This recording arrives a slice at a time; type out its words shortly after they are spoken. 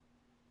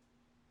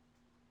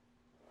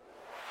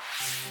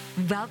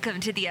Welcome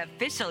to the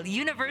official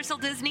Universal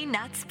Disney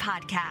Nuts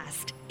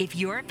podcast. If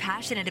you're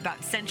passionate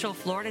about Central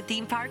Florida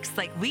theme parks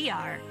like we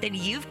are, then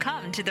you've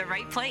come to the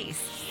right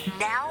place.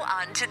 Now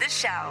on to the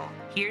show.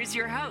 Here's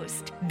your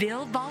host,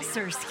 Bill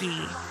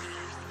Balcerski.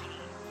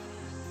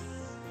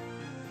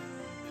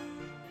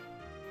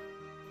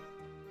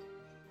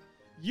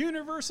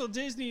 Universal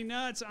Disney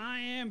Nuts. I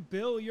am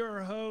Bill,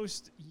 your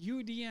host,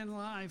 UDN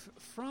Live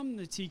from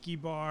the Tiki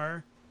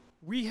Bar.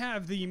 We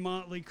have the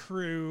Motley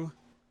Crew.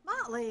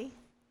 Motley?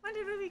 When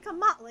did we become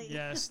Motley?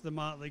 Yes, the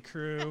Motley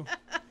Crew.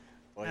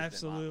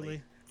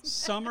 Absolutely.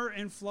 Summer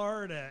in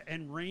Florida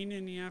and rain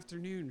in the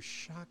afternoon.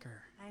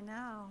 Shocker. I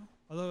know.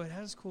 Although it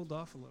has cooled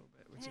off a little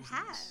bit, which It is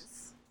has.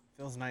 nice.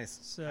 Feels nice.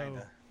 So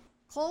kinda.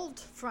 Cold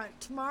front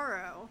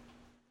tomorrow.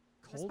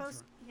 Cold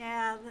front.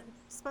 Yeah,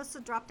 it's supposed to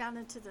drop down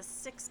into the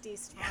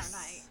 60s tomorrow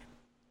night.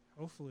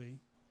 Hopefully.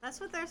 That's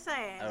what they're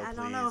saying. Oh, I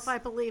don't know if please. I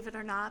believe it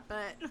or not,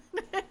 but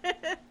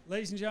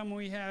Ladies and gentlemen,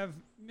 we have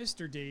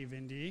Mr. Dave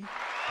Indy.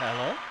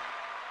 Hello?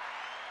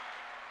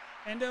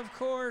 And of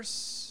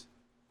course,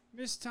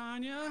 Miss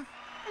Tanya.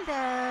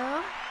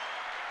 hello.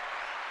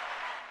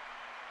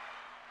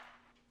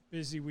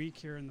 Busy week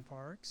here in the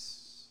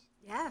parks.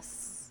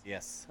 Yes.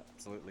 Yes,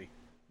 absolutely.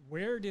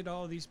 Where did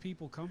all these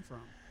people come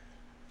from?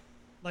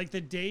 Like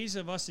the days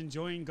of us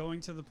enjoying going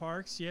to the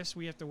parks, yes,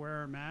 we have to wear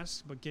our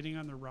masks, but getting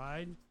on the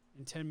ride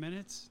in 10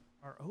 minutes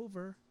are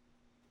over.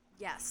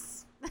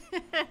 Yes.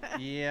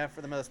 Yeah,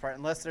 for the most part,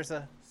 unless there's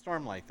a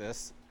storm like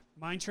this.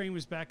 Mine train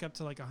was back up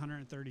to like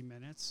 130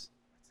 minutes.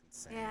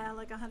 That's insane. Yeah,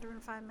 like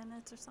 105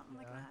 minutes or something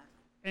like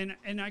that.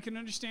 And I can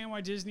understand why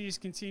Disney is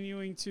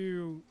continuing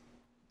to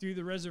do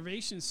the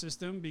reservation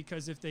system,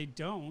 because if they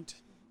don't,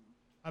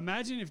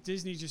 imagine if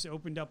Disney just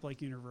opened up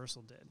like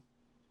Universal did.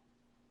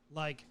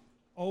 Like,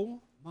 oh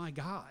my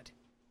God.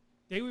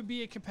 They would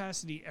be at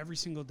capacity every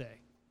single day.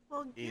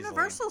 Well, Easily.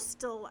 Universal's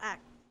still at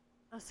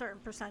a certain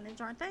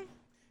percentage, aren't they?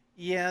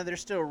 Yeah, they're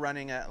still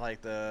running at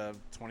like the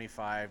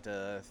 25 to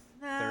 30%.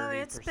 No,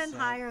 it's been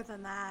higher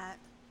than that.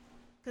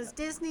 Because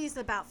Disney's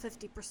about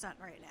 50%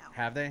 right now.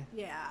 Have they?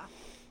 Yeah.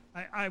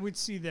 I would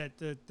see that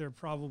they're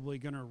probably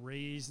going to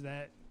raise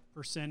that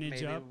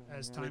percentage up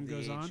as time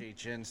goes on. With the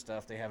HHN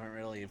stuff, they haven't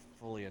really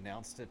fully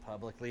announced it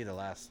publicly. The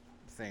last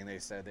thing they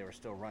said, they were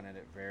still running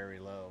it very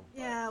low. but-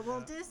 Yeah, well,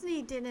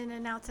 Disney didn't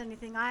announce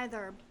anything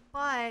either,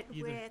 but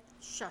Either. with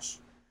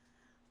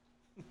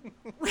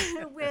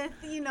with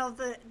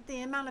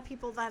the amount of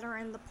people that are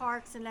in the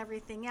parks and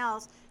everything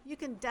else, you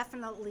can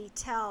definitely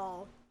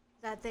tell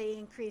that they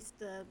increased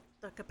the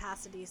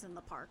capacities in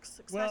the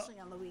parks, especially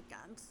on the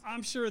weekends.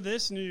 I'm sure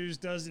this news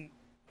doesn't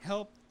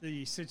help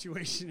the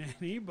situation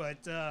any,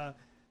 but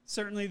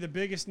certainly the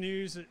biggest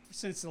news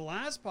since the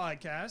last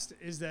podcast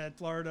is that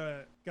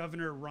Florida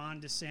Governor Ron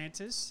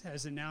DeSantis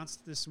has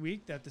announced this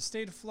week that the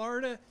state of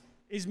Florida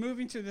is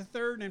moving to the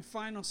third and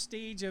final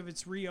stage of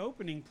its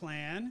reopening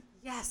plan.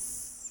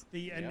 Yes.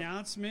 The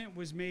announcement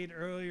was made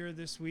earlier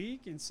this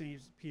week in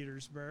St.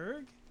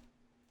 Petersburg.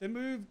 The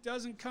move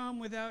doesn't come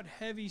without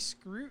heavy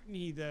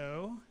scrutiny,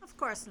 though. Of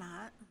course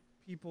not.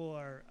 People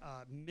are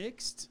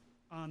mixed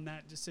on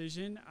that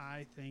decision.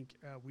 I think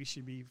we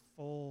should be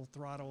full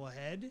throttle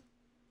ahead.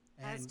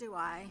 As And do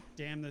I.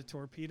 damn the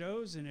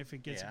torpedoes. And if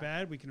it gets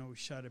bad, we can always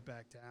shut it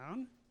back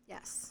down.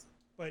 Yes.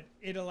 But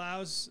it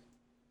allows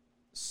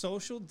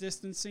social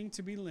distancing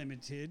to be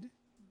limited,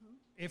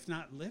 if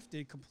not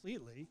lifted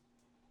completely.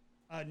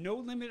 No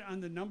limit on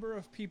the number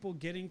of people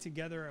getting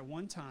together at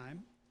one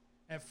time.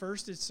 At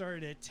first, it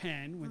started at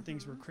 10 when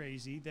things were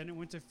crazy. Then it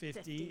went to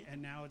 50,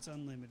 and now it's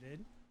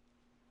unlimited.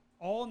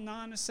 All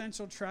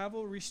non-essential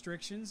travel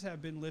restrictions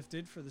have been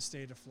lifted for the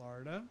state of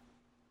Florida.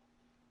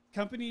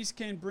 Companies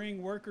can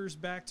bring workers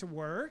back to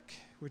work,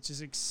 which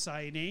is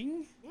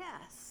exciting,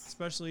 Yes.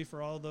 especially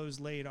for all those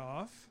laid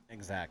off.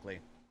 Exactly.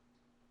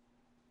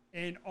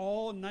 And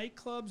all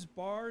nightclubs,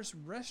 bars,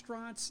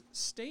 restaurants,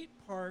 state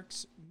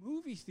parks,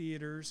 movie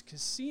theaters,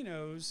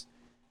 casinos,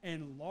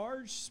 and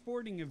large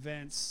sporting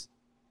events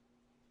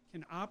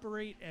can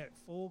operate at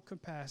full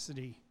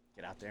capacity.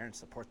 Get out there and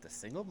support the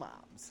single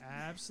moms.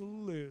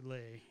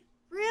 Absolutely.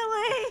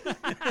 Really?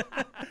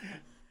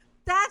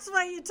 That's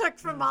what you took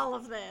from all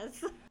of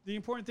this. The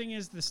important thing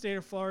is the state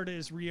of Florida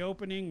is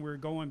reopening. We're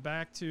going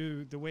back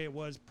to the way it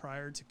was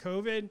prior to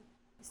COVID. You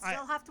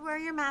still have to wear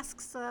your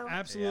masks, so.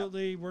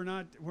 Absolutely. We're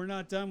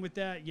not done with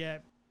that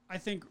yet. I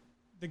think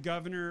the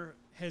governor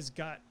has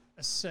got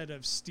a set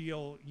of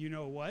steel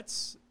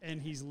you-know-whats,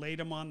 and he's laid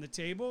them on the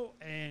table,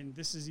 and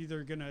this is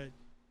either going to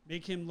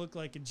make him look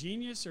like a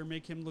genius or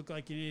make him look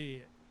like an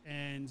idiot.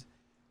 And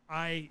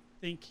I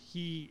think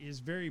he is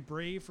very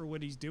brave for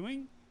what he's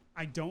doing.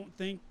 I don't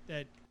think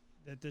that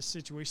this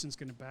situation is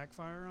going to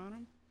backfire on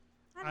him.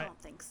 I don't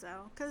think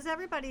so, because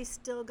everybody's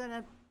still going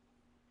to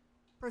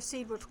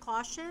proceed with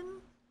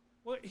caution,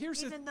 Well,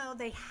 here's even though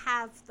they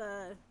have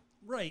the.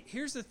 Right.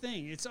 Here's the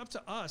thing. It's up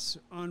to us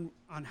on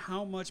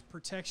how much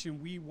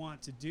protection we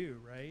want to do,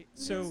 right?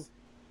 So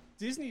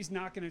Disney's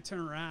not going to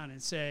turn around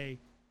and say,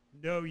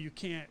 no, you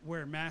can't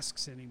wear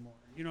masks anymore.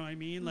 You know what I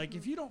mean? Like,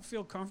 if you don't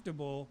feel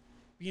comfortable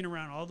being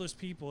around all those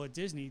people at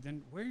Disney,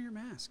 then wear your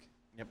mask.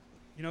 Yep.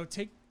 You know,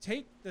 take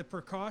the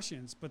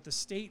precautions, but the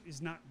state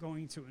is not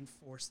going to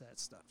enforce that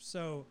stuff.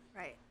 So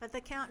Right. But the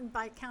county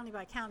by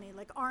county,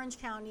 like Orange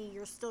County,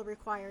 you're still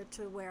required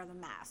to wear the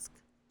mask.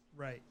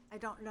 right. I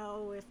don't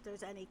know if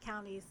there's any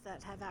counties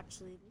that have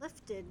actually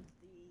lifted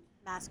the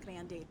mask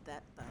mandate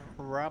that though.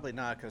 Probably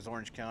not, because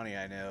Orange County,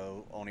 I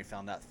know, only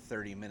found out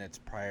 30 minutes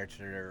prior to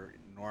their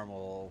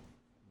normal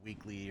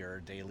weekly or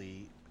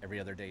daily, every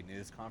other day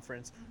news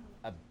conference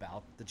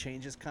about the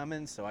changes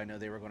coming. So I know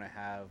they were going to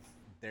have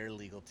their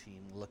legal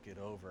team look it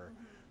over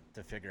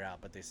to figure out.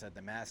 But they said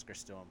the masks are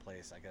still in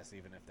place. I guess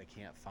even if they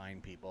can't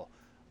find people,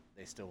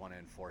 they still want to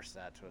enforce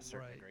that to a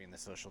certain Right. degree in the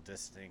social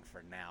distancing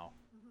for now.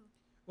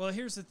 Well,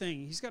 here's the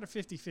thing. He's got a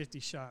 50-50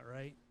 shot,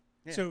 right?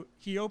 Yeah. So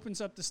he opens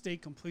up the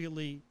state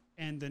completely,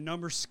 and the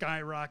numbers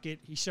skyrocket.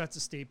 He shuts the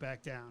state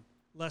back down.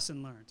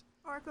 Lesson learned.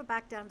 Or go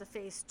back down to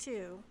phase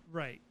 2.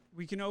 Right.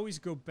 We can always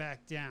go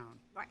back down.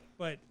 Right.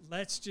 But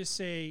let's just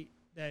say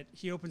that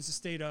he opens the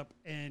state up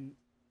and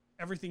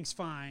everything's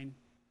fine,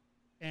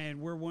 and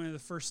we're one of the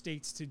first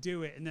states to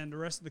do it, and then the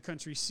rest of the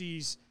country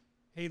sees,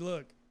 hey,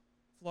 look,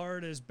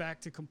 Florida is back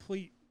to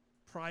complete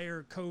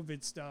prior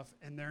COVID stuff,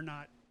 and their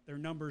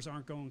numbers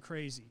aren't going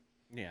crazy.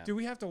 Yeah. Do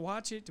we have to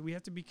watch it? Do we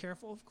have to be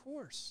careful? Of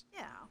course.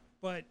 Yeah.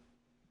 But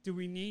do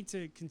we need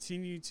to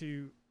continue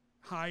to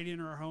hide in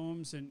our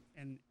homes and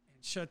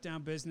shut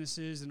down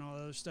businesses and all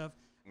that other stuff?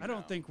 I No.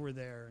 don't think we're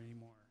there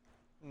anymore.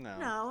 No.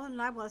 No,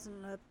 and I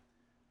wasn't a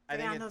I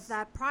think fan it's- of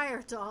that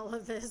prior to all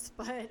of this,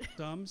 but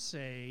Some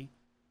say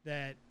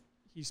that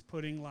he's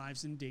putting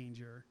lives in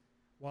danger,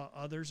 while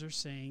others are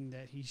saying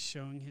that he's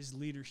showing his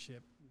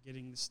leadership in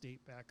getting the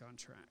state back on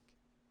track.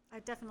 I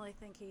definitely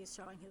think he's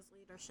showing his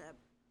leadership.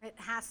 It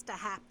has to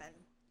happen.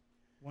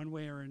 One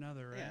way or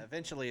another, right? Yeah,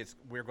 eventually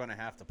we're going to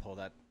have to pull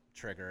that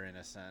trigger in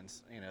a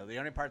sense. You know, the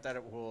only part that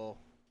it will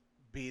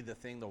be the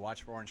thing to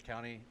watch for Orange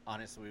County,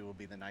 honestly, will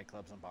be the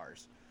nightclubs and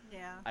bars.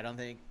 Yeah. I don't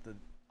think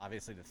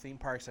obviously the theme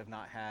parks have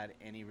not had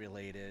any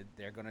related.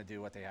 They're going to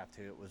do what they have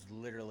to. It was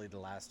literally the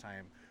last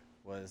time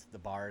was the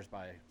bars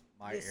by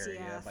my area,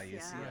 UCF, by yeah.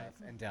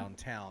 UCF and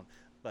downtown.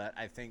 But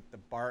I think the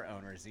bar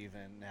owners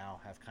even now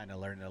have kind of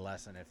learned a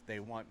lesson. If they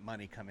want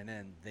money coming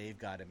in, they've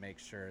got to make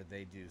sure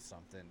they do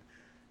something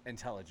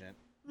intelligent.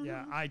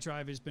 Yeah,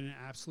 iDrive has been an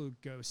absolute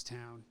ghost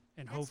town,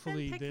 and It's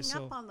hopefully been this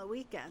picking will. up on the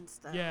weekends,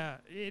 though. Yeah,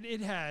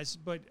 it has,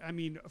 but I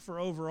mean, for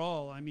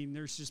overall, I mean,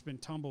 there's just been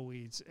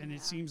tumbleweeds, and Yeah.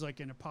 it seems like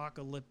an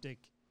apocalyptic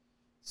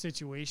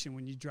situation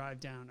when you drive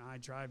down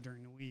iDrive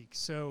during the week.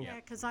 So Yeah,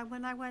 because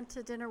when I went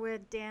to dinner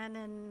with Dan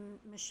and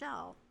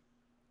Michelle,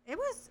 it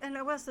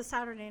was the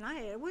Saturday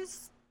night. It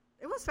was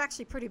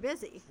actually pretty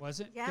busy. was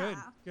it?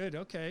 Yeah. Good.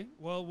 Okay.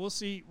 Well, we'll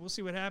see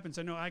what happens.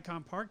 I know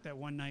Icon Park that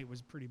one night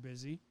was pretty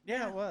busy.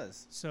 Yeah, it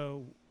was.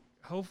 So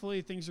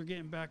hopefully things are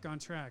getting back on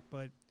track.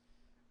 But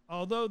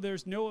although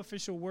there's no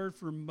official word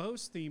for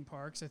most theme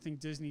parks, I think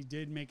Disney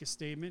did make a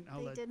statement.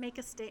 They did make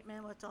a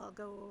statement, which I'll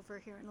go over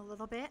here in a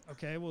little bit.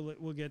 Okay,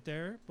 we'll get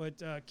there.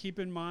 But keep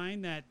in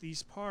mind that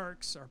these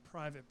parks are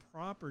private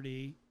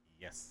property,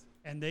 Yes.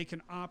 and they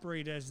can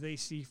operate as they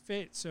see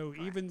fit. So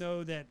even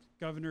though that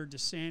Governor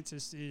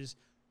DeSantis is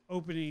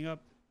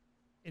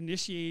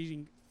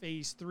initiating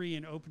phase 3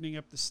 and opening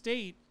up the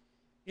state,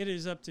 it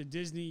is up to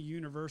Disney,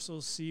 Universal,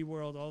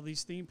 SeaWorld, all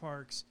these theme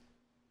parks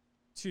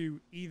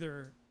to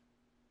either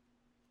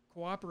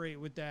cooperate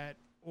with that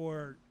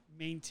or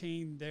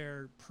maintain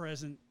their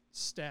present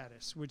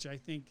status, which I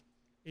think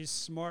is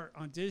smart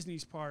on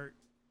Disney's part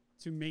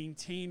to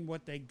maintain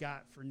what they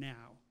got for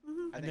now. I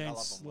And think then all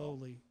of them will.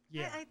 slowly.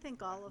 Yeah. I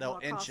think all of them They'll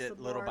across inch the it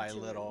little board by to-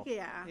 little.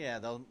 Yeah. Yeah,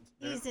 they're-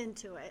 Ease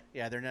into it.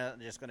 Yeah, they're not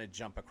just going to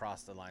jump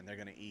across the line. They're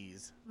going to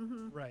ease.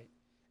 Right.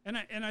 And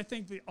I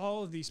think that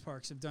all of these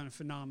parks have done a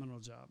phenomenal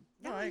job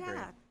No, I agree.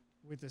 Yeah.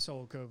 with this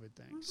whole COVID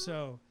thing.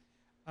 So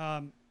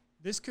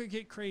this could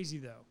get crazy,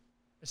 though,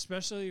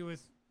 especially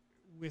with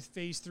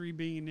phase 3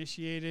 being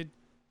initiated.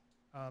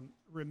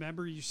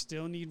 Remember, you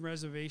still need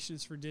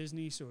reservations for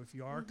Disney. So if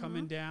you are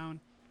coming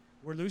down,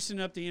 we're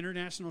loosening up the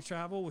international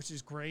travel, which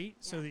is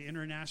great. So the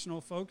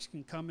international folks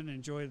can come and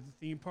enjoy the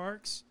theme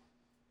parks.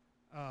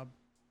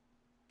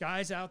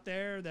 Guys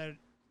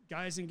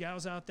and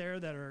gals out there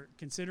that are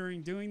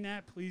considering doing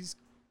that, please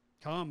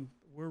come.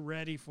 We're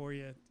ready for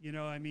you. You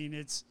know, I mean,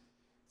 it's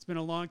been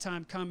a long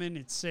time coming.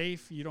 It's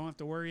safe. You don't have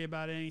to worry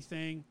about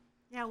anything.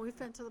 Yeah, we've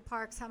been to the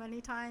parks how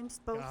many times?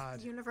 Both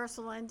God.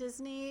 Universal and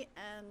Disney,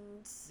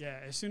 and Yeah,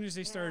 as soon as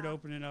they started Yeah.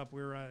 opening up,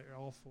 we were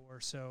all for.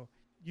 So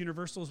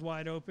Universal's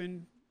wide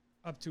open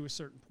up to a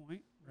certain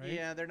point, right?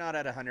 Yeah, they're not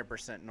at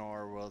 100%,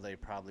 nor will they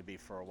probably be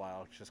for a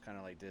while. It's just kind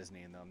of like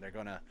Disney and them. They're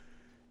going to,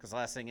 because the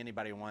last thing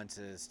anybody wants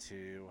is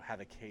to have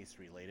a case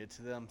related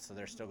to them, so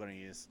they're still going to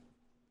use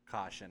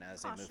caution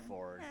as they move Caution.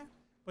 forward. Yeah.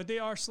 But they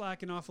are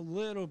slacking off a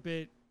little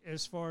bit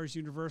as far as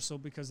Universal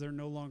because they're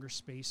no longer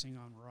spacing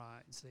on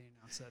rides. They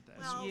announced that.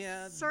 Well,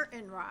 Yeah.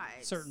 certain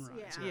rides. Certain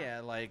rides, Yeah,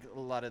 like a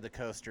lot of the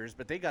coasters,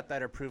 but they got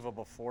that approval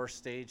before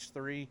Stage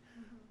 3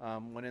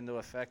 went into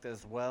effect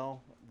as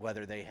well.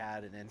 Whether they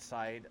had an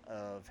insight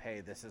of,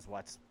 hey, this is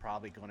what's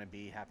probably going to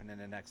be happening in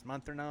the next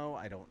month or no,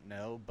 I don't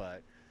know,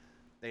 but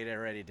they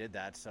already did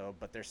that. So,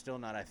 but they're still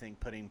not, I think,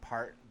 putting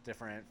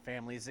different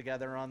families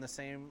together on the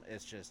same.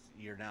 It's just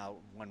you're now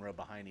one row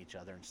behind each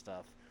other and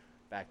stuff.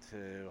 Back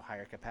to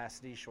higher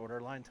capacity,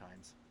 shorter line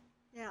times.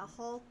 Yeah,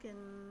 Hulk and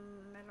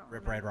I don't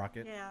Rip remember. Ride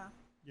Rocket. Yeah.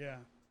 Yeah.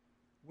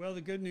 Well,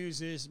 the good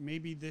news is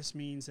maybe this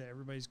means that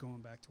everybody's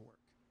going back to work.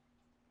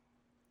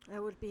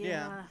 That would be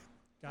Yeah.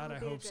 God, that I would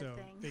be a hope good so.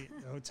 thing.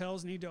 The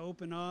hotels need to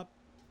open up.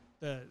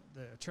 The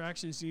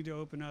attractions need to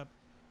open up.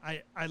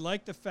 I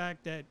like the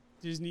fact that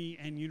Disney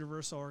and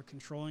Universal are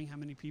controlling how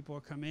many people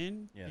come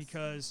in. Yes.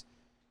 Because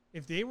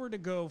if they were to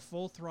go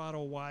full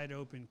throttle wide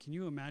open, can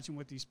you imagine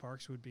what these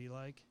parks would be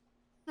like?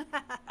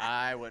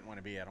 I wouldn't want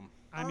to be at them.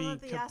 I All mean,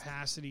 of the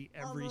capacity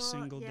every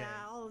single day.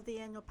 Yeah, all of the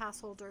annual pass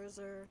holders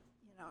are,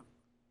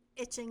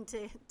 itching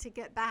to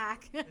get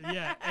back.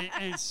 Yeah,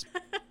 and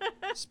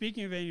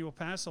speaking of annual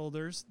pass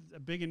holders, a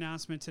big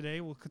announcement today.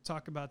 We'll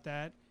talk about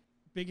that.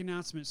 Big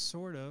announcement,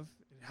 sort of.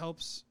 It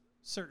helps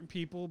certain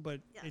people,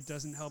 but it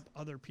doesn't Yes. help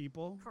other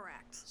people.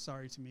 Correct.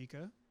 Sorry,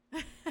 Tamika.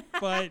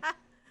 But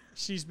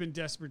she's been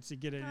desperate to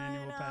get an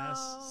annual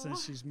pass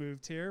since she's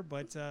moved here.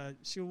 But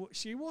she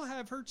will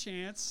have her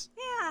chance.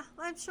 Yeah,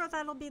 I'm sure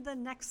that'll be the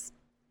next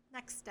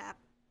step.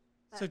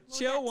 But So we'll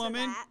chill, get to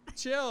woman. that.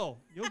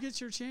 Chill. You'll get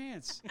your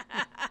chance.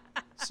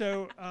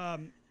 So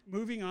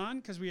moving on,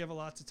 because we have a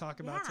lot to talk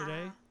about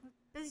today.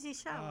 Busy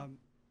show.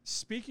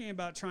 Speaking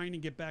about trying to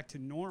get back to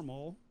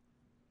normal,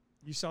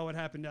 you saw what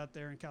happened out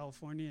there in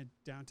California at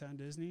downtown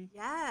Disney.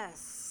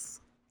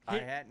 Yes. I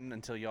hadn't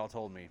until y'all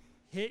told me.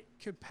 Hit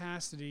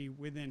capacity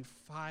within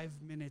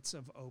 5 minutes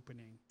of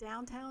opening.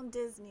 Downtown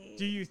Disney.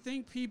 Do you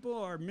think people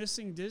are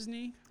missing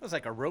Disney? It was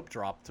like a rope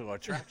drop to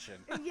attraction.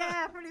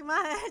 Yeah, pretty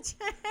much.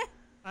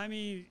 I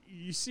mean,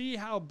 you see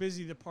how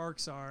busy the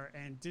parks are,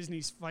 and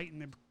Disney's fighting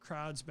the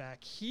crowds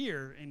back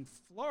here in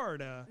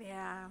Florida.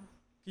 Yeah.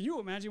 Can you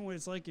imagine what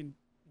it's like in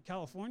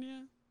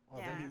California?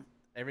 Well, Yeah.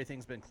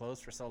 everything's been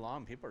closed for so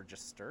long. People are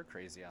just stir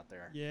crazy out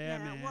there. Yeah,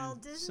 man. Well,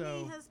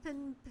 Disney has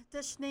been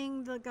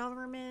petitioning the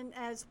government,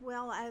 as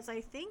well as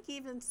I think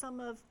even some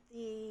of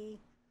the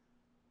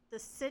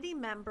city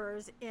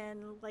members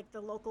in like the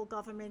local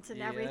governments and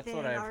Yeah, that's everything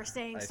what are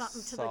saying I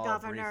something to the saw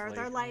governor. briefly.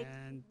 They're like,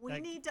 And we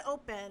that- need to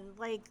open.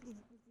 Like,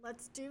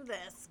 let's do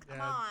this. Come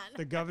Yeah, on.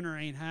 The governor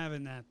ain't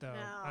having that, though.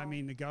 I No.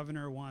 mean, the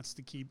governor wants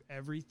to keep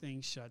everything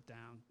shut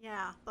down.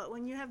 Yeah, but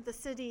when you have the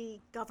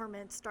city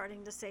government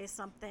starting to say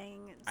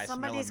something, I smell a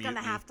somebody's going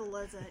to mutiny. have to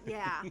listen.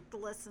 Yeah, to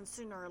listen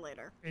sooner or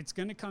later. It's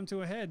going to come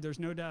to a head. There's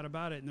no doubt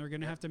about it, and they're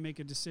going to have to make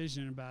a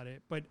decision about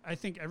it. But I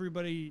think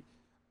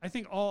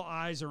all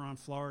eyes are on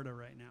Florida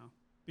right now,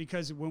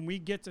 because when we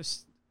get to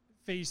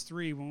phase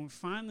 3, when we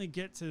finally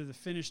get to the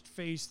finished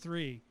phase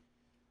 3,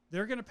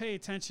 they're going to pay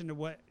attention to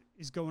what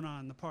is going on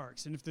in the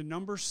parks. And if the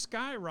numbers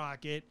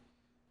skyrocket,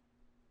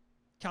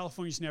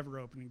 California's never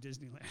opening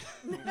Disneyland.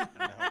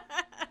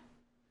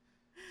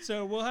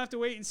 So we'll have to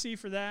wait and see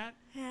for that.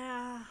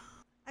 Yeah.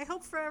 I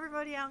hope for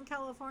everybody out in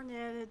California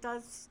it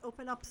does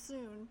open up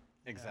soon.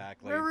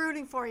 Exactly. We're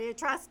rooting for you.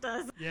 Trust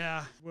us.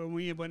 Yeah, when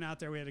we went out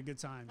there, we had a good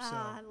time. So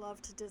I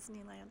loved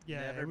Disneyland.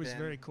 yeah, Never it was been.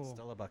 very cool.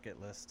 Still a bucket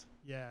list.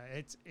 Yeah,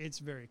 it's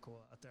very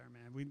cool out there,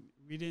 man.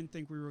 We didn't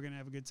think we were gonna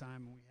have a good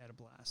time, and we had a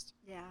blast.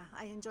 Yeah,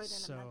 I enjoyed it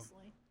So-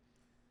 immensely.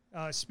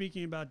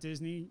 Speaking about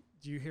Disney,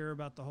 do you hear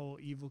about the whole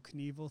Evel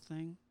Knievel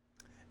thing?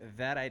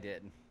 That I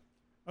did.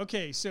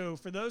 Okay, so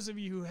for those of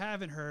you who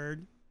haven't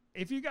heard,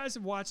 if you guys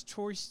have watched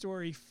Toy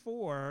Story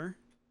 4,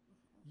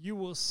 you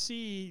will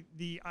see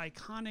the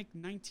iconic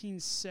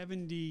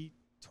 1970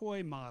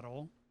 toy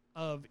model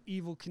of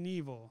Evel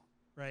Knievel,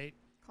 right?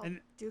 Called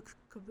and Duke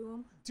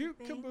Kaboom. Duke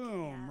I think,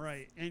 Kaboom, yes.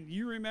 right? And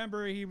you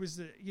remember he was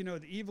the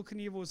Evel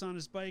Knievel was on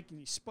his bike and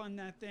he spun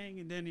that thing,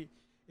 and then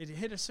it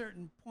hit a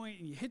certain point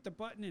and you hit the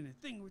button and the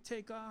thing would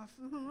take off.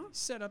 Mm-hmm.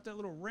 Set up that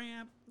little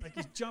ramp like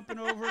he's jumping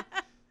over.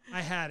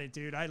 I had it,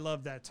 dude. I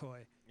love that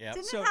toy. Yep.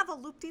 Didn't So- it have a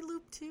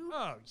loop-de-loop too?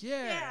 Oh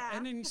yeah. Yeah.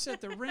 And then you set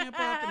the ramp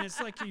up and it's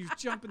like he's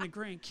jumping the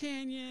Grand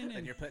Canyon, And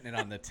and you're putting it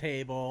on the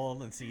table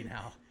and seeing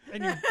how.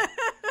 and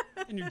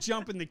you're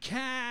jumping the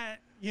cat,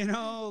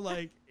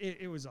 like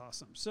it was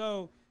awesome.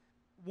 So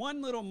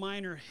one little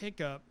minor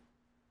hiccup,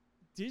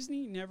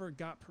 Disney never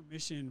got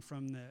permission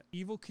from the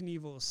Evel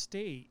Knievel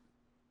estate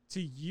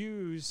to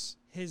use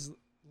his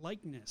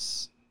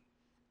likeness.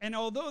 And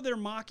although they're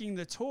mocking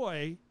the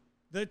toy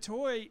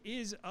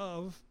is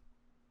of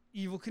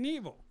Evel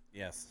Knievel.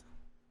 Yes.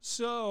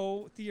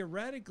 So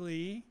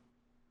theoretically,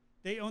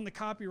 they own the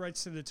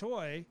copyrights to the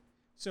toy.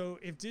 So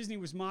if Disney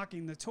was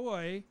mocking the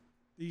toy,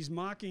 he's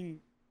mocking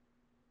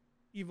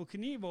Evel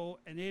Knievel,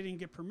 and they didn't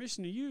get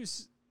permission to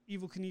use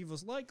Evel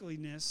Knievel's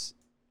likeness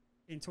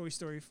in Toy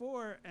Story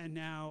 4, and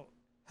now,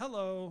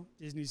 hello,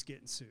 Disney's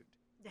getting sued.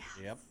 Yeah.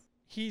 Yep.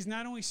 He's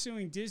not only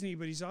suing Disney,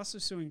 but he's also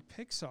suing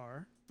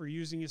Pixar for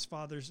using his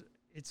father's.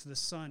 It's the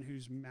son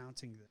who's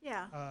mounting it.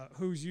 Yeah.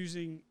 Who's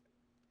using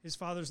his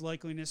father's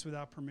likeness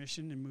without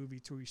permission in movie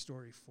Toy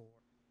Story 4.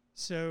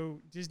 So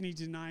Disney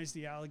denies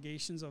the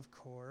allegations, of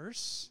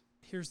course.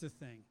 here's the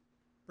thing.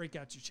 Break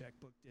out your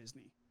checkbook,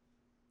 Disney.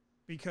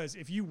 Because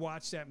if you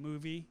watch that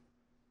movie,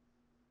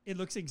 it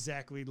looks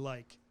exactly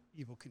like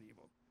Evel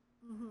Knievel.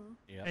 Mm-hmm.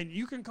 Yep. And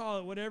you can call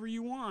it whatever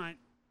you want.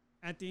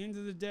 At the end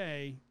of the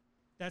day,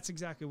 that's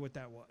exactly what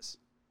that was.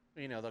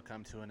 You know, they'll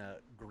come to an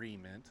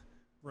agreement.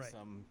 Right.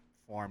 Some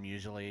form,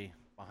 usually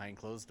behind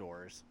closed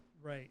doors.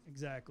 Right,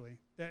 exactly.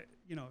 That,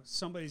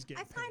 somebody's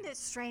getting I find paid. it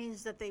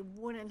strange that they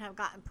wouldn't have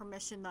gotten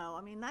permission, though.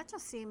 I mean, that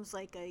just seems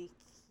like a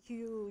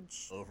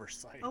huge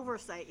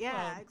Oversight. Yeah,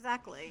 Well,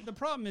 exactly. The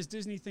problem is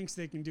Disney thinks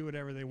they can do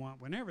whatever they want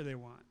whenever they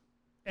want.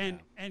 And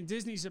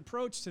Disney's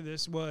approach to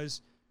this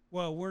was,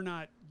 well, we're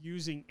not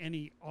using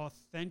any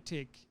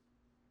authentic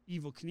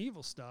Evel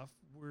Knievel stuff.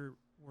 We're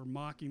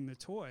mocking the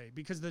toy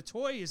because the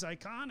toy is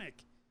iconic.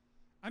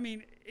 I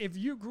mean, if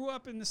you grew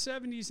up in the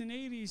 70s and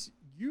 80s,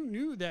 you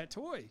knew that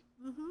toy.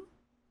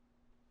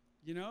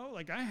 Mm-hmm.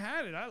 Like I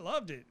had it. I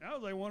loved it. That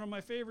was like one of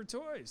my favorite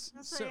toys.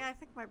 I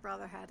think my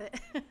brother had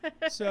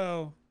it.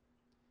 So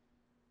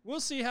we'll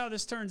see how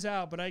this turns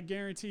out, but I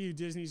guarantee you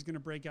Disney's going to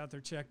break out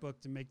their checkbook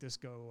to make this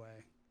go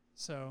away.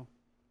 So,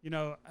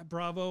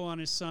 bravo on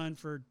his son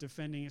for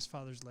defending his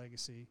father's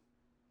legacy,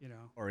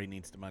 Or he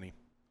needs the money.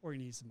 Or he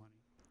needs the money.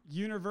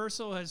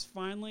 Universal has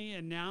finally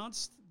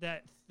announced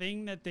that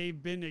thing that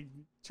they've been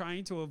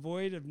trying to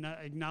avoid of not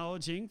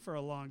acknowledging for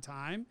a long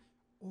time.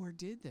 Or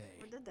did they?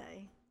 Or did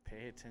they?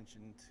 Pay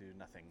attention to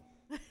nothing.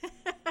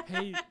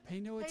 Pay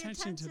no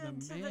attention to the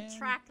man the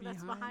track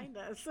that's behind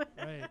us.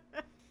 Right.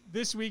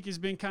 This week has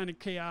been kind of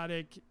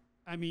chaotic.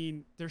 I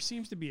mean, there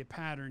seems to be a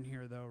pattern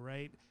here, though,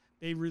 right?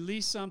 They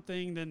release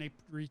something, then they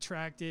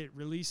retract it,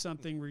 release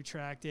something,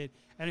 retract it,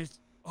 and it's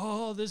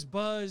all this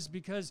buzz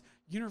because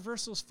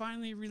Universal's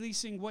finally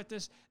releasing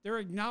they're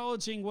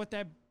acknowledging what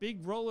that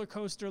big roller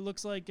coaster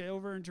looks like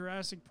over in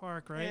Jurassic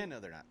Park, right? Yeah, no,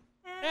 they're not.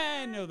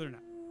 No, they're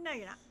not. No,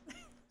 you're not.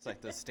 It's like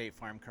those State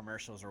Farm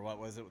commercials, or what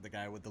was it with the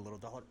guy with the little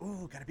dollar?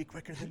 Ooh, gotta be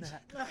quicker than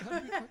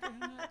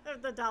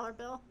that. The dollar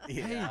bill.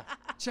 Yeah. Hey,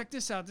 check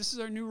this out. This is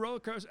our new roller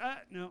coaster.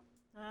 No.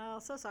 Oh,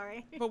 so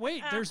sorry. But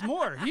wait, there's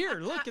more. Here,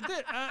 look at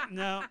this.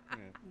 No.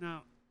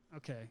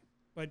 Okay.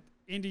 But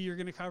Indy, you're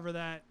going to cover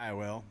that. I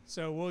will.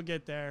 So we'll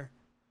get there.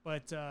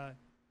 But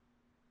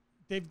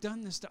they've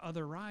done this to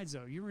other rides,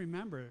 though. You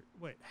remember,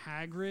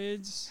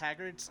 Hagrid's?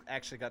 Hagrid's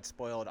actually got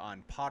spoiled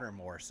on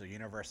Pottermore, so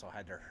Universal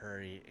had to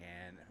hurry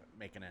and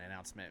make an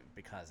announcement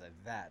because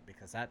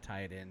that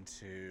tied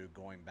into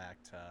going back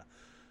to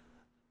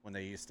when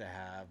they used to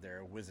have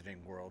their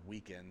Wizarding World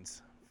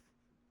weekends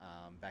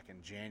back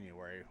in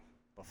January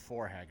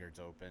before Hagrid's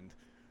opened.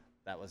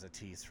 That was a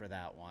tease for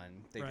that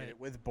one. They did it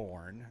with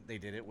Bourne. They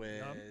did it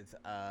with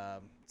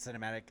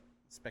Cinematic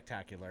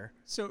Spectacular.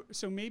 So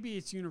maybe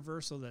it's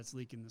Universal that's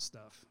leaking the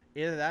stuff.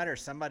 Either that or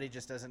somebody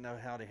just doesn't know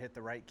how to hit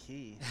the right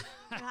key.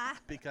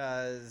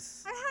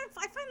 Because I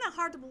find that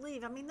hard to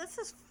believe. I mean, this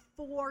is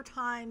 4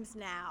 times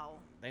now.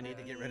 they need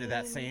to get rid of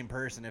that same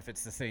person if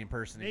it's the same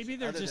person. Maybe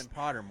they're other just than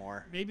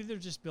Pottermore. Maybe they're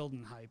just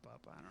building hype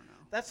up. I don't know.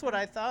 That's what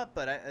I thought,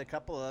 but a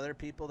couple of other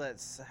people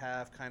that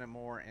have kind of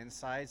more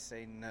insight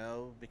say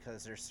no,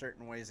 because there's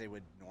certain ways they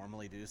would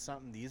normally do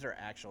something. These are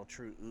actual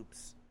true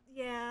oops.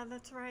 Yeah,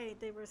 that's right.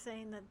 They were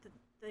saying that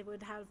they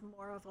would have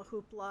more of a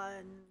hoopla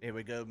and It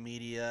would go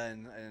media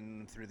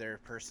and through their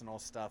personal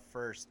stuff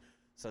first.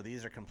 So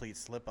these are complete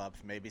slip-ups.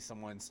 Maybe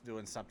someone's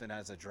doing something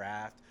as a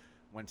draft,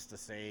 wants to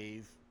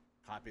save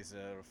copies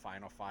of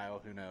final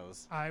file. Who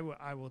knows? I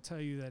will tell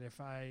you that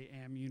if I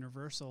am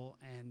Universal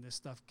and this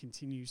stuff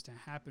continues to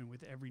happen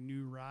with every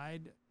new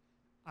ride,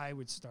 I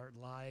would start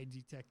lie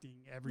detecting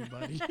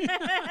everybody.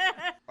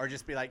 Or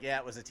just be like, yeah,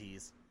 it was a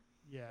tease.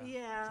 Yeah,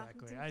 Yeah.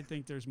 exactly. I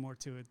think there's more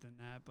to it than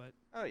that. But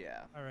Oh,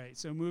 yeah. all right,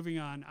 so moving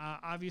on.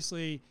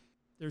 Obviously,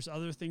 there's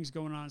other things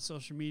going on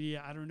social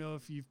media. I don't know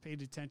if you've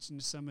paid attention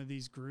to some of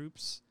these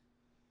groups,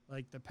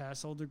 like the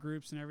pass holder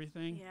groups and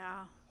everything.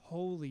 yeah.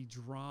 Holy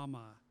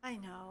drama. I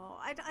know.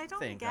 I don't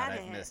Thank get God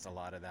it. I've missed a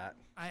lot of that.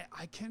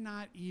 I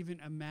cannot even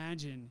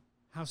imagine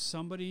how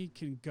somebody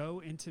can go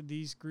into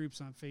these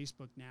groups on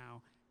Facebook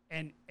now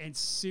and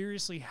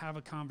seriously have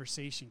a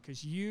conversation,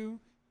 because you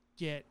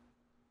get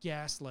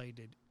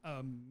gaslighted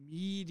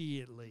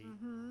immediately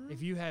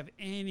if you have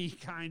any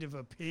kind of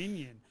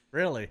opinion.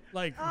 Really?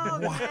 Like, Oh,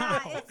 wow.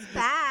 yeah. It's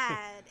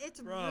bad. It's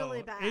Bro,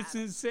 really bad. It's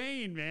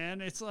insane,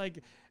 man. It's like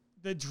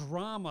the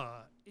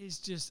drama is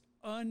just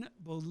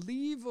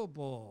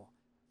unbelievable.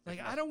 Like,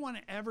 I don't want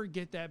to ever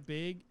get that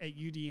big at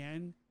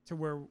UDN to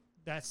where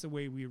that's the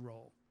way we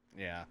roll.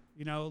 Yeah.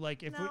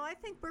 Like if I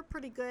think we're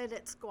pretty good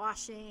at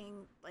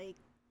squashing like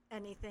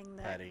anything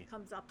that Petty.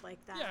 comes up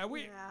like that. yeah,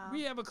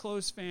 we have a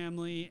close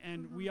family,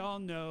 and we all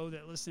know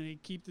that, listen,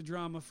 keep the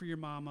drama for your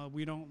mama.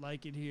 We don't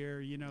like it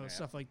here,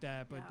 stuff like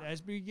that. But Yeah.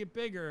 as we get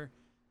bigger,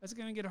 that's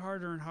going to get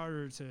harder and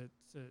harder to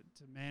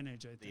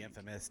manage, I think. The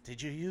infamous,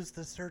 did you use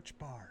the search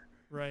bar?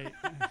 Right.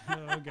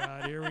 Oh,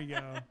 God, here we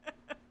go.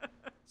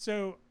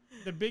 So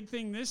the big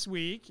thing this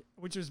week,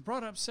 which was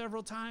brought up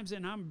several times,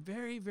 and I'm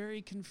very,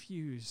 very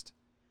confused.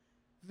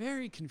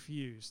 Very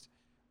confused.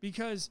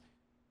 Because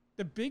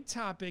the big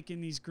topic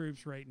in these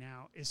groups right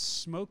now is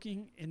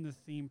smoking in the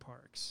theme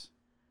parks.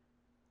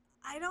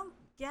 I don't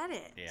get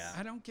it. Yeah.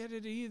 I don't get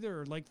it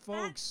either. Like,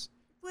 folks,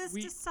 Was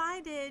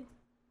decided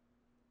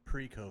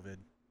Pre-COVID.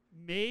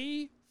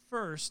 May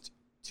 1st,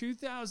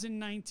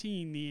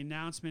 2019, the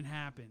announcement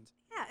happened.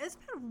 Yeah, it's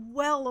been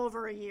well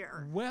over a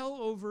year. Well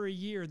over a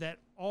year that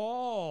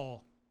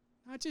all,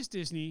 not just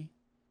Disney,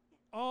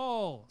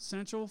 all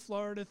Central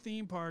Florida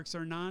theme parks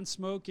are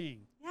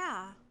non-smoking.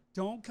 Yeah.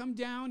 Don't come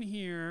down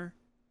here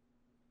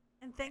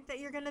And think that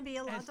you're going to be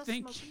allowed and to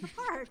think smoke in the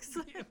parks.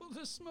 you'll be able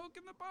to smoke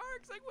in the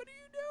parks. Like, what are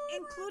you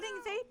doing? Including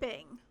right now?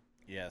 vaping.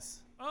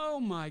 Yes. Oh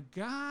my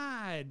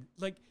God.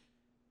 Like,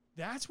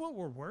 that's what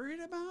we're worried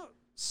about?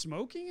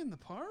 Smoking in the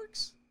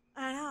parks?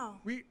 I know.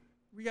 We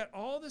got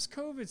all this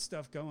COVID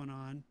stuff going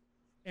on,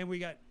 and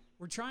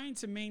we're trying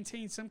to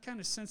maintain some kind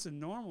of sense of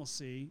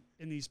normalcy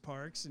in these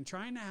parks and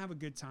trying to have a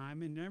good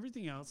time and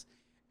everything else.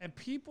 And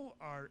people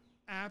are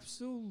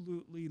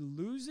absolutely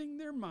losing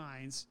their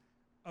minds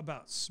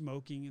about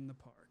smoking in the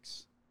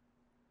parks.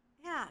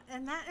 Yeah,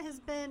 and that has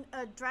been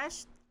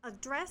addressed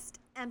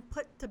and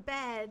put to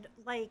bed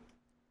like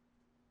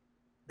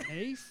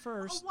May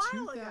 1st,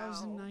 while ago.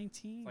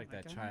 2019. It's like that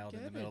I don't child in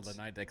the get middle of it.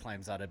 the night that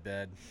climbs out of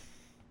bed.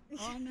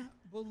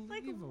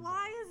 Unbelievable. Like,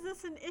 why is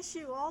this an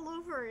issue all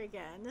over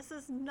again? This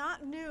is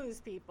not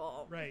news,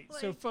 people. Right. Like,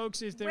 So,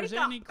 folks, if there's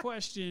wake any up.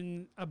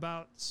 question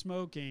about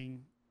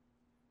smoking,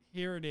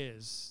 here it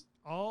is.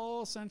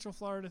 All Central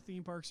Florida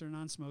theme parks are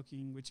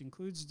non-smoking, which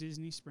includes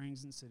Disney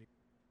Springs and City.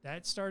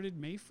 That started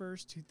May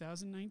 1st,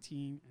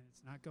 2019, and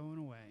it's not going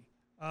away.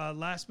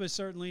 Last but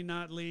certainly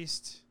not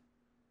least,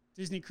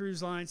 Disney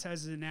Cruise Lines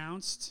has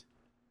announced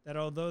that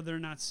although they're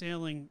not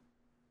sailing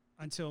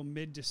until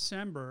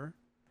mid-December,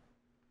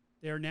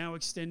 they are now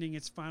extending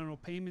its final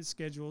payment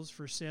schedules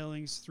for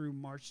sailings through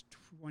March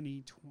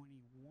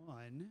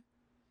 2021.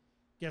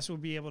 Guests will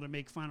be able to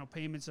make final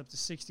payments up to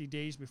 60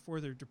 days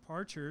before their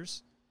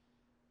departures.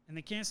 And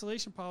the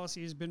cancellation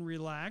policy has been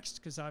relaxed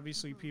because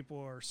obviously people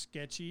are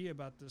sketchy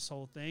about this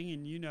whole thing.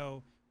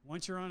 And,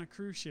 once you're on a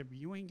cruise ship,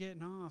 you ain't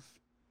getting off.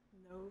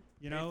 Nope.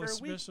 For a week,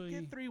 Especially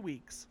get 3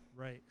 weeks.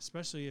 right,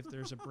 especially if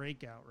there's a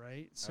breakout,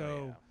 right? So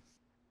Oh, yeah.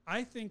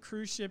 I think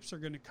cruise ships are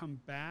going to come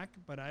back,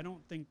 but I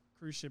don't think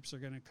cruise ships are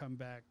going to come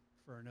back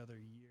for another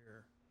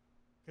year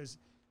because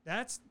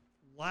that's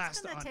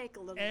last gonna on take a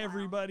little while.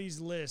 everybody's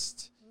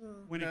list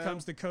when it No.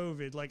 comes to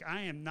COVID. Like,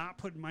 I am not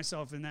putting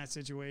myself in that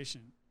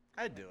situation.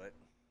 I'd do it.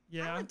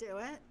 Yeah, I would do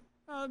it.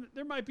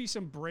 there might be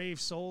some brave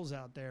souls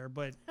out there,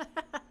 but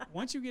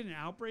once you get an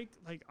outbreak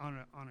like on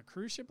a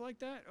cruise ship like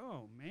that,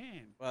 oh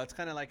man, Well, it's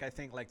kind of like, I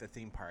think, like the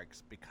theme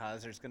parks,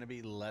 because there's going to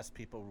be less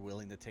people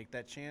willing to take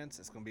that chance.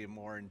 It's going to be a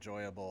more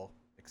enjoyable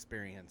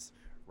experience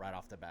right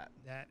off the bat.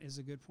 that is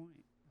a good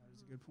point. That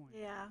is a good point.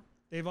 Yeah.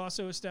 They've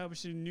also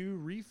established a new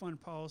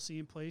refund policy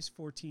in place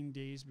 14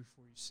 days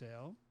before you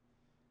sail.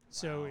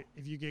 So Wow.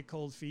 if you get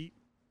cold feet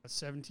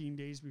 17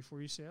 days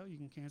before you sail, you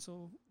can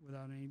cancel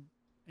without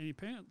any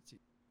penalty.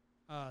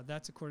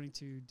 That's according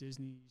to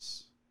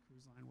Disney's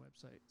cruise line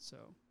website.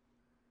 So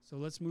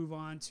let's move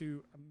on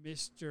to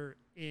Mr.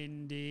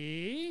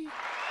 Indy.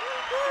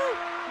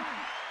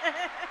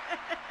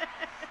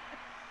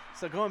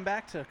 So going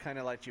back to kind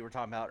of like you were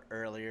talking about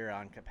earlier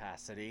on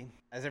capacity,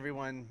 as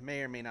everyone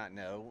may or may not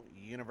know,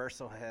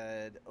 Universal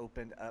had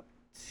opened up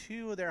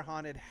 2 of their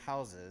haunted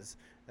houses,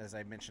 as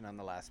I mentioned on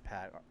the last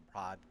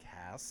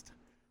podcast.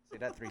 Say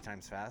that 3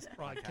 times fast.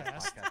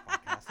 Broadcast.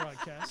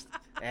 Podcast.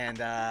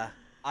 And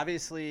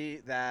obviously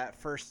that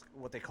first,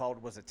 what they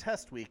called was a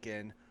test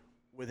weekend.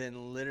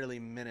 Within literally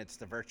minutes,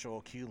 the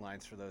virtual queue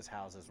lines for those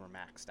houses were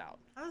maxed out.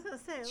 I was going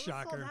to say, it was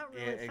Shocker. sold out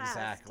really fast.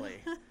 Exactly.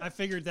 I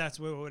figured that's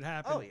what would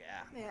happen. Oh,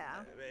 yeah.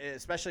 Yeah.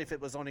 Especially if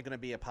it was only going to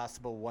be a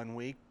possible 1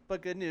 week.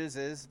 But good news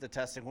is the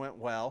testing went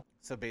well.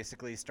 So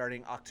basically,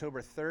 starting October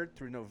 3rd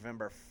through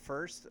November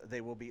 1st,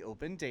 they will be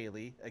open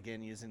daily,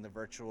 again, using the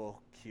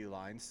virtual queue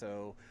line.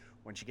 So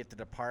once you get to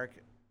the park,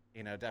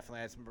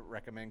 definitely I'd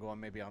recommend going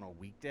maybe on a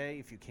weekday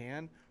if you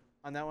can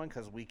on that one,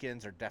 because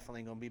weekends are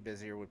definitely going to be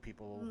busier with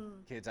people,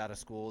 kids out of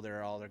school.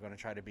 They're going to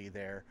try to be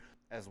there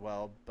as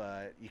well.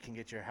 But you can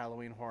get your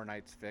Halloween Horror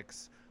Nights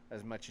fix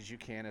as much as you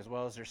can, as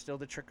well as there's still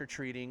the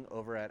trick-or-treating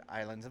over at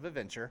Islands of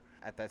Adventure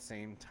at that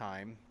same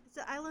time. Is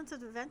it Islands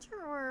of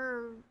Adventure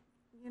or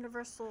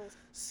Universal?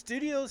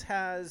 Studios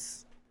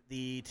has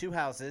the 2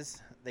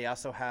 houses. They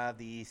also have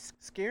the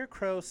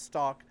Scarecrow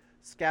Stalk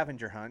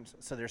Scavenger Hunt.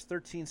 So there's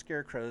 13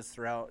 scarecrows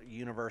throughout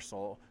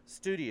Universal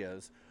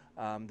Studios.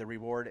 The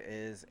reward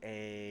is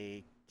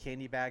a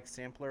candy bag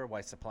sampler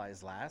while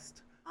supplies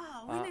last.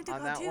 Oh, we need to on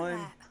go that do one.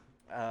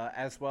 that.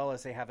 As well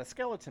as they have a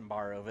skeleton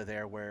bar over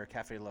there where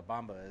Cafe La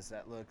Bamba is.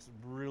 That looks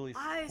really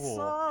I cool.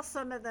 saw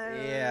some of those.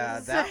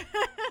 Yeah,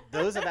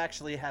 those have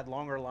actually had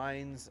longer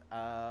lines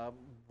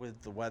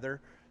with the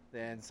weather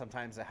than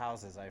sometimes the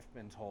houses, I've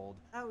been told.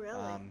 Oh,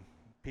 really?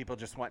 People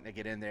just wanting to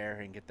get in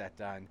there and get that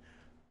done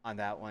on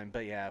that one.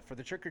 But yeah, for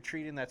the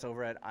trick-or-treating, that's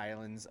over at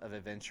Islands of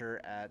Adventure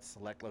at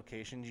select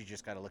locations. You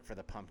just got to look for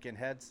the pumpkin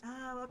heads.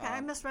 Oh, okay.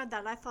 I misread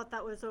that. I thought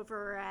that was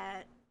over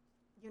at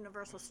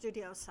Universal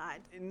Studios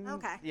side. And,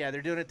 Okay. yeah,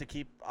 they're doing it to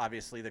keep,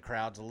 obviously, the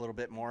crowds a little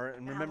bit more.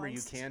 And remember, you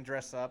Balanced. can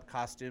dress up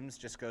costumes.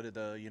 Just go to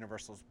the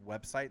Universal's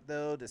website,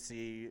 though, to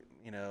see,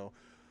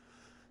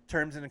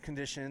 terms and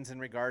conditions in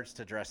regards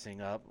to dressing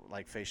up,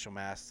 like facial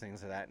masks,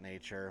 things of that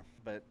nature.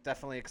 But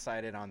definitely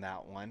excited on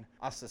that one.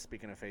 Also,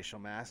 speaking of facial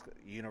masks,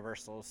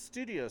 Universal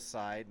Studios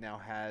side now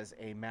has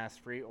a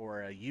mask-free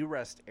or a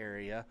U-Rest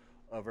area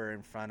over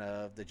in front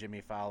of the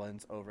Jimmy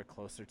Fallon's, over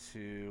closer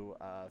to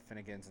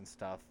Finnegan's and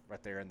stuff,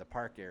 right there in the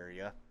park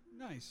area.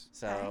 Nice.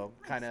 So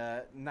kind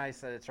of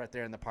nice that it's right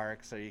there in the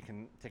park, so you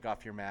can take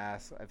off your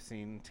mask. I've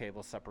seen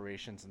table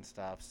separations and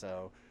stuff,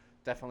 so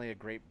definitely a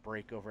great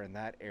break over in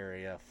that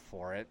area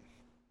for it.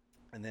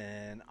 And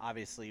then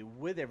obviously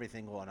with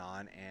everything going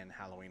on and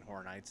Halloween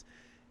Horror Nights,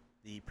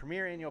 the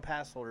premier annual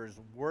pass holders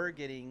were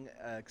getting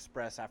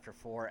express after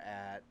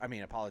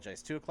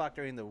 2 o'clock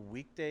during the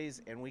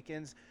weekdays and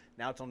weekends.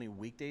 Now it's only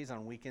weekdays.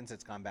 On weekends,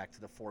 it's gone back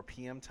to the 4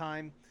 p.m.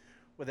 time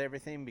with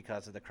everything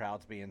because of the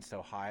crowds being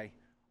so high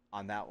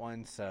on that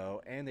one.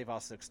 So, and they've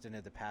also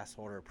extended the pass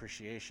holder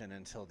appreciation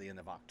until the end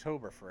of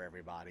October for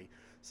everybody.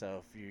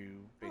 So if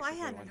you basically I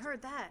hadn't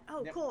heard that.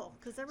 Oh, Yep. cool.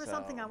 Because there was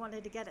something I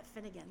wanted to get at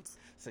Finnegan's.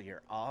 So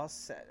you're all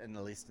set, and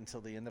at least until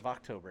the end of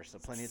October. So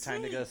plenty of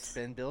time to go Sweet.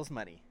 spend Bill's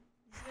money.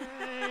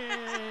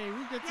 Yay!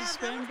 We get to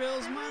spend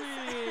Bill's money.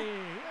 Yay!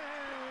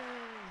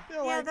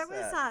 Bill Yeah, likes there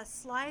was that.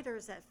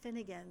 sliders at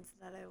Finnegan's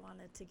that I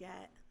wanted to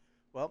get.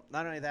 Well,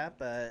 not only that,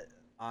 but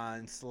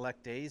on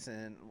select days,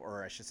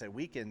 or I should say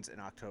weekends in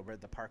October,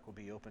 the park will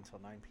be open till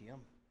 9 p.m.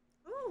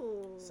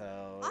 Ooh.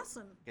 So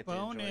awesome. get to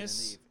enjoy it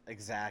Bonus.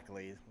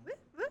 exactly Woo,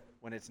 woo.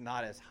 when it's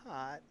not as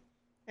hot.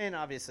 And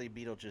obviously,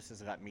 Beetlejuice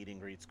has got meet and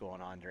greets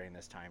going on during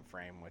this time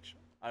frame, which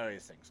I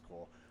always think is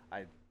cool.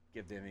 I'd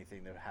give them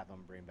anything to have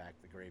them bring back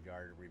the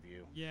Graveyard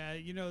Review. Yeah,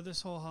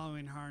 this whole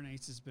Halloween Horror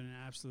Nights has been an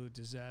absolute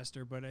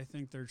disaster, but I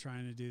think they're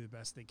trying to do the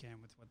best they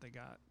can with what they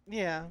got.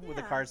 Yeah, with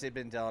the Yeah. cards they've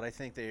been dealt, I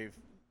think they've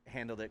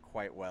handled it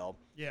quite well.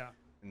 Yeah.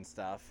 And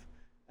stuff.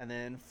 And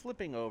then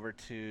flipping over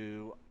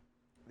to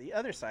the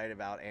other side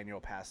about annual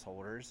pass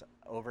holders,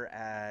 over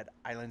at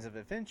Islands of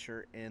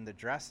Adventure in the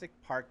Jurassic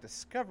Park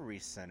Discovery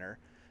Center,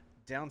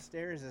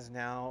 downstairs is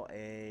now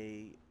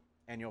a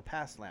annual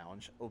pass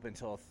lounge open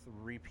till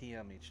 3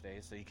 p.m. each day,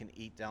 so you can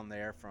eat down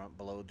there from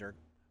below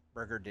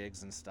Burger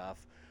Digs and stuff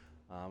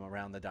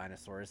around the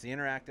dinosaurs. The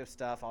interactive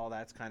stuff, all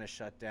that's kind of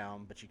shut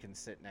down, but you can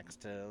sit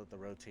next to the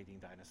rotating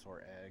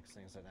dinosaur eggs,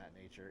 things of that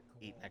nature,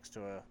 eat next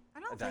to a I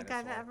don't a think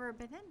I've dinosaur. ever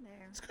been in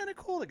there. It's kind of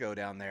cool to go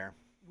down there.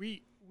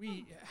 We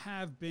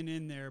have been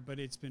in there, but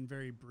it's been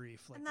very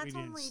brief. Like And that's we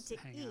didn't only to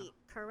hang eat, out.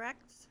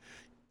 correct?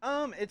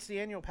 It's the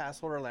annual pass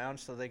holder lounge,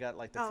 so they got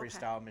like the Oh, okay.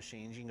 freestyle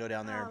machines. You can go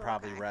down there and Oh,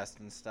 probably okay. rest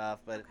and stuff,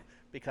 but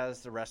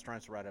because the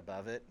restaurant's right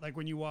above it, Like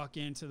when you walk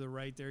in to the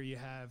right there, you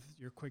have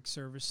your quick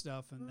service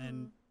stuff, and then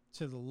Mm-hmm.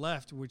 to the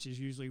left, which is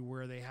usually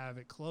where they have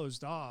it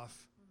closed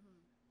off,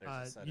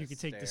 there's a set you of could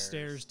take the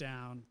stairs stairs.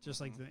 down, just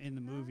like in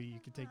the movie. You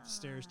could take the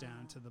stairs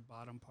down to the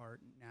bottom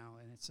part now,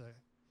 and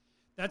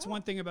that's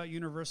one thing about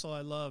Universal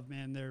I love,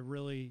 man. They're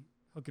really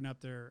hooking up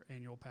their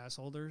annual pass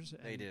holders.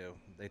 They and- do.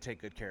 They take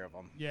good care of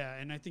them. Yeah,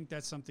 and I think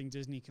that's something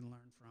Disney can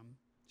learn from,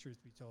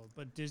 truth be told.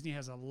 But Disney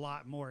has a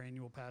lot more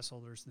annual pass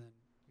holders than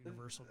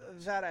Universal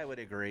does. That I would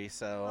agree.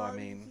 So, I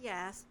mean,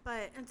 yes,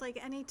 but it's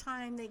like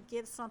anytime they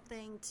give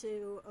something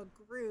to a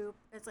group,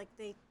 it's like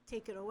they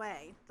take it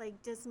away.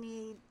 Like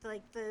Disney,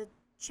 like the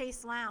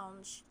Chase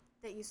Lounge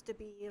that used to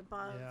be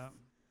above Yeah,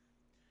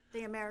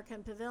 the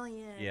American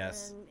Pavilion.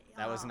 yes, and,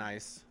 that was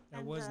nice. that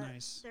and, was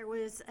nice. There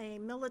was a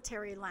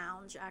military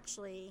lounge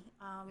actually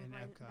In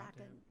right Epcot, back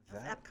yeah. in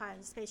That- Epcot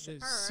and Spaceship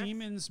The Earth.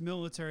 Siemens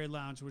Military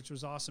Lounge, which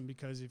was awesome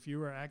because if you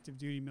were active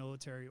duty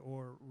military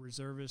or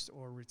reservist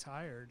or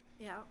retired,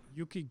 Yeah.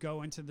 you could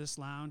go into this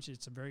lounge.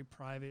 It's a very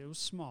private. It was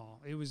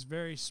small. It was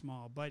very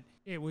small, but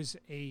it was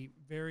a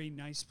very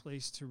nice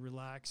place to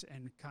relax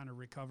and kind of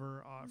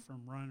recover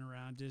from running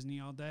around Disney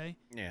all day.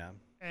 Yeah.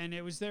 And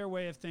it was their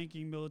way of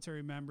thanking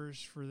military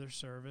members for their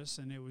service,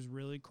 and it was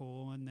really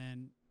cool. And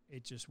then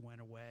it just went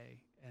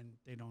away, and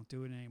they don't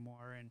do it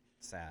anymore. And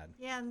Sad.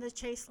 Yeah, and the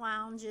Chase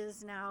Lounge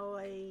is now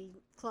a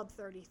Club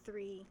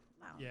 33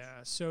 lounge. yeah,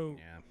 so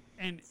Yeah.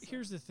 and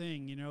here's the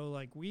thing,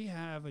 like we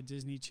have a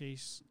Disney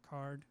Chase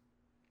card,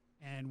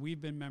 and we've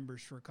been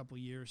members for a couple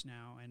years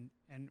now,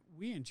 and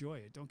we enjoy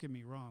it. Don't get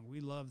me wrong, we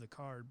love the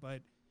card,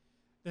 but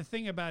the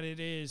thing about it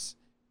is,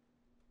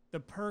 the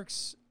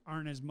perks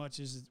aren't as much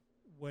as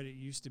what it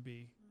used to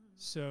be.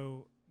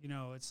 So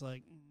it's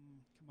like,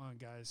 come on,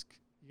 guys,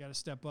 you got to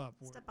step up.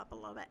 Step up a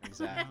little bit.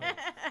 Exactly.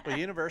 But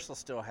Universal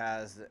still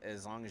has,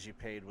 as long as you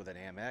paid with an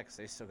Amex,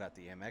 they still got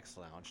the Amex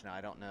lounge. Now, I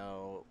don't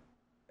know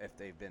if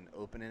they've been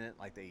opening it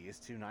like they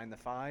used to 9 to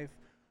 5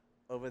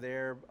 over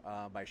there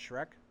by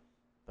Shrek,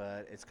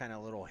 but it's kind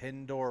of a little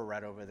hidden door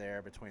right over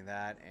there between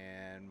that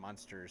and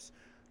Monsters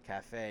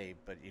Cafe.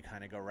 But you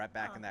kind of go right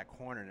back in that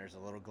corner, and there's a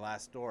little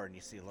glass door, and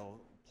you see a little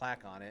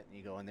plaque on it, and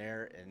you go in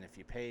there, and if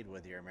you paid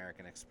with your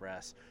American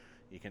Express,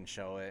 you can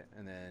show it,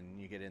 and then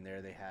you get in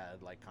there. They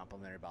had like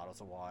complimentary bottles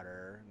of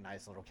water,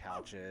 nice little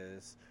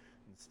couches,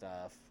 and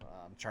stuff,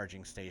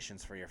 charging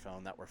stations for your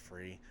phone that were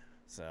free.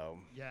 So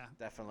Yeah.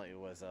 definitely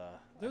was a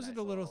Those are nice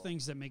the little little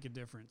things that make a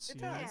difference. It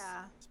you know? does.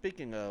 Yeah.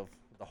 Speaking of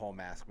the whole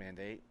mask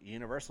mandate,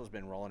 Universal's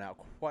been rolling out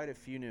quite a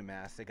few new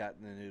masks. They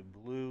got the new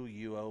blue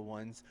UO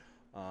ones.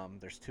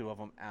 There's 2 of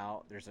them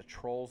out. There's a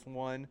Trolls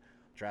one,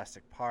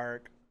 Jurassic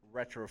Park,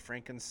 Retro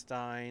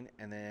Frankenstein,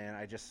 and then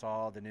I just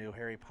saw the new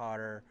Harry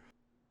Potter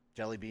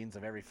jelly beans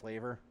of every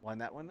flavor.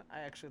 That one,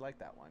 I actually like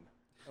that one.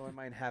 I wouldn't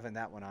mind having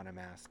that one on a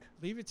mask.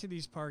 Leave it to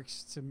these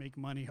parks to make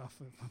money off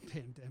of a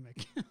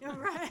pandemic. You're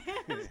right.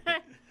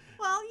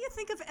 Well, you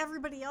think of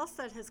everybody else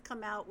that has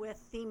come out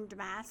with themed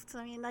masks.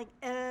 I mean, like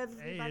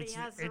everybody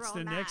has their it's own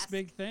the mask. next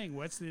big thing.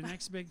 What's the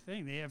next big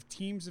thing? They have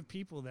teams of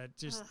people that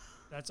just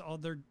that's all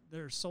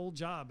their sole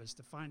job is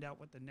to find out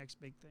what the next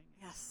big thing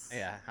is. Yes.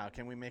 Yeah, how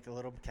can we make a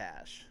little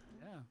cash?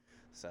 Yeah.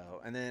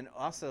 So, and then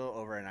also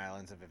over in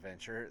Islands of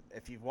Adventure,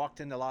 if you've walked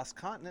into Lost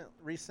Continent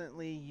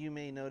recently, you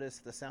may notice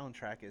the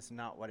soundtrack is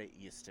not what it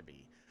used to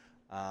be.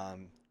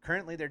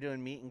 Currently, they're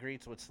doing meet and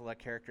greets with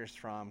select characters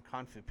from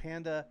Kung Fu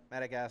Panda,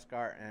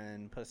 Madagascar,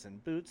 and Puss in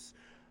Boots.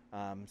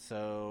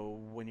 So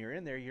when you're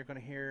in there, you're going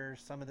to hear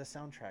some of the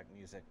soundtrack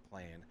music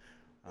playing.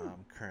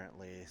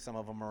 Currently, some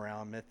of them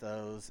around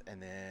Mythos,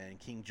 and then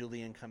King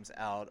Julian comes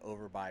out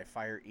over by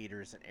Fire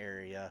Eaters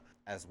area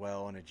as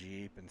well in a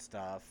Jeep and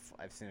stuff.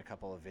 I've seen a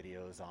couple of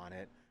videos on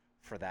it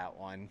for that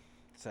one,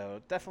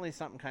 so definitely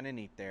something kind of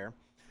neat there.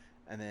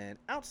 And then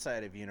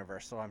outside of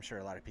Universal, I'm sure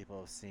a lot of people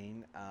have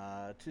seen,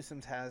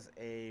 Tucson's has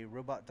a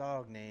robot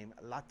dog named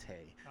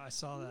Latte, I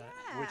saw that.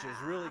 which is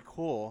really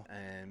cool,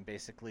 and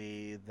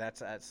basically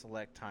that's at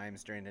select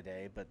times during the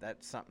day, but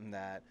that's something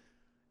that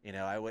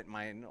I wouldn't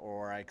mind,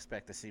 or I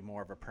expect to see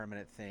more of a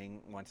permanent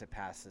thing once it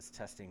passes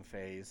testing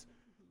phase.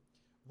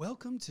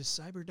 Welcome to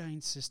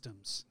Cyberdyne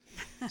Systems.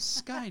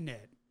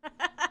 Skynet.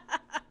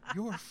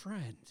 Your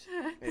friend.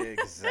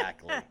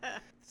 Exactly.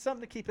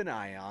 Something to keep an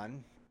eye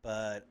on.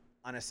 But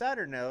on a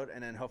sadder note,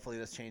 and then hopefully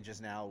this changes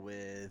now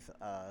with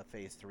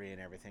Phase 3 and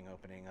everything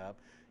opening up,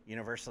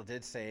 Universal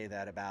did say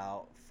that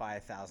about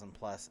 5,000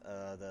 plus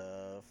of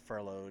the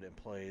furloughed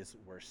employees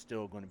were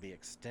still going to be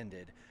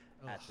extended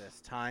at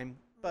this time.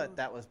 But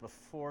that was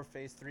before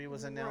Phase 3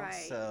 was announced,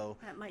 Right. so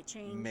That might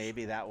change.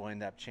 maybe that will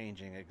end up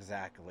changing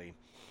exactly.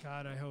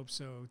 God, I hope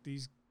so.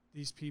 These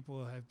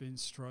people have been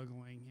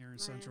struggling here in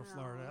Central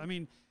Florida. know. I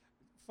mean,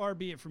 far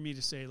be it for me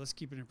to say, let's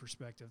keep it in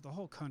perspective. The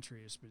whole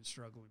country has been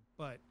struggling,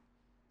 but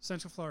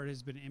Central Florida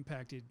has been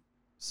impacted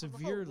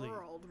severely. The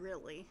whole world,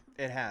 really.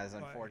 It has,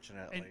 But-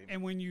 unfortunately.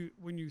 And when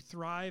you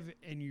thrive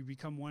and you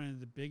become one of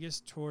the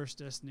biggest tourist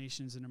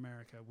destinations in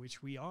America,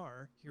 which we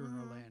are here in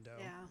Orlando,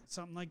 yeah.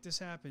 something like this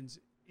happens,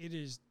 it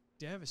is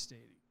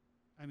devastating.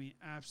 I mean,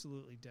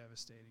 absolutely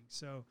devastating.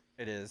 So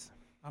It is.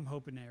 I'm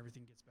hoping that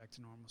everything gets back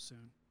to normal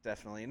soon.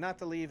 Definitely. Not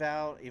to leave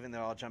out, even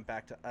though I'll jump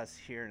back to us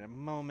here in a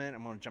moment.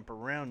 I'm going to jump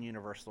around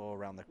Universal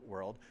around the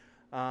world.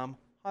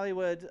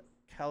 Hollywood,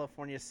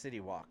 California City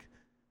Walk.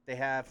 They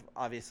have,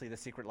 obviously, the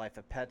Secret Life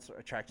of Pets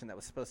attraction that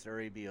was supposed to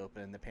already be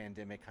open. The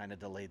pandemic kind of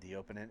delayed the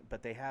opening.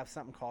 But they have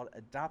something called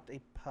Adopt a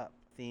Pup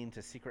themed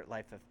to Secret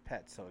Life of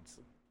Pets. So it's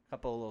a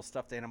couple of little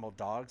stuffed animal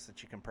dogs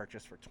that you can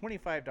purchase for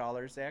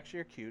 $25. They actually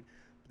are cute.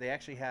 But they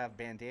actually have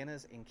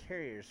bandanas and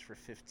carriers for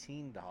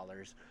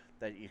 $15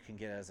 that you can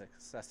get as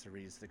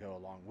accessories to go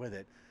along with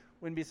it.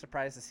 Wouldn't be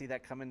surprised to see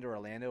that come into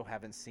Orlando.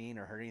 Haven't seen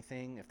or heard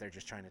anything if they're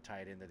just trying to tie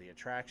it into the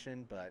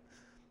attraction. But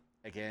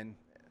again,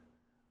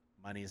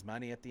 money's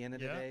money at the end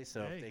of the day.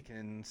 So hey, if they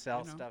can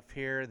sell stuff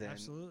here, then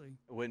Absolutely.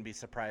 I wouldn't be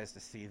surprised to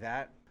see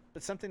that.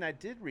 But something I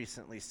did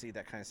recently see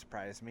that kind of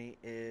surprised me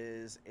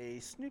is a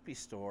Snoopy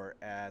store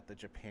at the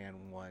Japan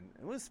one.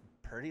 It was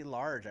pretty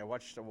large. I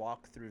watched a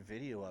walkthrough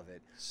video of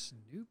it.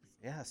 Snoopy.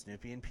 Yeah,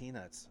 Snoopy and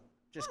Peanuts.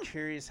 Just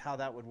curious how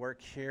that would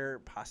work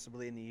here,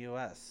 possibly in the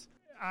U.S.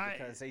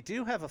 Because they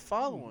do have a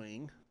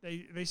following.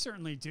 They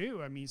certainly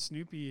do. I mean,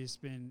 Snoopy has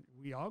been,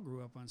 we all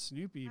grew up on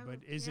Snoopy, but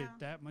is it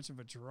that much of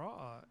a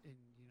draw in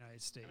the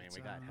United States? I mean,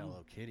 we got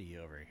Hello Kitty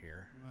over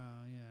here. Well,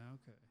 yeah,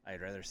 okay.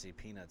 I'd rather see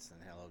Peanuts than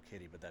Hello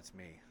Kitty, but that's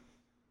me.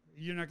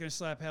 You're not going to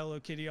slap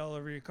Hello Kitty all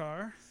over your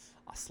car?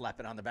 I'll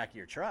slap it on the back of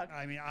your truck.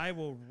 I mean, I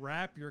will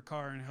wrap your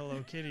car in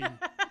Hello Kitty.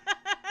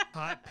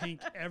 Hot pink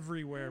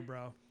everywhere,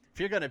 bro. If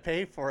you're going to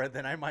pay for it,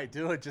 then I might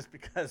do it just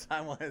because I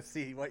want to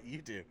see what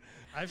you do.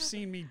 I've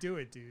seen me do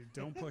it, dude.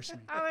 Don't push me.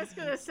 I was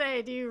going to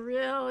say, do you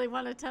really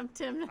want to tempt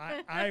him?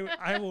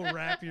 I will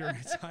wrap your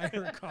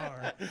entire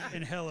car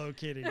in Hello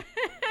Kitty.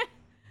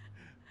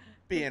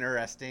 Be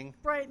interesting.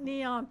 Bright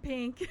neon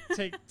pink.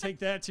 Take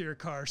that to your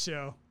car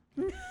show.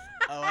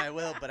 Oh, I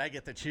will, but I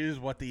get to choose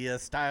what the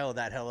style of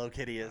that Hello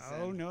Kitty is.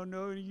 Oh,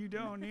 no, you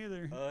don't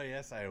either. Oh,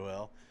 yes, I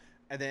will.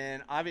 And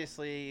then,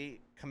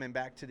 obviously, coming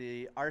back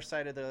to our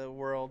side of the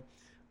world,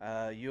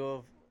 U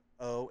of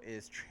O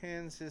is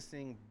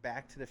transitioning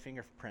back to the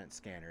fingerprint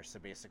scanners. So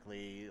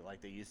basically,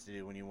 like they used to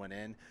do when you went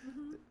in,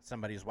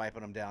 somebody's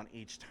wiping them down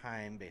each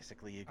time.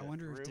 Basically, you go I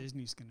wonder through. if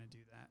Disney's going to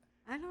do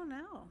that. I don't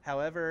know.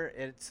 However,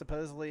 it's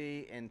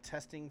supposedly in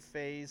testing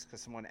phase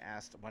because someone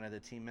asked one of the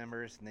team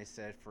members, and they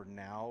said for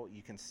now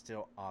you can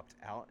still opt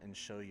out and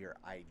show your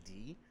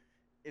ID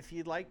if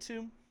you'd like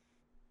to.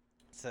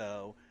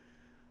 So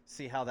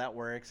see how that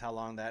works, how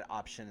long that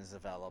option is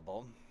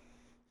available.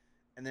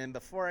 And then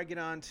before I get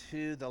on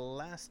to the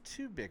last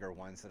two bigger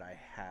ones that I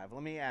have,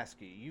 let me ask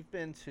you, you've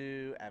been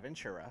to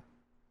Aventura.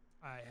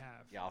 I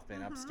have. Y'all have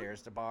been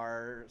upstairs to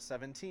Bar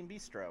 17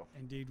 Bistro.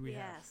 Indeed, we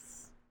have.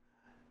 Yes.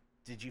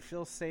 Did you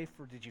feel safe,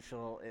 or did you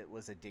feel it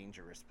was a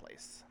dangerous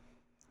place?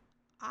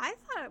 I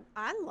thought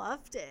I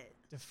loved it.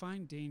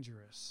 Define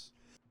dangerous.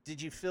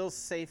 Did you feel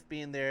safe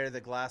being there?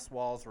 The glass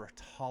walls were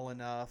tall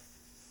enough?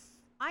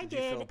 I Did you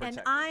feel did, and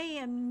protected? I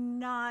am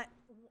not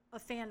a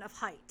fan of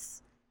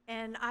heights.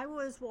 And I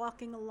was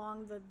walking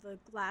along the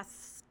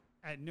glass.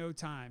 At no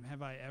time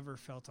have I ever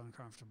felt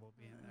uncomfortable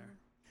being there.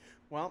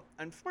 Well,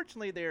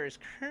 unfortunately, there is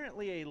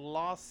currently a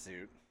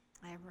lawsuit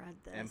I read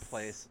this. in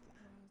place.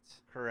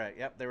 Correct.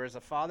 Yep. There was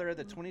a father of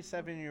the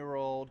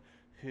 27-year-old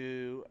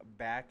who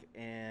back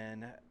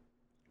in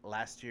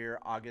last year,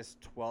 August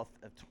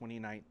 12th of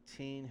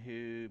 2019,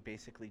 who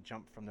basically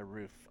jumped from the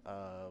roof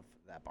of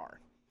that bar.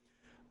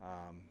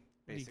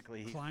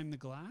 Basically, he climbed the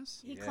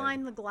glass? He did.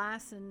 climbed the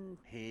glass and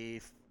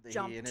he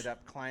jumped. ended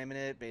up climbing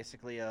it.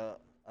 Basically, a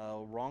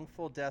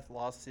wrongful death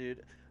lawsuit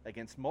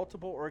against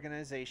multiple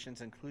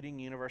organizations, including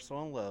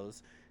Universal and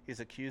Lowe's. He's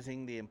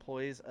accusing the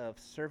employees of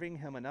serving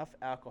him enough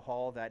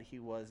alcohol that he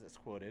was, as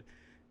quoted,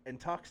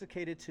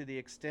 intoxicated to the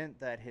extent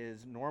that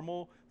his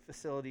normal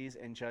facilities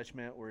and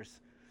judgment were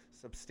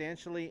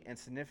substantially and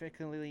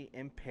significantly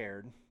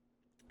impaired.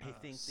 He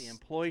thinks the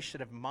employee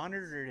should have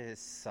monitored his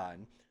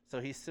son, so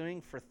he's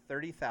suing for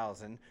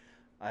 $30,000,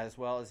 as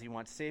well as he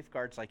wants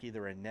safeguards like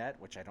either a net,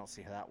 which I don't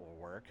see how that will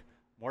work,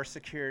 more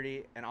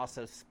security, and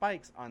also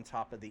spikes on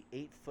top of the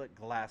 8-foot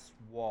glass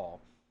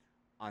wall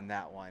on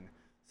that one.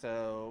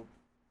 So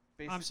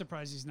I'm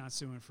surprised he's not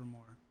suing for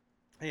more.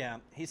 yeah,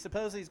 he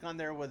supposedly he's gone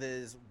there with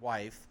his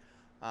wife,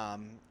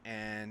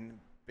 and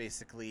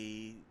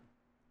basically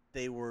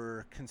they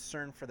were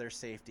concerned for their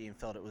safety and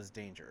felt it was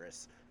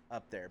dangerous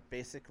up there.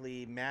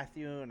 Basically,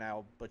 Matthew, and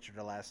I'll butcher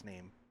the last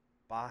name,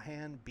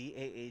 Bahana,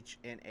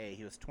 B-A-H-N-A,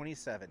 he was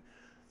 27.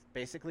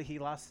 Basically, he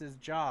lost his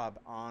job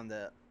on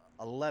the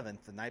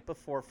 11th, the night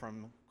before,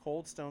 from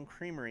Cold Stone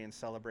Creamery in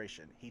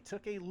Celebration. He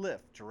took a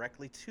lift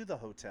directly to the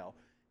hotel,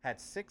 had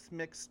 6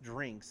 mixed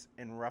drinks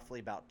in roughly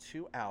about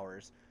 2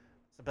 hours,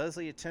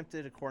 supposedly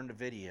attempted, according to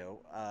video,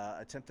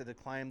 attempted to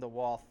climb the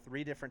wall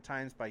 3 different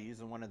times by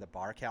using one of the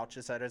bar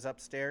couches that is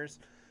upstairs,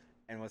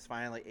 and was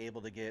finally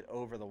able to get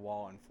over the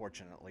wall,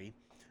 unfortunately,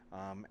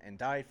 and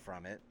died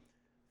from it.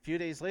 A few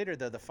days later,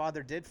 though, the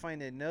father did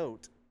find a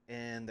note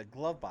in the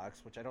glove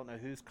box, which I don't know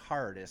whose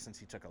car it is since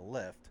he took a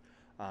lift,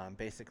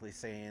 basically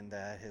saying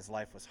that his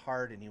life was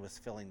hard and he was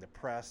feeling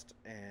depressed,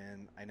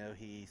 and I know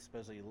he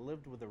supposedly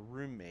lived with a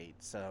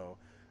roommate. So,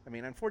 I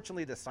mean,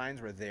 unfortunately, the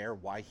signs were there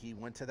why he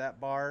went to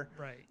that bar.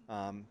 Right.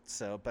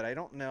 But I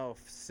don't know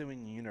if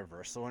suing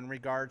Universal in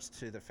regards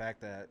to the fact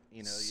that,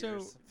 you know,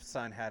 your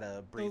son had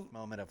a brief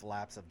moment of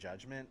lapse of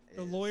judgment.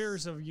 The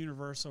lawyers of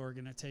Universal are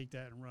going to take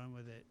that and run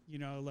with it. You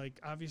know, like,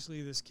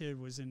 obviously this kid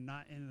was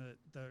not in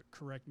the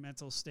correct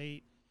mental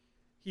state.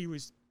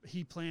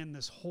 He planned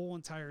this whole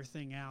entire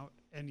thing out,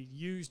 and he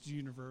used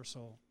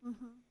Universal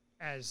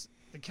as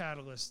the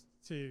catalyst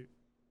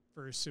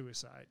for his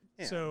suicide.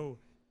 Yeah. So,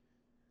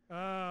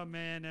 oh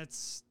man,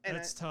 that's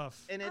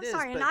tough. And I'm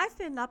sorry, and I've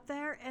been up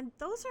there, and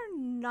those are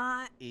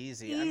not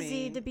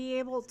easy to be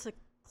able to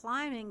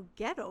climb and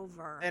get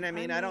over. And I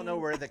mean, I don't know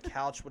where the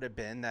couch would have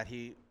been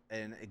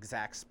an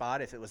exact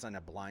spot, if it was on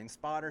a blind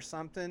spot or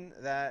something,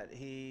 that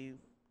he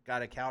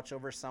got a couch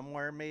over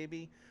somewhere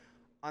maybe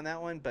on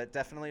that one, but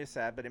definitely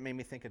sad. But it made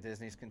me think of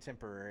Disney's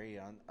Contemporary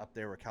up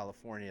there where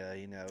California,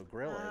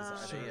 Grill is.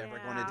 Are they ever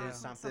going to do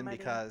something?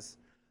 Because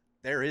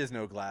there is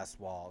no glass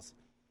walls.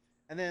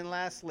 And then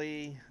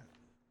lastly,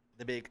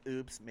 the big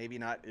oops, maybe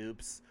not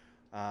oops.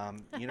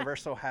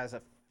 Universal has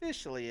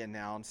officially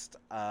announced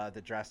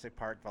the Jurassic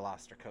Park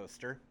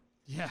Velocicoster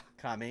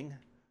coming.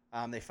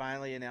 They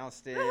finally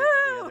announced it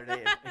the other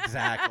day.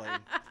 Exactly.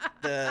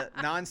 The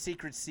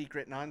non-secret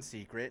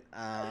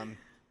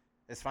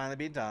has finally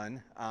been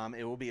done.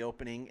 It will be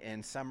opening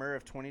in summer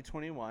of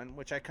 2021,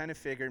 which I kind of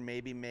figured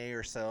maybe May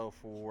or so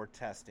for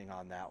testing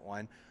on that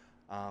one.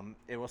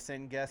 It will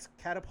send guests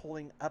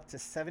catapulting up to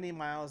 70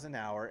 miles an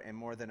hour and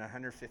more than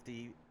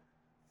 150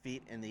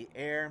 feet in the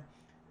air.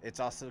 It's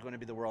also going to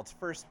be the world's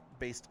first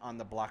based on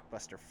the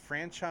blockbuster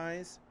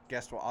franchise.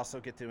 Guests will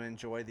also get to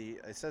enjoy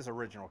it says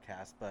original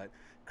cast, but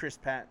Chris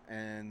Pratt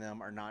and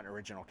them are not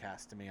original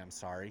cast to me. I'm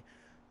sorry.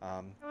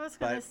 I was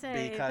going to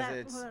say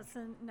because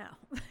no.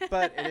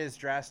 But it is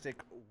Jurassic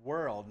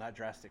World, not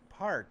Jurassic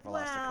Park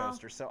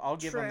Velocicoster, so I'll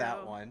give them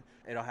that one.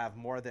 It'll have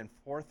more than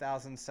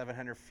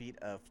 4,700 feet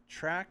of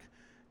track,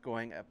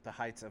 going up the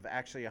heights of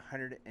actually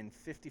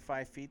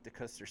 155 feet. The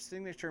coaster's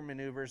signature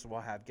maneuvers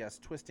will have guests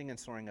twisting and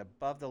soaring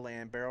above the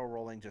land, barrel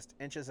rolling just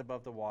inches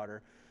above the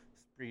water,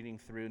 speeding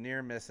through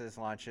near misses,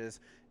 launches,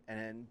 and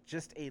then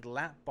just a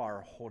lap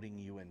bar holding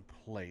you in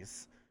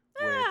place.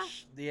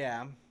 Which,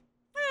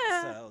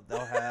 so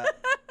they'll have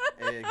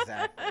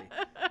exactly.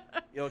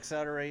 You'll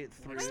accelerate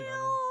through.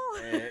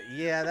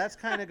 That's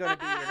kind of going to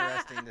be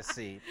interesting to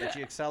see. But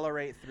you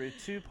accelerate through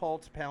 2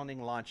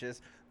 pulse-pounding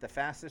launches, the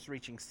fastest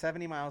reaching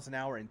 70 miles an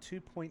hour in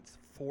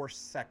 2.4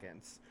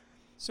 seconds.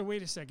 So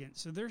wait a second.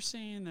 So they're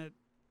saying that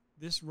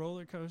this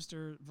roller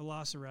coaster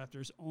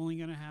Velociraptor is only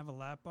going to have a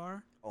lap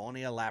bar?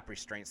 Only a lap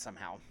restraint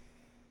somehow.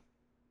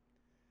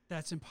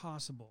 That's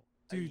impossible.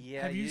 Dude,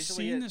 have you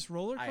seen this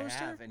roller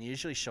coaster? I have, and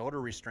usually shoulder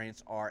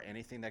restraints are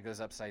anything that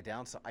goes upside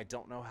down, so I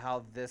don't know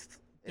how this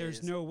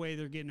There's no way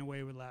they're getting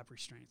away with lap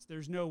restraints.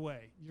 There's no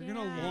way. You're going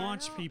to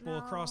launch people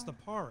across the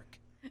park.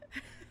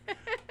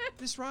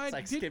 This ride... It's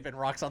like skipping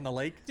rocks on the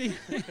lake. Didn't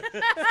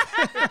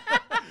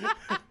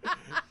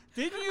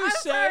you I'm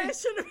say... sorry, I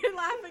shouldn't be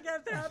laughing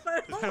at that,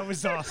 but... That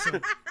was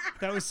awesome.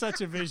 That was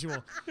such a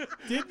visual.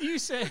 Didn't you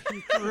say...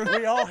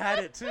 We all had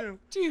it, too.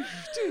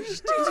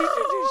 Oh,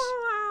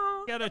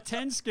 wow. Got a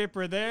 10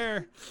 skipper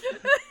there.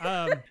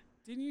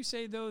 Didn't you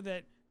say, though,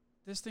 that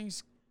this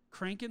thing's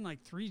cranking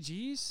like 3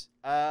 Gs?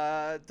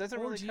 Doesn't 4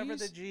 really cover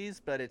the Gs?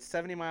 Gs, but it's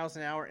 70 miles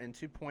an hour in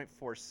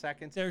 2.4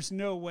 seconds. There's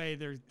no way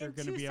they're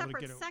going to be able to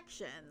get it.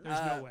 sections.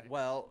 There's no way.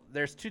 Well,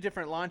 there's 2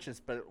 different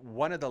launches, but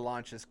one of the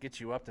launches gets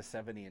you up to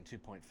 70 in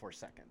 2.4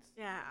 seconds.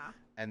 Yeah.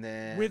 And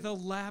then With a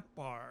lap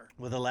bar.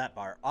 With a lap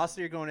bar. Also,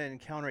 you're going to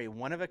encounter a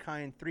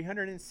one-of-a-kind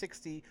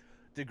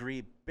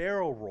 360-degree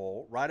barrel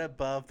roll right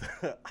above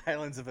the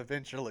Islands of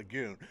Adventure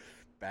Lagoon.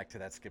 Back to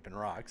that skipping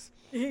rocks.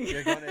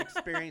 You're going to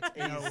experience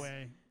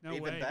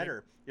even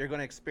better. You're going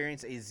to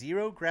experience a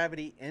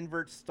zero-gravity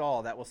invert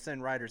stall that will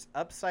send riders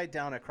upside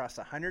down across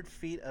 100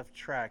 feet of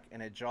track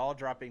in a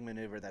jaw-dropping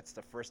maneuver that's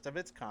the first of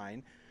its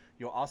kind.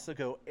 You'll also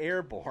go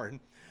airborne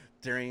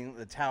during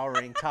the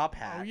towering top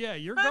hat. Oh, yeah,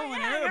 you're going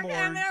airborne. You're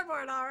going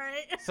airborne, all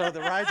right. So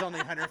the ride's only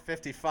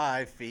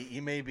 155 feet.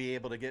 You may be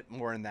able to get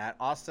more than that.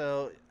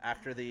 Also,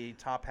 after the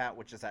top hat,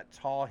 which is that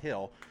tall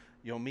hill,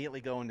 you'll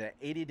immediately go into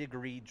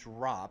 80-degree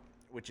drop,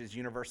 which is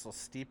Universal's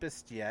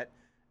steepest yet.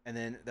 And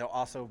then they'll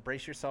also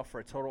brace yourself for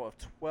a total of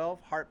 12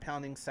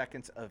 heart-pounding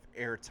seconds of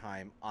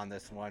airtime on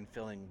this one,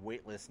 feeling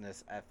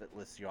weightlessness as it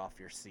lifts you off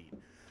your seat.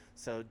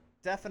 So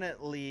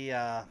definitely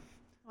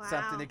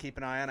something to keep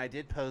an eye on. I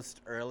did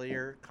post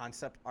earlier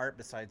concept art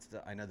besides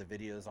I know the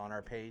videos on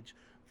our page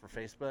for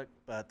Facebook,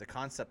 but the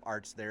concept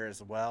art's there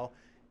as well.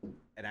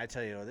 And I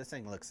tell you, this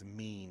thing looks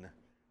mean.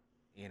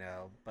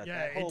 But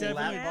that whole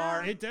lap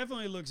bar. It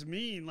definitely looks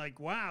mean. Like,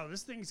 wow,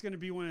 this thing's going to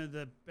be one of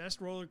the best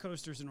roller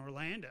coasters in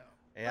Orlando.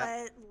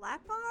 Yeah. But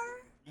lap bar?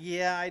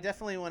 Yeah, I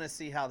definitely want to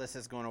see how this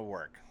is going to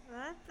work.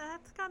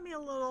 That's got me a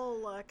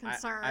little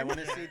concerned. I want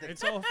to see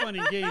It's all fun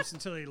and games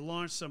until they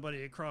launch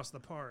somebody across the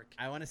park.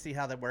 I want to see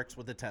how that works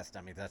with the test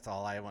dummy. That's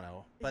all I want to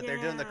know. But they're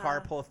doing the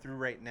car pull through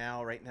right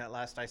now. Right now,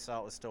 last I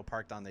saw, it was still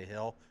parked on the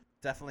hill.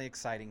 Definitely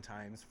exciting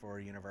times for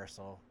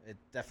Universal. It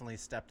definitely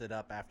stepped it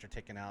up after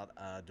taking out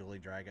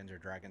Dueling Dragons or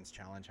Dragons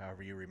Challenge,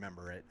 however you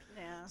remember it.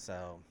 Yeah.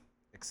 So,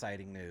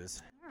 exciting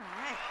news.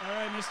 All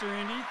right, Mr.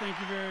 Indy, thank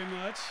you very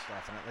much.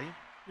 Definitely.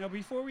 Now,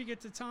 before we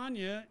get to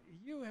Tanya,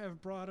 you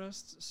have brought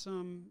us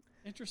some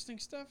interesting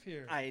stuff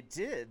here. I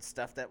did.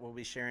 Stuff that we'll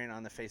be sharing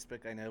on the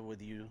Facebook, I know,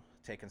 with you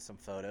taking some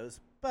photos.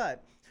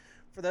 But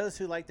for those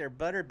who like their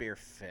butterbeer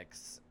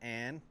fix,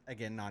 and,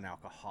 again,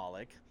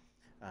 non-alcoholic,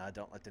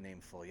 don't let the name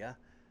fool you,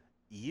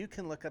 you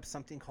can look up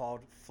something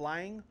called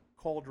Flying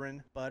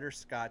Cauldron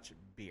Butterscotch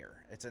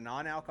Beer. It's a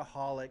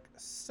non-alcoholic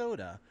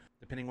soda.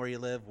 Depending where you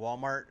live,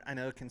 Walmart, I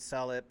know, can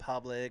sell it.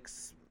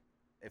 Publix.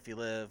 If you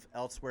live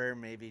elsewhere,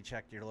 maybe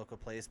check your local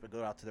place, but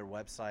go out to their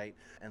website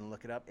and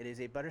look it up. It is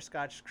a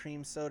butterscotch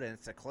cream soda, and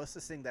it's the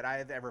closest thing that I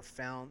have ever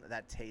found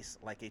that tastes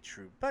like a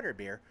true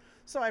butterbeer.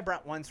 So I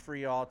brought ones for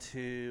y'all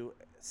to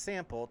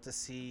sample to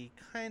see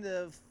kind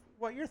of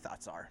what your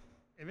thoughts are.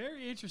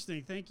 Very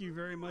interesting. Thank you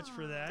very much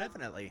for that.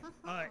 Definitely.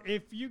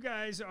 If you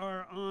guys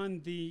are on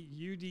the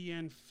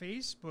UDN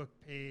Facebook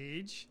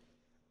page,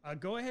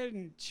 go ahead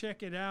and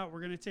check it out. We're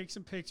going to take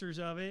some pictures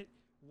of it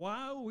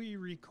while we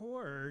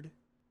record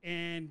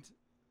and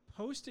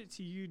post it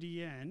to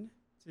UDN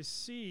to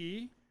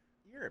see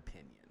your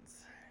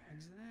opinions.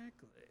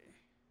 Exactly.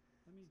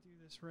 Let me do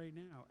this right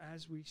now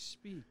as we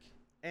speak.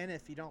 And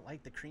if you don't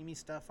like the creamy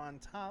stuff on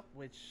top,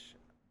 which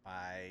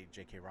by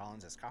J.K.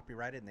 Rowling is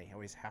copyrighted, and they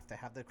always have to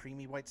have the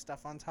creamy white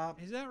stuff on top.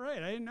 Is that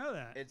right? I didn't know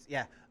that. It's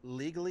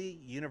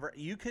legally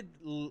you could,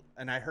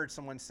 and I heard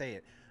someone say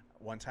it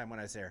one time when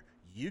I was there.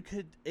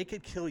 It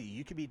could kill you.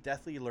 You could be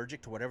deathly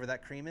allergic to whatever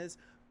that cream is,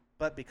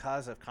 but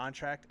because of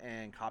contract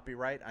and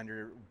copyright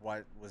under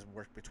what was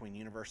worked between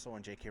Universal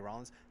and J.K.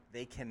 Rowling,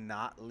 they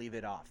cannot leave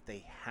it off.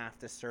 They have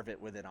to serve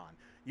it with it on.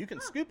 You can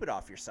scoop it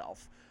off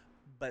yourself,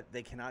 but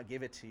they cannot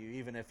give it to you,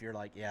 even if you're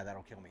like, yeah,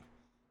 that'll kill me.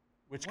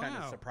 Which kind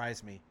of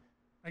surprised me.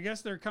 I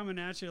guess they're coming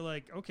at you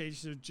like, okay,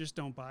 so just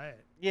don't buy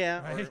it.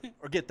 Yeah, right?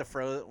 or get the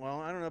frozen.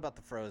 Well, I don't know about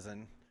the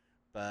frozen,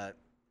 but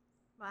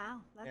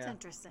wow, that's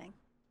interesting.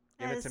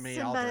 Give it to me.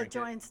 Simba I'll drink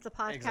joins it. the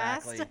podcast.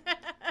 Exactly.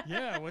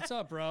 Yeah, what's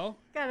up, bro?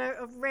 Got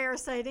a rare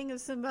sighting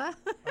of Simba.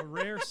 A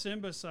rare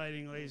Simba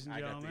sighting, ladies and I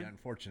got gentlemen. the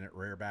unfortunate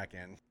rear back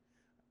end.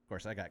 Of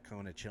course, I got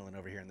Kona chilling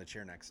over here in the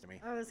chair next to me.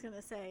 I was going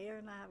to say,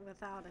 you're not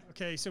without it.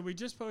 Okay, so we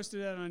just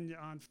posted that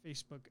on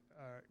Facebook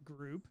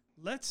group.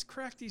 Let's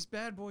crack these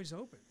bad boys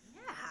open.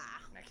 Yeah.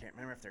 I can't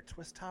remember if they're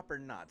twist top or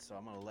not, so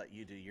I'm going to let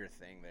you do your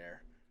thing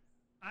there.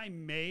 I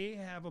may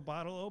have a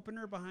bottle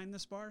opener behind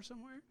this bar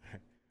somewhere.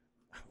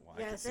 Well,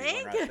 You I can see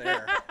think? one right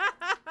there.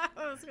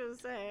 I was going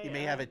to say. You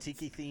may have a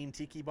tiki-themed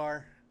tiki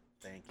bar.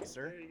 Thank you,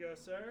 sir. There you go,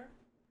 sir.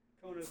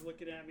 Kona's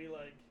looking at me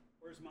like,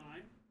 where's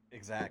mine?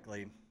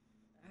 Exactly.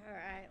 All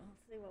right,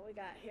 let's see what we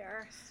got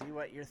here. See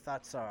what your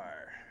thoughts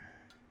are.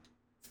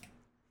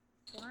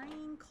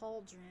 Flying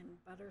Cauldron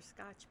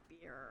Butterscotch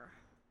Beer.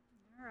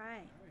 All right.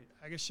 All right,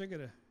 I guess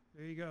sugar.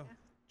 There you go.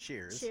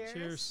 Cheers. Cheers.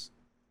 Cheers.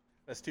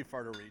 That's too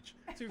far to reach.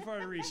 Too far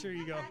to reach. There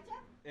you go.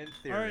 In All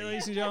theory. right,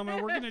 ladies and gentlemen,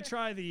 we're going to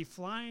try the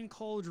Flying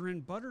Cauldron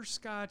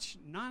Butterscotch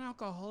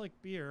non-alcoholic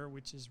beer,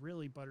 which is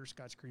really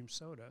butterscotch cream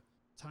soda.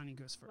 Tanya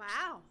goes first.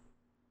 Wow.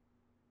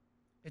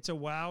 It's a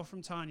wow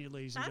from Tanya,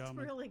 ladies and That's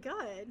gentlemen. really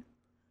good.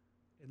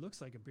 It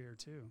looks like a beer,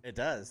 too. It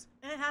does.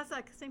 It has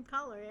that same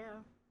color, yeah.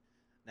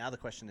 Now the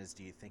question is,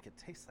 do you think it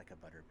tastes like a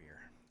butter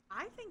beer?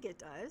 I think it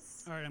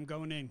does. All right, I'm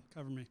going in.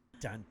 Cover me.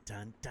 Dun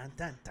dun dun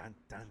dun dun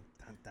dun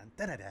dun dun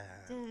da da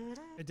da.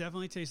 It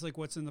definitely tastes like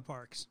what's in the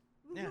parks.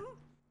 Yeah.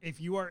 If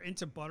you are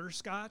into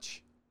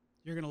butterscotch,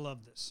 you're going to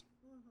love this.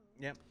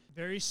 Yep.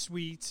 Very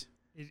sweet.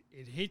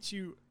 It hits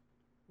you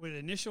with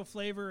initial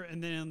flavor,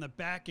 and then on the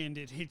back end,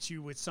 it hits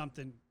you with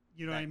something,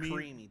 you know That what I mean?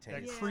 creamy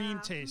That taste. cream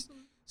Yeah. taste.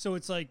 So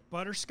it's like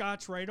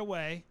butterscotch right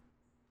away,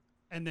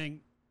 and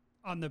then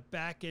on the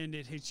back end,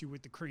 it hits you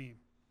with the cream.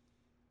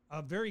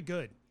 Very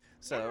good.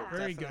 So Yeah.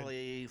 Very good.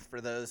 definitely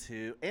for those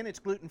who, and it's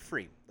gluten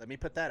free. Let me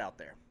put that out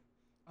there.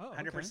 Oh, okay.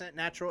 100%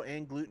 natural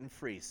and gluten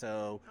free.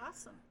 So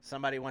Awesome.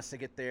 somebody wants to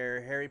get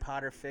their Harry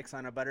Potter fix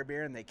on a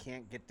butterbeer and they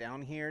can't get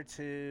down here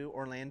to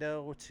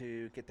Orlando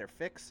to get their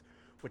fix,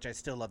 which I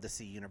still love to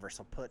see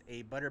Universal put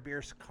a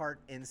butterbeer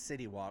cart in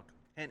City Walk.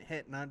 Hint,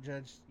 hint, not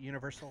judge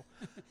Universal.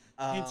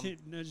 Hint,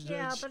 hint, nudge,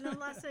 Yeah, nudge. but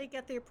unless they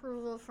get the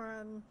approval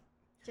from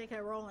J.K.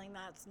 Rowling,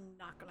 that's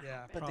not going to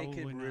Yeah, happen. But they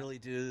Probably could not. really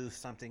do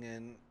something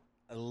in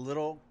a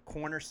little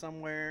corner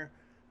somewhere,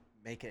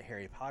 make it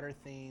Harry Potter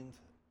themed.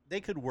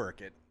 They could work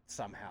it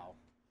somehow.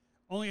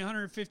 Only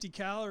 150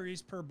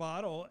 calories per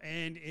bottle,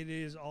 and it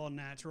is all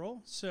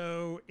natural.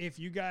 So if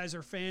you guys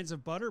are fans of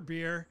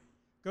butterbeer,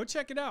 go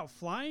check it out.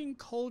 Flying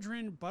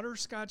Cauldron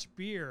Butterscotch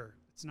Beer.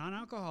 It's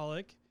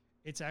non-alcoholic.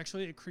 It's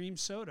actually a cream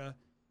soda.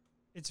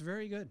 It's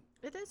very good.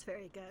 It is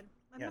very good.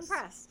 I'm Yes.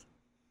 impressed.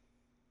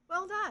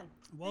 Well done.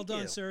 Well Thank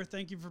done, you. sir.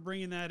 Thank you for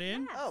bringing that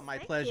in. Yes, Oh, my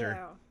thank pleasure.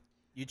 you.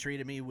 You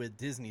treated me with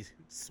Disney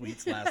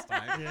sweets last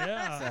time.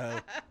 Yeah.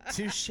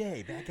 So,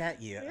 touche, back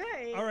at you.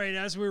 Great. All right,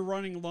 as we're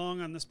running along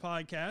on this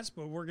podcast,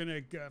 but we're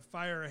going to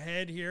fire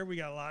ahead here. We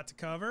got a lot to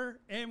cover,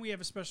 and we have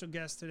a special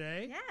guest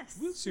today. Yes.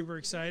 Super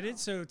excited.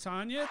 So,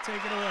 Tanya,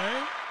 take it away.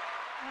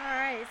 All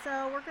right,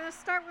 so we're going to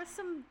start with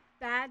some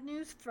bad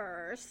news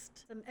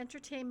first. Some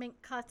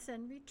entertainment cuts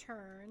and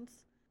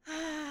returns.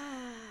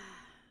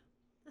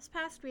 This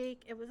past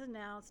week, it was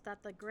announced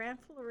that the Grand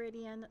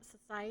Floridian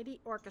Society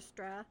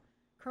Orchestra,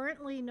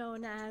 currently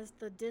known as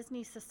the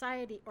Disney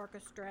Society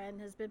Orchestra and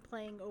has been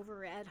playing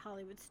over at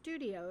Hollywood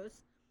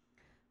Studios,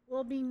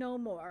 will be no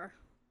more.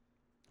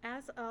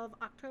 As of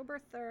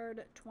October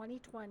 3rd,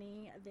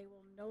 2020, they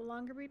will no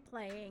longer be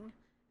playing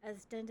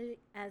as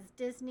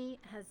Disney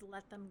has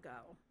let them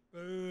go.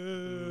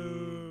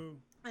 Boo.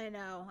 I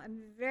know.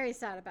 I'm very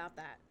sad about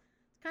that.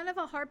 It's kind of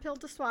a hard pill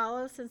to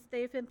swallow since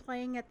they've been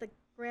playing at the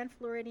Grand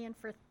Floridian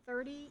for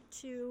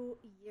 32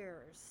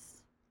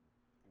 years.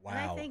 Wow. And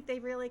I think they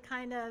really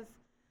kind of,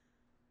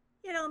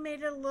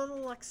 made it a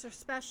little extra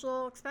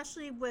special,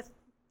 especially with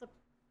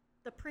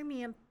the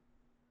premium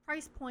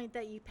price point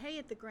that you pay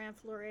at the Grand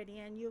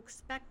Floridian. You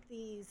expect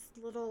these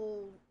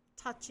little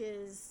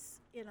touches,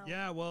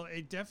 Yeah, well,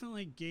 it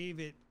definitely gave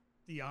it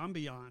the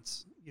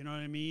ambiance, you know what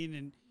I mean?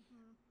 And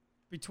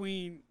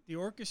between the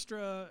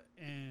orchestra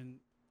and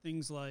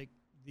things like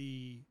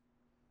the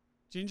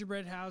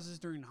gingerbread houses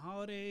during the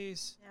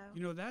holidays,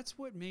 Yeah. that's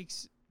what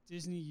makes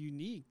Disney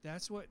unique.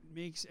 That's what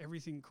makes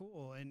everything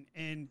cool. And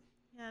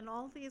And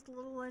all these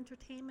little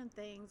entertainment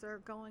things are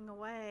going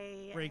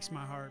away. breaks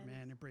my heart, and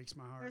man. It breaks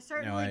my They're heart.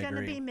 certainly I going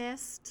to agree. be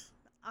missed.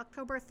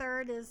 October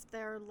 3rd is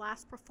their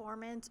last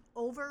performance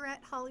over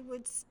at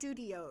Hollywood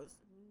Studios,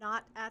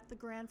 not at the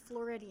Grand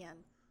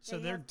Floridian. So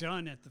They they're have-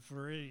 done at the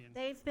Floridian.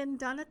 They've been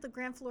done at the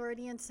Grand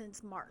Floridian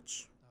since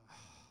March.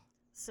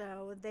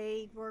 So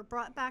they were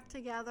brought back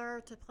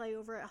together to play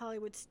over at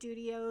Hollywood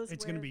Studios.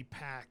 It's going to be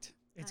packed.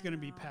 It's I going to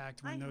be know.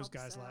 packed I when those hope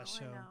guys so. last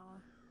I show.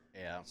 know.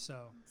 Yeah.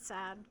 So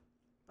Sad.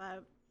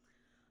 But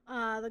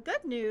the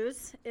good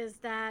news is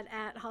that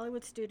at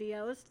Hollywood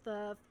Studios,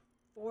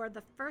 for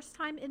the first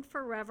time in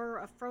forever,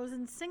 a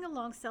Frozen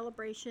sing-along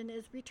celebration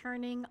is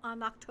returning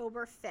on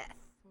October 5th.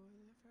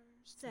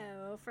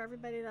 So for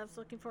everybody that's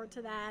looking forward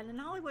to that, and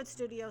Hollywood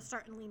Studios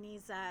certainly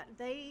needs that.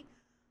 They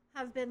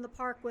have been the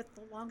park with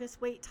the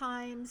longest wait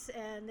times,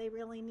 and they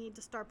really need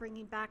to start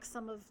bringing back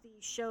some of the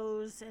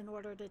shows in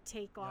order to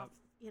take off,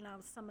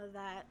 some of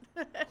that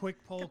Quick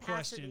poll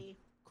capacity. question.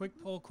 Quick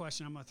poll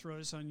question. I'm going to throw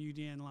this on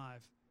UDN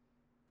Live.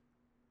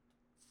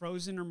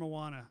 Frozen or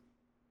Moana?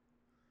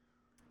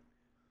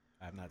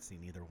 I've not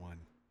seen either one.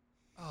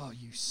 Oh,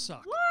 you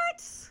suck.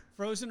 What?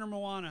 Frozen or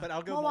Moana? But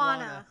I'll go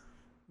Moana.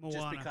 Moana.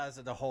 Just because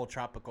of the whole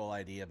tropical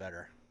idea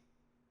better.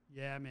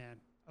 Yeah, man.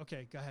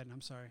 Okay, go ahead.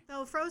 I'm sorry.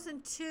 No,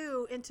 Frozen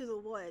 2, Into the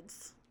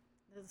Woods.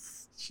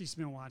 She's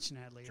been watching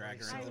that lately. Drag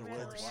her so- I Into the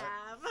really Woods,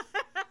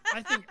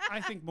 have.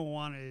 I think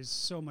Moana is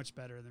so much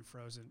better than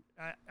Frozen.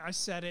 I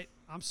said it.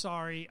 I'm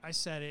sorry. I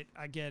said it.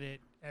 I get it.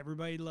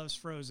 Everybody loves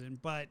Frozen,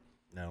 but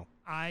No.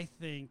 I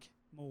think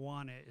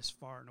Moana is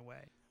far and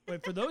away.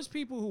 But for those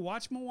people who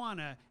watch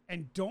Moana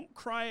and don't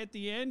cry at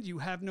the end, you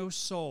have no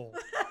soul.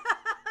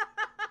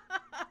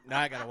 Now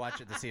I gotta watch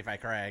it to see if I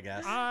cry, I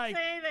guess. I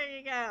Say, there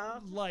you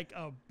go. like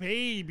a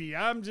baby.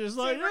 I'm just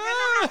See, like,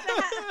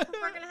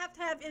 we're gonna have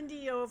to have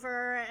Indy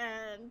over,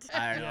 and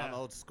I don't know, Yeah. I'm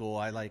old school.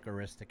 I like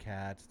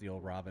Aristocats, the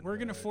old Robin we're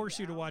gonna Hood. force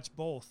you to watch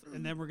both,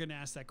 and then we're gonna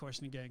ask that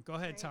question again. Go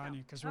ahead, There you go.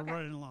 Tanya, because we're Okay.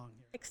 running along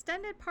here.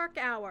 extended park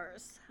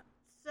hours.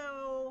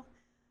 So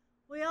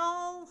we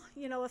all,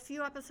 a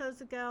few episodes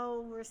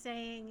ago were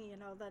saying,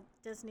 that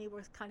Disney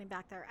was cutting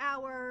back their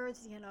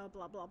hours,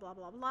 blah, blah, blah,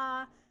 blah,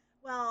 blah.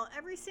 Well,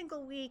 every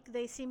single week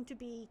they seem to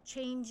be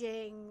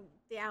changing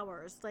the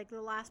hours. Like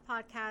the last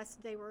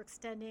podcast, they were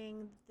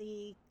extending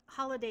the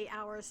holiday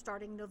hours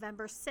starting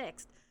November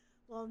 6th.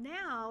 Well,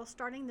 now,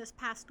 starting this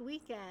past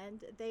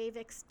weekend, they've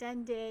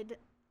extended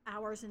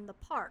hours in the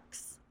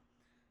parks.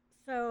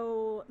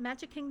 So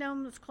Magic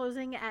Kingdom is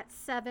closing at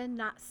 7,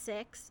 not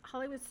 6.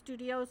 Hollywood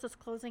Studios is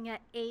closing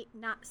at 8,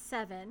 not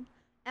 7.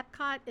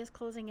 Epcot is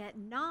closing at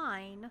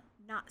 9,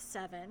 not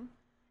 7.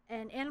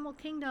 And Animal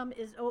Kingdom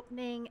is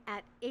opening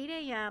at 8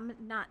 a.m.,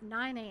 not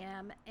 9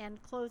 a.m., and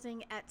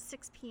closing at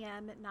 6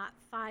 p.m., not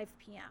 5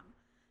 p.m.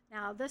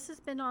 Now, this has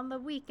been on the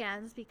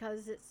weekends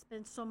because it's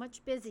been so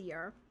much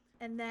busier.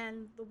 And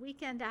then the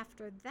weekend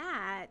after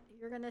that,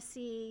 you're going to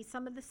see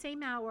some of the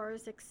same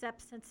hours,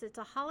 except since it's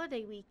a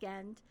holiday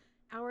weekend,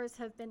 hours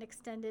have been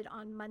extended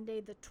on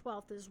Monday the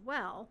 12th as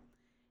well.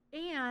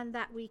 And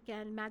that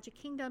weekend, Magic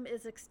Kingdom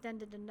is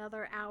extended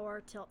another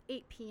hour till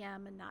 8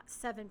 p.m. and not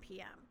 7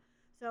 p.m.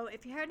 So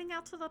if you're heading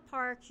out to the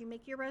park, you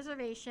make your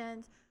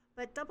reservations,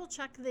 but double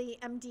check the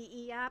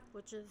MDE app,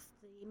 which is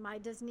the My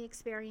Disney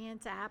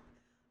Experience app,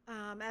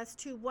 as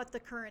to what the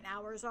current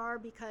hours are,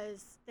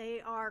 because they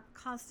are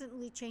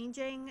constantly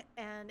changing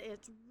and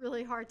it's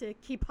really hard to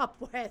keep up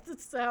with.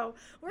 So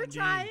we're Indeed.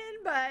 trying,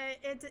 but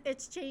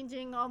it's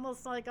changing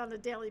almost like on a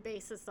daily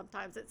basis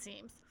sometimes, it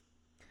seems.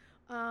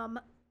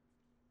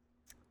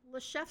 Le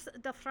Chefs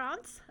de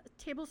France, a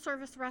table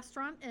service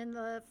restaurant in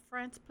the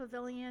France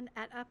Pavilion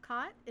at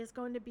Epcot, is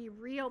going to be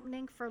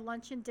reopening for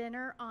lunch and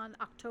dinner on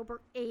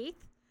October 8th.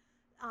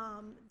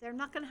 They're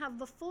not going to have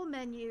the full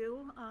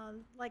menu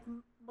like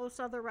most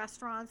other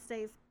restaurants.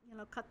 They've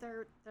cut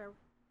their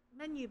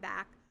menu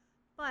back,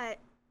 but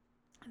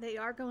they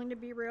are going to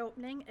be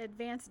reopening.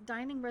 Advanced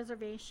dining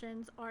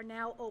reservations are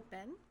now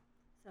open,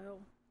 so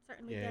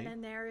certainly get Yay.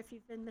 in there if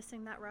you've been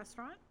missing that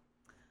restaurant.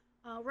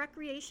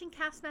 Recreation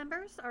cast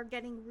members are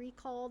getting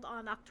recalled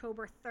on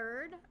October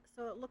 3rd,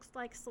 so it looks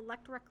like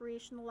select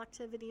recreational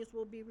activities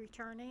will be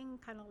returning,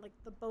 kind of like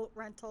the boat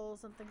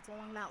rentals and things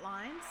along that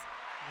lines.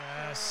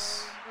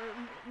 Yes,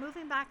 We're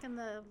moving back in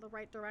the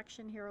right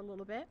direction here a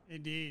little bit.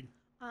 indeed.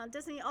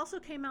 Disney also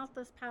came out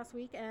this past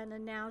week and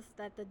announced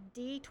that the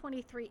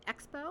D23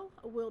 Expo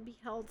will be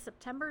held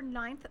September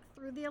 9th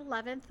through the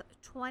 11th,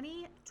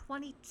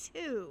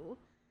 2022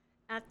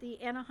 at the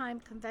Anaheim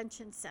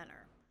Convention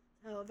Center.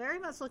 So very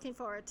much looking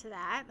forward to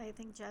that. I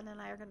think Jen and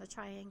I are going to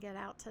try and get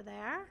out to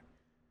there.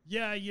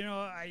 Yeah,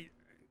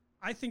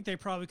 I think they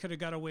probably could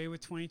have got away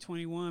with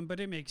 2021, but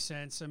it makes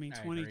sense. I mean, I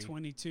agree.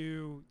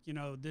 2022,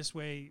 this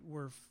way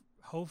we're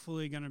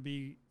hopefully going to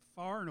be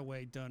far and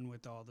away done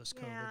with all this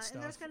COVID stuff.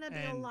 And there's going to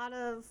be a lot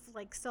of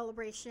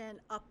celebration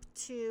up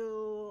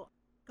to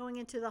going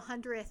into the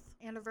 100th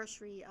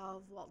anniversary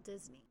of Walt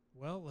Disney.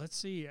 Well, let's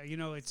see.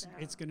 It's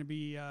So- going to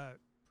be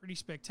pretty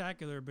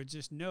spectacular, but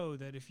just know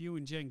that if you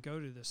and Jen go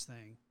to this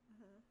thing,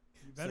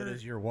 you So better.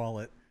 does your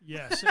wallet.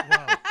 Yes,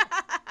 well,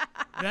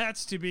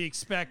 that's to be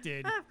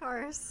expected. Of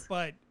course.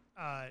 But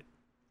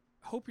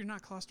hope you're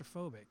not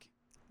claustrophobic,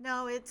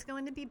 No, it's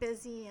going to be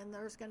busy and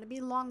there's going to be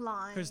long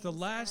lines. because the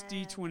last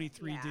and-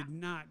 D23 yeah. did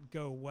not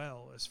go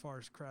well as far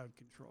as crowd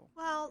control.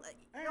 Well,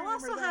 I you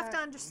also remember have to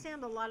that.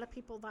 understand a lot of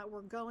people that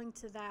were going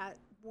to that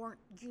weren't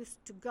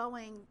used to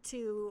going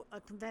to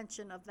a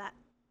convention of that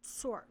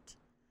sort.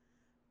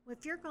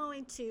 If you're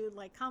going to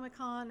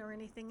Comic-Con or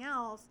anything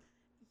else,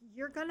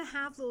 you're going to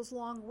have those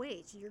long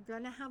waits. You're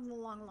going to have the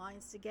long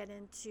lines to get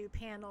into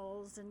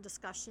panels and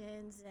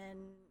discussions and,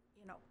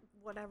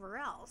 whatever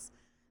else.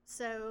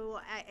 So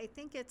I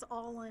think it's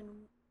all in,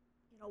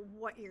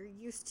 what you're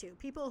used to.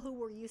 People who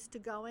were used to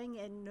going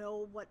and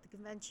know what the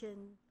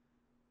convention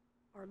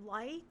are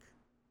like,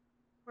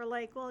 we're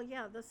like, well,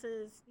 yeah, this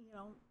is,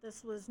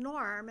 this was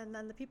norm. And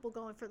then the people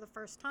going for the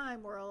first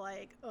time were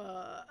like,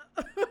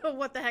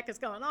 what the heck is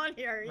going on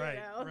here? Right,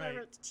 They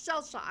were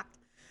shell shocked.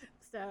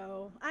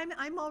 So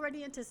I'm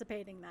already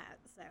anticipating that.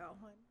 So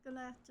I'm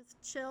gonna just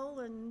chill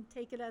and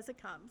take it as it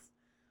comes.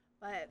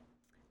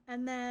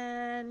 And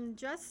then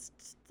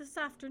just this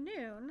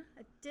afternoon,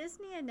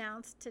 Disney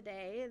announced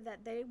today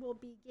that they will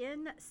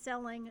begin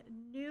selling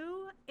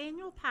new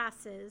annual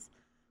passes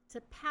to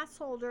pass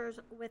holders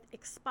with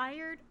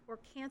expired or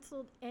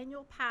canceled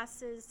annual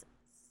passes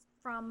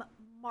from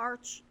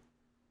March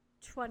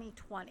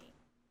 2020.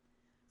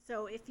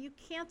 So if you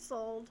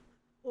canceled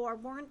or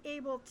weren't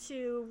able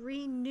to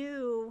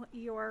renew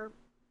your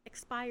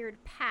expired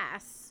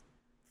pass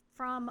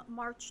from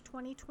March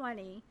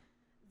 2020,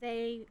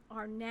 they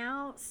are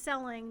now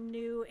selling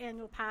new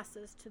annual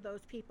passes to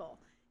those people.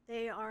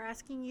 They are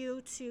asking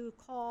you to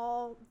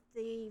call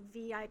the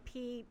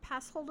VIP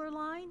pass holder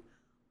line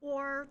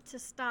or to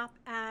stop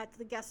at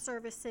the guest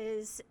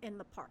services in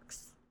the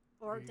parks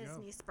or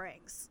Disney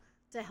Springs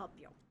to help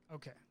you.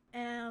 Okay.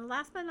 And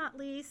last but not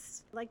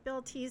least, like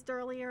Bill teased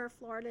earlier,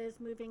 Florida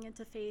is moving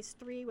into phase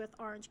 3 with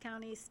Orange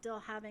County still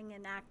having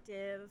an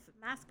active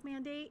mask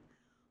mandate.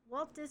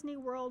 Walt Disney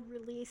World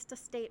released a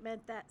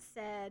statement that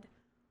said,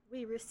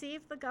 "We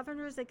received the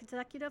governor's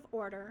executive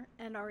order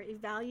and are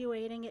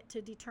evaluating it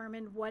to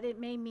determine what it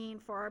may mean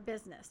for our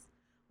business.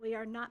 We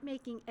are not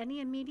making any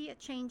immediate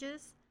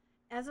changes.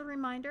 As a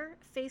reminder,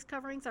 face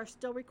coverings are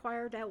still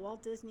required at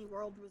Walt Disney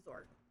World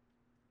Resort."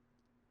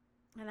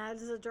 And that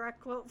is a direct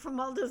quote from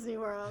Walt Disney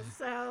World.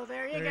 So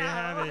there you go. You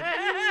have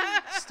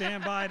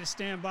it.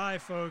 stand by,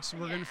 folks.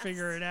 We're going to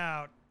figure it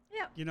out.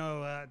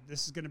 Yep.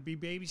 This is going to be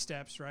baby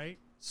steps, right?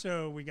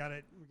 So we got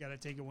to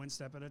take it one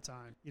step at a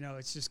time.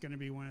 It's just going to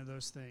be one of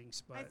those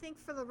things. But I think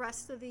for the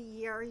rest of the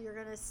year, you're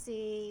going to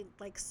see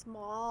like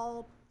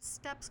small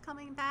steps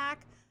coming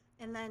back.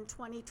 And then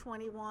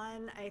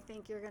 2021, I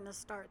think you're going to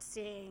start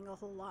seeing a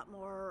whole lot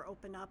more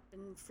open up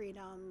and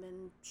freedom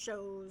and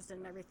shows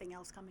and everything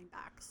else coming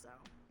back. So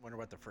Wonder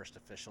what the first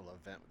official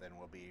event then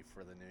will be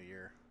for the new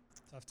year.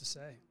 tough to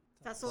say.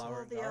 Festival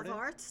Flower of the Garden?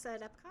 Arts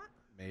at Epcot.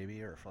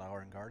 Maybe, or Flower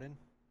and Garden.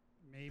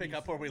 Maybe Pick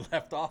up where we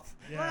left off.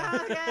 Yeah,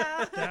 Well,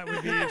 yeah. that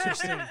would be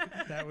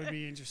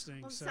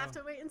interesting. We'll So, just have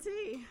to wait and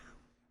see.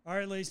 all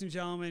right, ladies and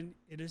gentlemen,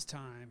 it is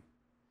time.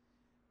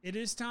 It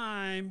is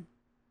time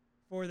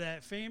for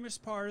that famous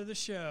part of the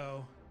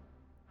show,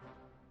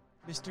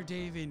 Mr.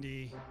 Dave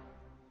Indy.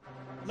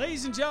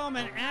 Ladies and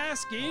gentlemen,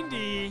 Ask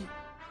Indy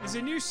is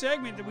a new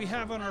segment that we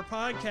have on our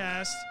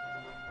podcast.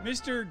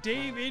 Mr.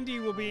 Dave Indy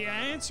will be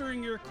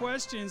answering your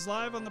questions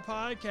live on the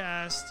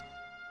podcast.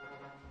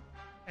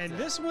 And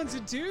this one's a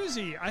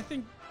doozy. I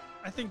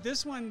think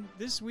this one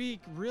this week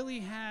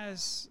really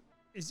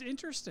is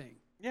interesting.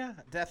 Yeah,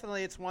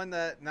 definitely. It's one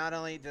that not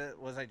only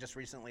was I just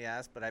recently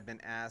asked, but I've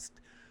been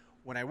asked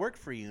when I worked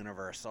for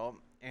Universal,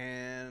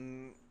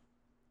 and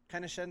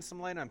kind of shedding some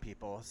light on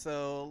people.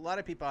 So a lot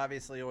of people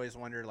obviously always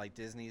wonder, like,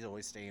 Disney's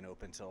always staying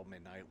open till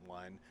midnight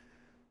 1.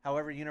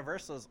 However,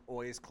 Universal's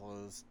always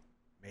closed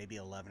maybe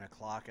 11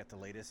 o'clock at the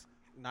latest,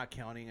 not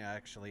counting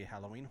actually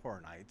Halloween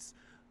Horror Nights,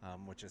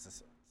 which is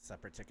a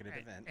separate ticketed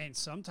event. And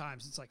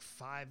sometimes it's like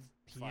 5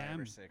 p.m. 5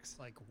 or 6. It's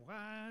like,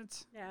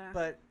 what? Yeah.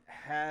 But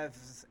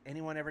has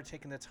anyone ever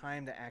taken the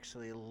time to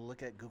actually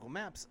look at Google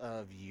Maps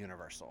of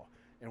Universal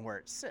and where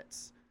it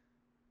sits?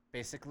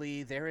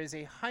 Basically, there is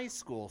a high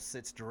school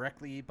sits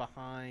directly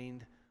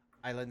behind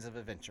Islands of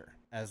Adventure,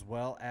 as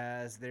well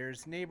as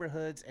there's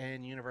neighborhoods,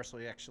 and Universal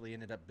actually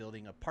ended up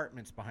building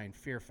apartments behind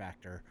Fear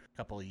Factor a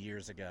couple of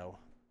years ago.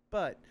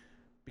 But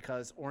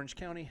because Orange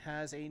County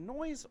has a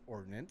noise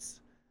ordinance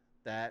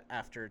that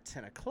after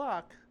 10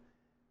 o'clock,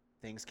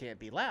 things can't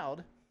be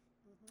loud,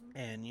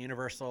 and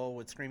Universal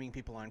with screaming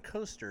people on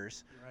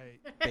coasters,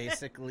 Right.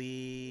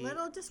 basically,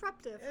 Little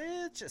disruptive.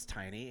 it's just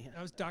tiny.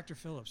 That was Dr.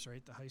 Phillips,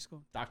 right? The high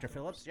school? Dr.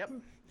 Phillips, yep.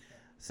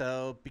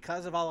 So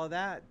because of all of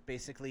that,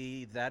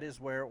 basically that is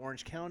where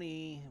Orange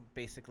County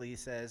basically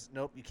says,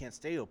 nope, you can't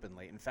stay open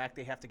late. In fact,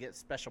 they have to get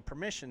special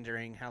permission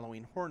during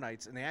Halloween Horror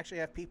Nights, and they actually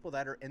have people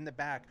that are in the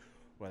back,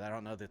 well, I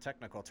don't know the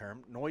technical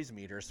term, noise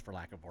meters for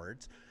lack of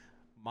words,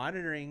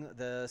 monitoring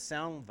the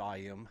sound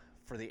volume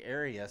for the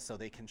area so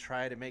they can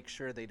try to make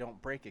sure they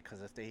don't break it,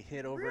 because if they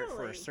hit over it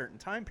for a Really? certain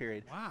time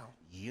period, Wow.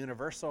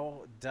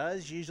 Universal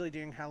does usually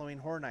during Halloween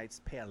Horror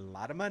Nights pay a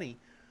lot of money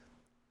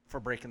for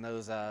breaking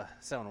those sound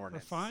For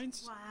ordinance.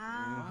 fines?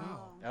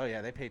 Wow. Oh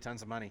yeah, they pay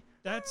tons of money.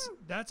 That's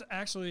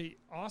actually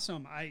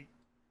awesome. I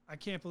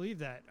can't believe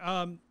that.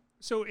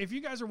 So if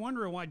you guys are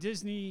wondering why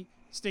Disney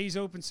stays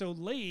open so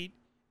late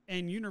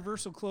and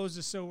Universal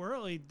closes so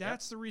early,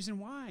 that's the reason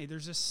why.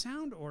 There's a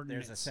sound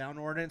ordinance. There's a sound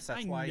ordinance.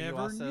 That's I why you never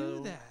also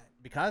knew that.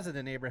 because of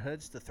the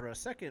neighborhoods, to throw a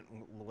second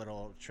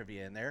little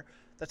trivia in there.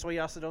 That's why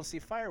you also don't see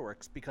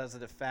fireworks, because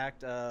of the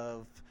fact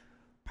of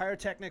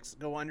pyrotechnics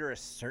go under a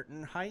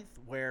certain height,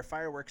 where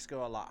fireworks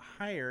go a lot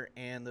higher,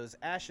 and those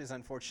ashes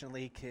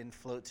unfortunately can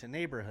float to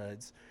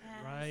neighborhoods.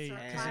 And Right,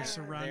 start 'cause they're fire.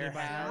 surrounded there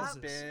by has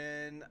houses.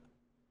 been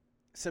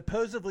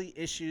supposedly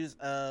issues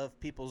of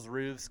people's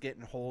roofs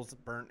getting holes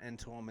burnt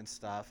into them and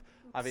stuff.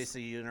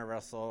 Obviously,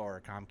 Universal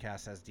or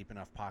Comcast has deep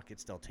enough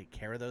pockets. They'll take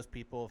care of those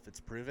people if it's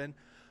proven.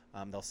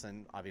 They'll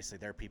send, obviously,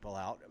 their people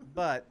out.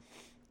 But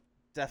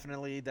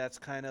definitely that's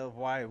kind of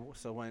why.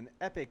 So when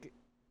Epic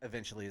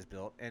eventually is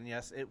built, and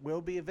yes, it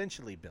will be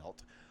eventually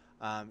built,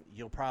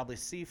 you'll probably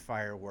see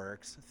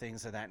fireworks,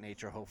 things of that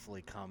nature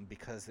hopefully come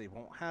because they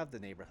won't have the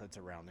neighborhoods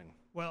around them.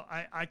 Well,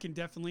 I can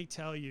definitely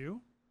tell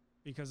you,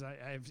 because I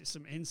have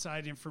some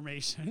inside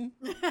information,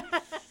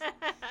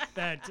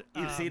 that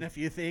You've seen a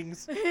few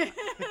things.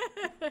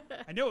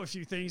 I know a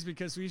few things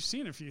because we've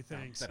seen a few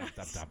things.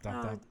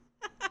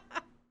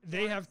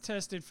 They have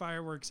tested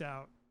fireworks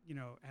out,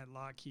 at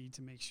Lockheed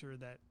to make sure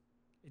that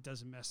it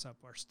doesn't mess up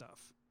our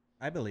stuff.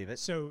 I believe it.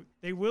 So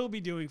they will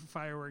be doing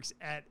fireworks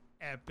at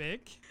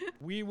Epic.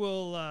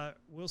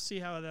 We'll see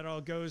how that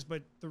all goes.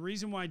 But the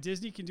reason why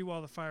Disney can do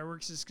all the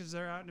fireworks is because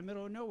they're out in the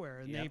middle of nowhere,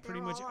 and they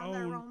pretty much own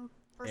their own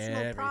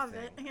personal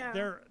private.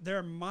 Yeah.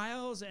 They're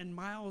miles and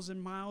miles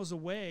and miles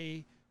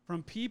away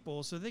from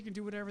people, so they can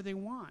do whatever they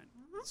want.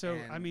 Mm-hmm. So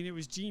it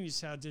was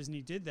genius how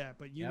Disney did that.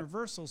 But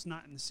Universal's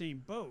not in the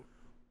same boat.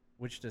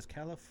 Which, does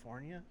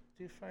California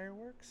do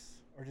fireworks?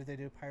 Or do they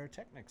do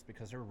pyrotechnics?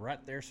 Because they're right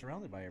there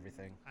surrounded by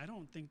everything. I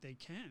don't think they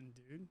can,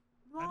 dude.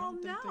 Well,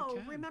 no.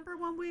 Remember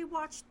when we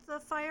watched the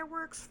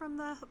fireworks from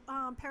the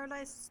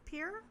Paradise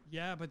Pier?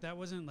 Yeah, but that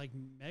wasn't like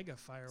mega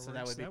fireworks. So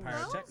that would be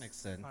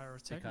pyrotechnics then.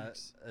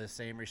 Pyrotechnics. Because the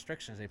same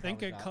restrictions they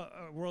probably got. Think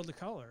of World of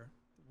Color.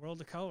 World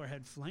of Color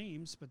had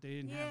flames, but they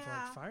didn't have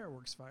like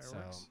fireworks.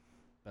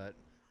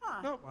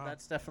 No,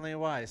 that's definitely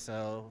why.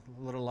 So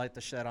a little light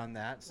the shed on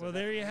that. So well,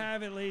 there you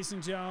have it, ladies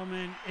and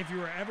gentlemen. If you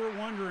were ever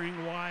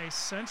wondering why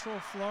Central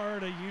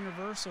Florida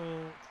Universal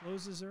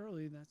closes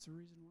early, that's the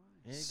reason why.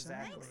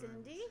 Exactly. Thanks,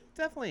 Indy.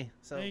 Definitely.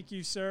 So thank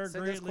you, sir.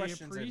 Greatly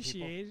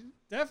appreciated.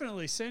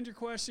 Definitely send your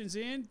questions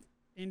in.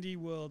 Indy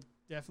will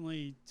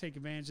definitely take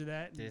advantage of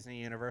that.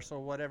 Disney,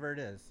 Universal, whatever it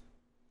is.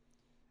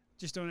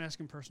 Just don't ask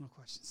him personal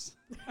questions.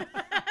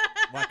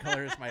 What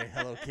color is my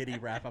Hello Kitty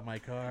wrap on my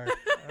car?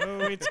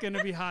 Oh, it's going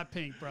to be hot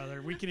pink,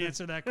 brother. We can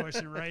answer that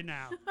question right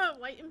now.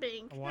 White and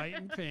pink. White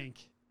and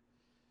pink.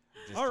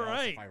 Just all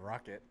right. If I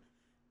rock it.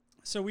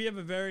 So we have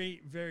a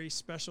very, very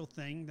special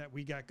thing that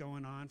we got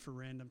going on for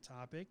Random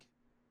Topic.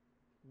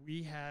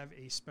 We have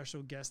a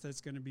special guest that's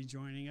going to be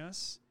joining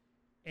us,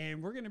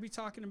 and we're going to be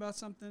talking about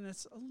something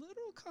that's a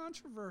little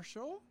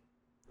controversial.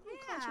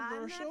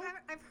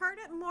 I've heard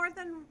it more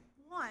than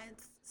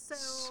once.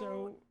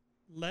 So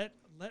let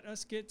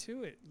us get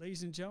to it,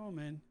 ladies and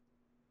gentlemen.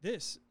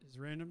 This is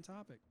Random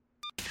Topic.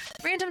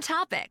 Random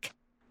Topic.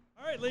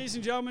 All right, ladies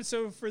and gentlemen.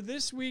 So for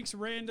this week's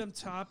Random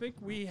Topic,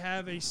 we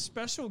have a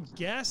special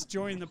guest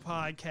join the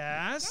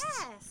podcast.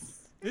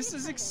 Yes. This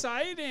is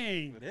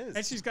exciting. It is.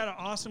 And she's got an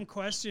awesome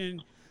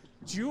question.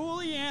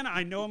 Juliana,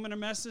 I know I'm going to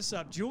mess this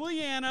up.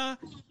 Juliana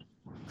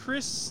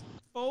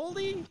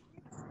Crisafulli?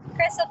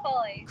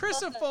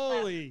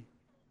 Crisafulli.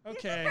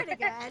 Okay. Pretty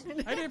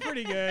good. I did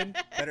pretty good.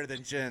 Better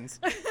than Jen's.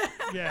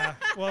 Yeah.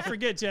 Well,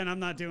 forget Jen. I'm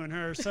not doing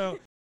her. So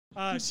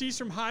she's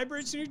from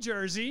Highbridge, New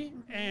Jersey,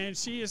 and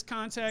she has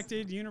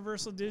contacted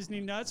Universal Disney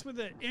Nuts with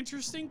an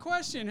interesting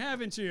question,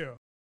 haven't you?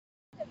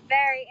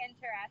 Very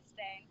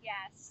interesting,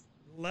 yes.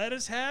 Let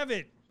us have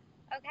it.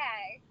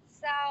 Okay,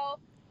 so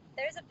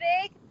there's a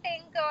big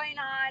thing going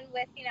on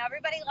with,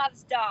 everybody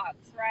loves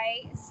dogs,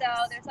 right? So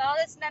there's all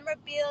this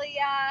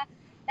memorabilia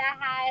that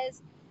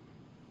has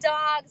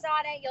dogs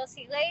on it. You'll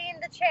see Lady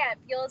and the Tramp,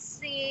 you'll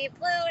see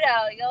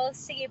Pluto, you'll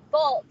see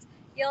Bolt,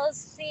 you'll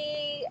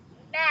see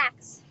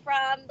Max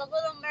from The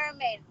Little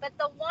Mermaid. But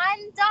the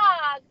one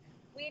dog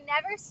we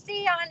never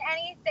see on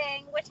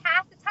anything, which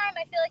half the time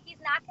I feel like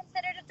he's not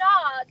considered a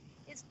dog,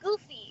 is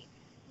Goofy.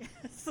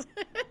 Yes.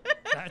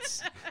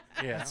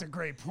 That's a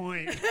great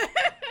point. Like,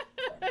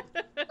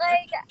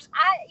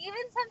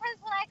 even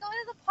sometimes when I go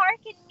to the park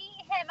and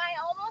meet him, I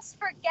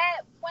almost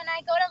forget when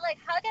I go to,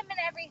 hug him and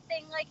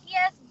everything, he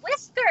has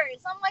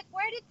whiskers. I'm like,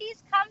 where did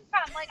these come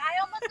from? I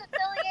almost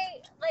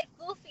affiliate,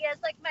 Goofy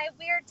as, my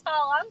weird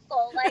tall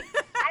uncle. I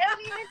don't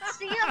even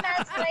see him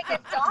as,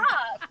 a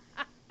dog.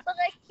 But,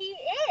 he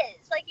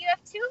is. You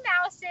have two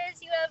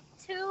mouses, you have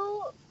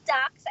two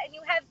ducks, and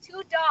you have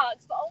two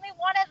dogs, but only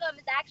one of them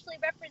is actually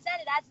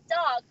represented as a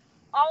dog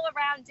all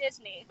around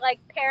Disney,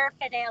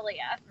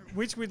 paraphernalia.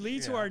 Which would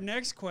lead to our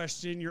next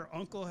question. Your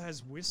uncle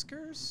has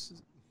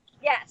whiskers?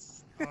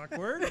 Yes.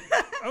 Awkward.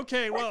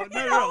 Okay, well,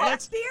 no.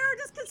 Beard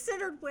is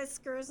considered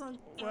whiskers.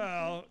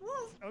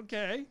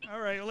 Okay.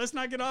 All right. Well, let's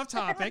not get off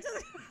topic.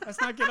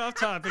 Let's not get off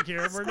topic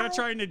here. We're not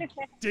trying to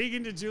dig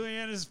into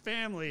Juliana's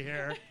family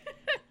here.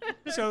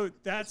 So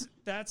that's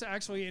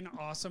actually an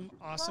awesome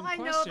question. I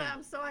know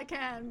them, so I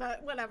can,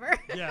 but whatever.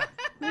 Yeah.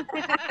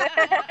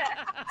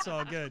 It's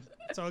all good.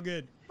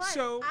 But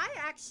So I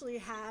actually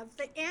have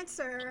the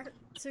answer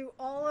to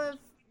all of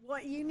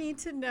what you need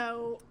to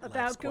know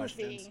about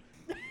Goofy.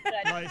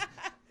 Nice.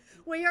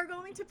 We are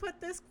going to put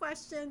this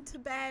question to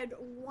bed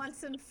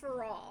once and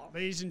for all.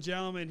 Ladies and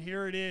gentlemen,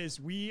 here it is.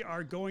 We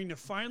are going to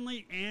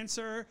finally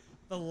answer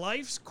the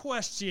life's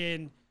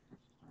question.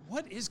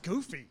 What is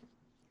Goofy?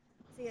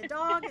 Is he a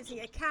dog? Is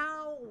he a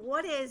cow?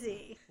 What is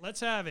he? Let's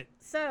have it.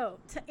 So,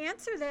 to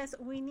answer this,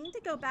 we need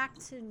to go back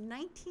to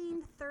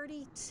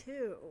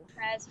 1932.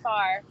 As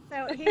far.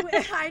 So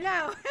I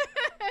know.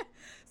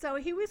 So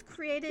he was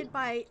created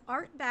by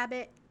Art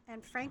Babbitt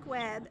and Frank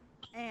Webb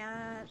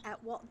and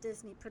at Walt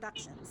Disney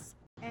Productions.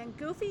 And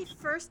Goofy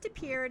first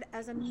appeared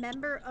as a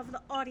member of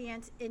the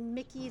audience in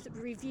Mickey's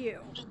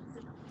Revue.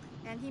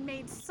 And he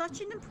made such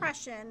an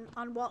impression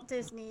on Walt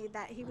Disney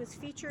that he was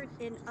featured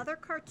in other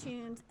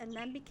cartoons and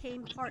then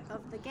became part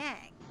of the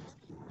gang.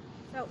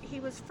 So he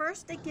was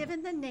first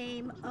given the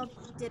name of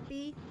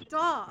Dippy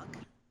Dog.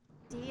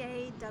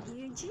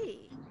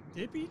 D-A-W-G.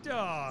 Dippy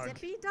Dog.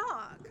 Dippy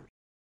Dog.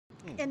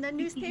 In the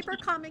newspaper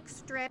comic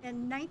strip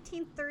in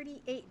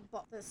 1938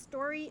 book, The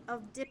Story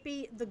of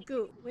Dippy the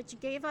Goop, which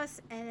gave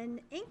us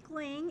an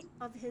inkling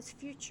of his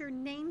future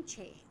name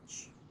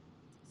change.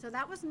 So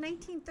that was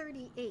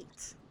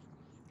 1938.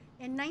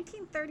 In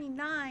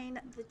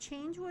 1939, the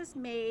change was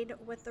made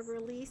with the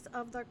release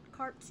of the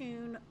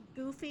cartoon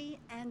Goofy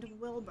and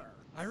Wilbur.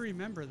 I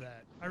remember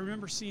that. I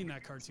remember seeing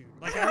that cartoon.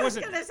 Like I was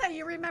wasn't. going to say,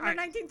 you remember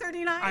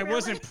 1939? I really?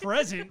 wasn't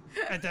present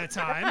at that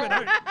time,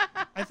 but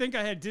I think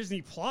I had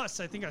Disney Plus.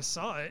 I think I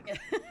saw it.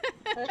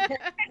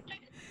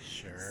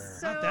 Sure.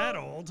 Not that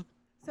old.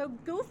 So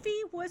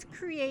Goofy was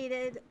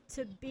created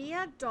to be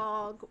a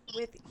dog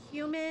with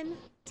human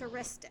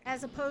characteristics,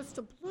 as opposed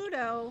to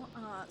Pluto.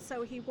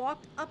 So he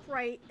walked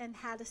upright and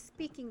had a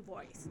speaking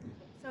voice.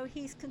 So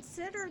he's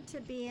considered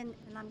to be and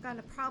I'm going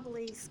to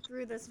probably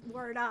screw this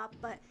word up,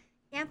 but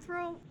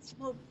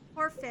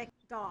anthropomorphic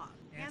dog.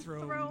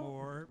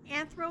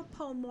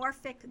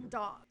 Anthropomorphic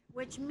dog,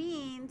 which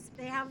means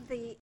they have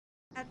the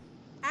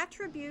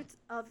attributes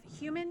of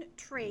human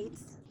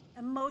traits,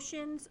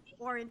 emotions,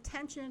 or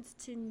intentions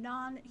to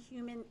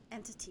non-human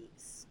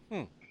entities.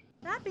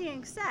 That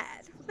being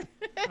said,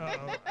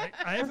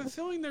 I have a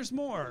feeling there's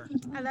more.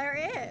 And there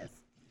is.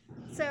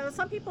 So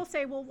some people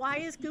say, well, why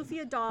is Goofy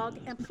a dog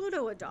and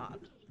Pluto a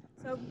dog?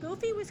 So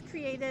Goofy was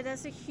created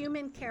as a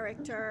human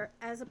character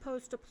as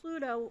opposed to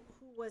Pluto,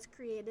 who was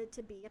created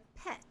to be a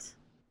pet.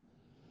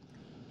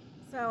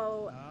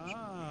 So,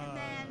 and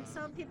then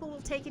some people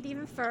will take it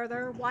even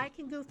further. Why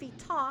can Goofy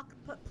talk,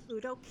 but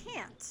Pluto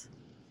can't?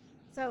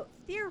 So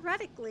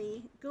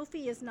theoretically,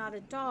 Goofy is not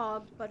a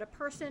dog, but a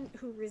person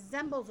who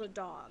resembles a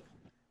dog.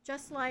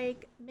 Just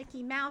like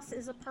Mickey Mouse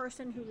is a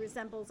person who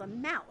resembles a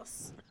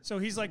mouse. So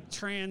he's like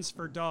trans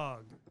for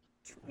dog.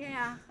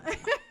 Yeah.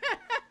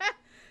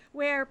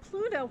 Where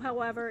Pluto,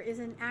 however, is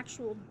an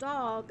actual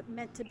dog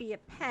meant to be a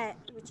pet,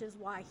 which is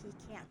why he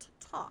can't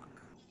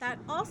talk. That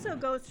also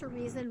goes to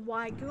reason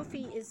why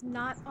Goofy is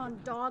not on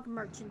dog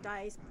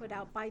merchandise put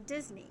out by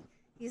Disney.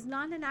 He's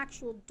not an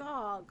actual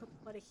dog,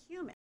 but a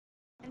human.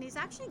 And he's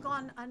actually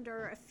gone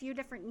under a few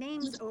different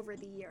names over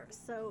the years.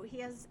 So he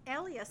has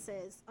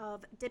aliases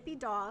of Dippy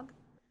Dog,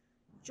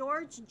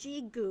 George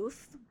G.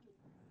 Goof,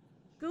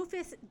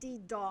 Goofus D.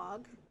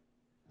 Dog,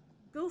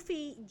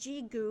 Goofy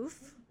G.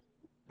 Goof,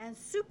 and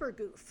Super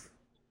Goof.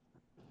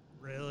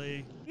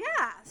 Really?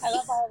 Yes. I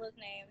love all those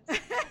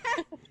names.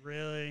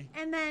 Really?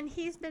 And then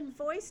he's been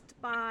voiced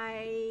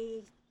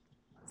by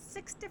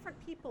 6 different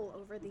people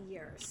over the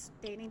years,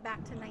 dating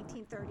back to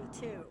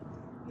 1932.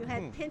 You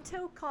had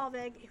Pinto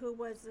Colvig, who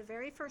was the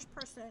very first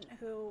person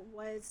who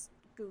was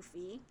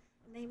Goofy,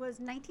 and he was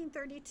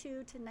 1932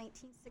 to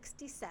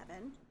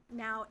 1967.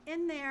 Now,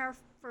 in there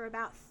for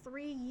about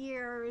 3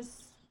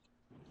 years,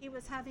 he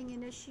was having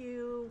an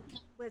issue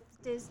with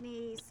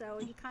Disney, so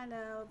he kind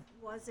of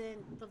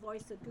wasn't the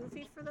voice of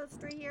Goofy for those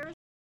 3 years.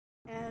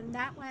 And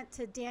that went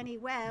to Danny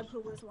Webb, who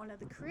was one of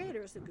the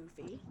creators of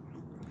Goofy.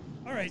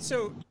 All right,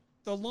 so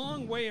the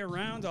long way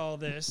around all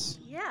this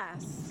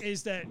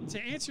is that,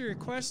 to answer your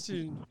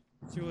question,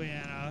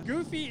 Juliana,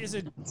 Goofy is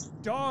a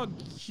dog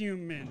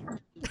human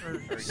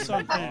or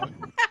something.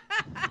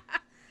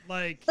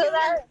 Like, so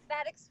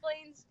that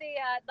explains the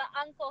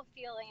uncle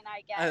feeling,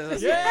 I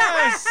guess.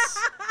 Yes!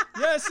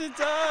 Yes, it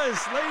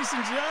does, ladies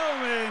and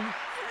gentlemen.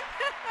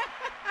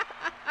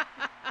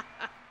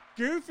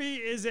 Goofy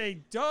is a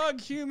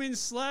dog human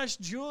 /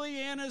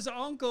 Juliana's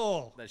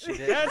uncle.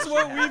 That's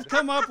what we've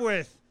come up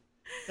with.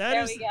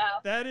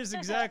 That is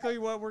exactly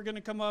what we're going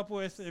to come up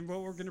with and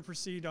what we're going to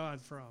proceed on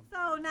from.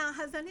 So now,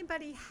 has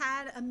anybody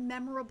had a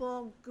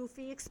memorable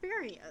Goofy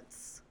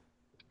experience?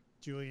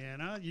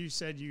 Juliana, you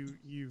said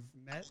you've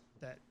met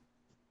that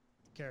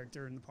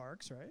character in the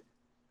parks, right?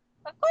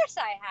 Of course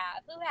I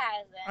have. Who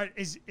hasn't? All right,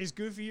 is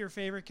Goofy your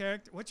favorite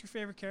character? What's your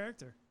favorite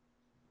character?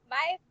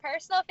 My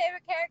personal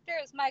favorite character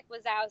is Mike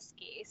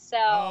Wazowski. So.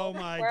 Oh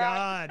my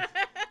God.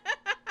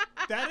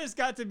 That has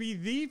got to be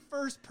the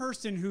first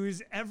person who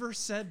has ever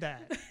said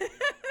that.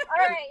 All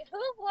right, who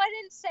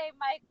wouldn't say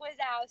Mike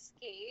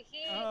Wazowski?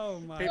 Oh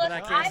my People God.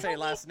 that can't say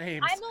last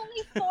names. I'm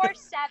only 4'7",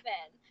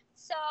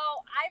 so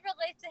I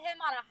relate to him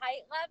on a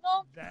height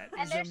level. That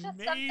is there's amazing.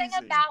 just something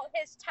about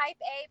his type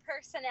A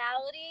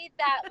personality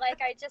that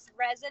I just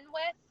reson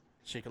with.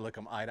 She could look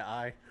him eye to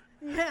eye.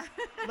 Yeah.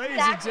 Ladies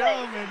and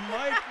gentlemen,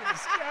 Mike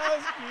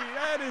Wazowski,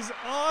 that is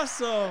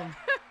awesome.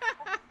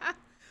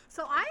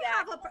 So I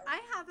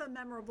have a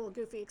memorable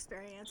Goofy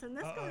experience, and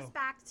this goes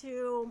back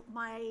to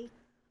my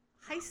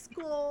high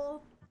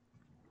school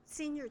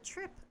senior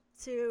trip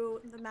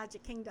to the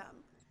Magic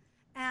Kingdom.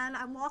 And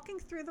I'm walking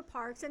through the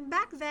parks, and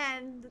back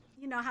then,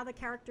 you know how the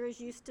characters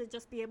used to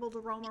just be able to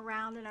roam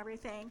around and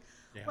everything.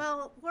 Yeah.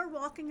 Well, we're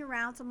walking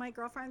around, so my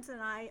girlfriends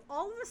and I,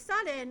 all of a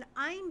sudden,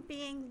 I'm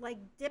being like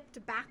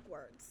dipped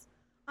backwards.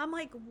 I'm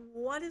like,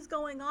 what is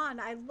going on?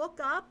 I look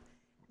up,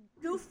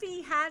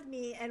 Goofy had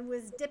me and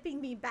was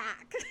dipping me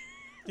back.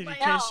 Did he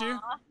kiss you?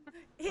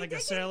 Like a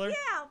sailor?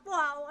 Yeah,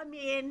 well, I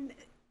mean...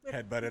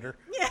 Head butted her?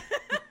 Yeah.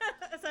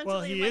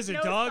 Well, he is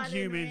a dog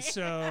human,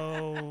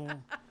 so...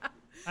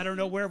 I don't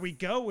know where we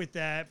go with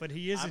that, but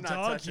he is a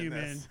dog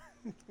human.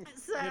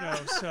 So,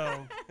 awkward.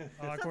 So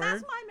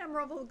that's my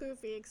memorable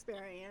Goofy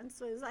experience,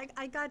 was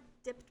I got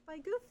dipped by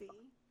Goofy.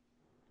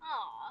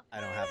 Aw.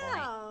 I don't have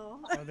any.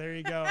 Oh, there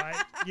you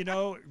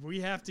go.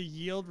 We have to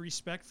yield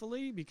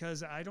respectfully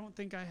because I don't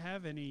think I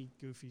have any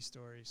Goofy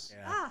stories.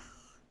 Yeah.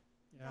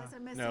 You guys are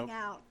missing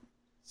out.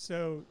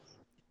 So,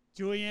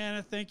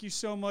 Juliana, thank you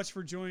so much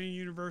for joining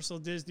Universal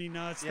Disney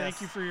Nuts. Yes.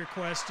 Thank you for your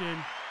question.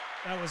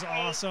 That was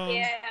awesome.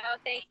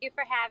 Thank you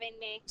for having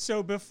me.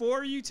 So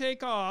before you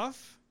take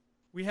off,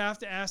 we have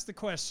to ask the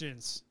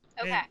questions.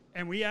 Okay.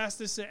 And we ask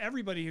this to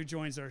everybody who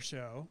joins our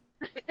show.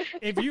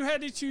 If you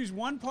had to choose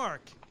one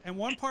park and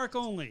one park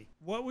only,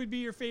 what would be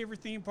your favorite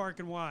theme park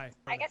and why?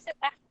 I guess it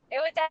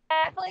would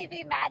definitely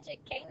be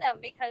Magic Kingdom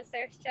because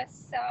there's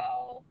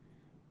so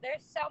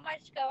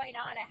much going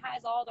on. It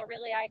has all the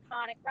really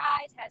iconic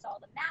rides, has all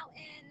the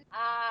mountains.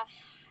 I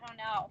don't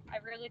know. I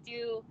really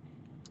do.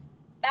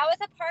 That was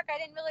a park I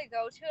didn't really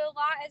go to a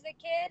lot as a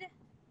kid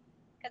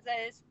because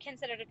it is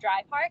considered a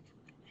dry park.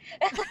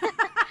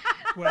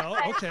 Well,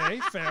 okay,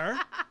 fair.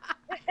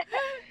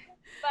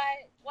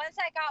 But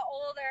once I got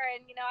older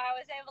and, I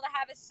was able to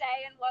have a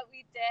say in what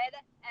we did,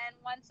 and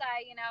once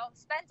I,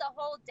 spent a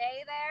whole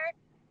day there,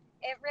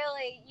 it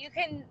really, you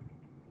can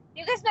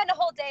spend a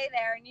whole day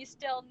there and you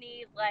still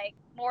need,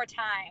 more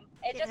time.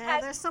 It just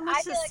has, there's so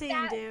much to see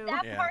and do.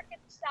 That park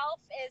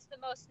itself is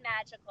the most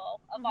magical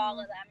of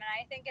all of them. And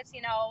I think it's,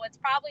 it's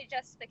probably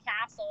just the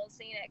castle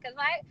seeing it. Because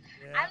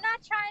I'm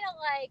not trying to,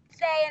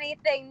 say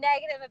anything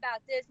negative about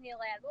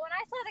Disneyland. But when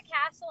I saw the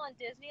castle in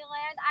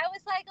Disneyland, I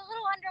was, a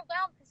little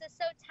underwhelmed because it's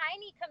so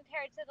tiny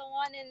compared to the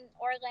one in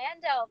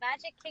Orlando.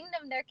 Magic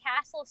Kingdom, their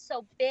castle's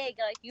so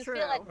big. You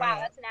feel like, wow,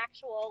 that's an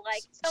actual,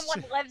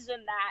 someone lives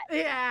in that.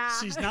 Yeah.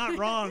 She's not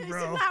wrong,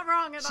 bro. She's not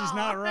wrong at all. She's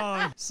not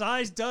wrong.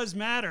 Size does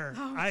matter.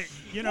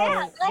 It's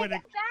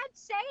bad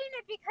saying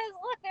it because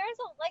look, there's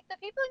the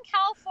people in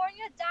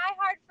California die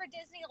hard for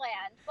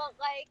Disneyland, but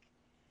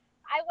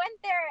I went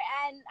there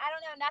and I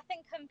don't know,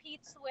 nothing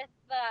competes with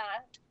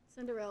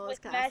Cinderella's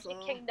with castle.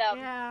 Magic Kingdom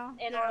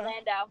in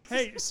Orlando.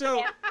 Hey,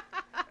 so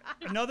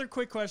another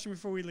quick question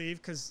before we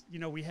leave, because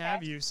we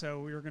have you,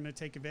 so we were going to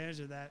take advantage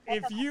of that.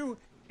 If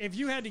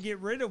you had to get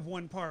rid of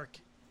one park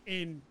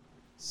in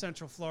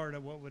Central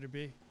Florida, what would it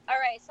be? All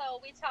right, so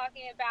are we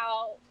talking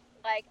about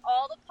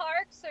all the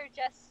parks or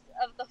just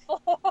of the four?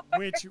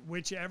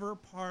 Whichever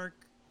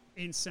park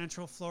in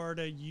Central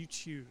Florida you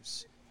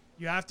choose.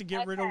 You have to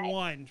get rid of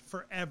one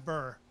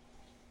forever.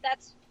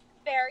 That's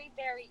very,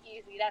 very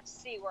easy. That's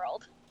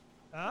SeaWorld.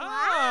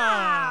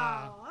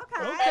 Ah. Wow.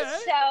 Okay.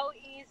 That's so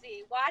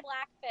easy. Watch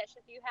Blackfish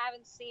if you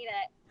haven't seen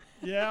it.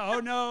 Yeah. Oh,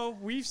 no.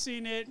 We've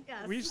seen it.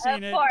 Yes. We've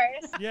seen it. Of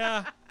course.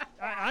 Yeah.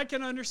 I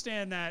can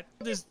understand that.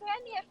 I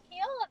understand the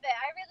appeal of it.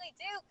 I really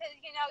do. Because,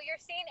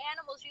 you're seeing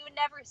animals you would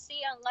never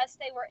see unless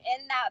they were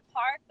in that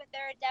park. But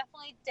there are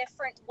definitely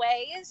different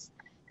ways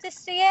to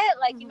see it.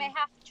 You may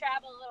have to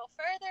travel a little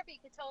further, but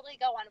you could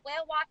totally go on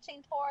whale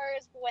watching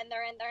tours when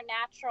they're in their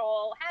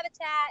natural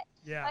habitat.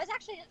 Yeah. I was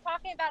actually just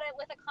talking about it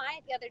with a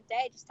client the other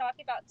day, just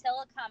talking about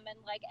Tillicum and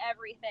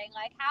everything.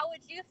 How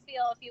would you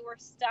feel if you were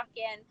stuck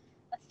in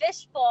a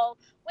fishbowl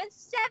when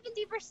 70%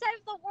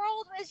 of the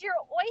world is your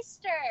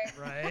oyster?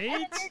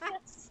 Right.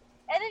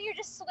 And then you're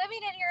just swimming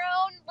in your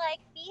own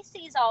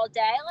feces all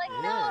day.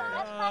 No,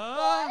 that's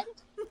not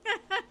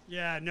good.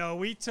 Yeah, no,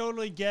 we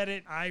totally get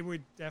it. I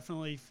would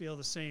definitely feel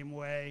the same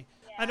way.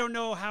 Yeah. I don't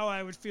know how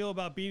I would feel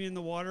about being in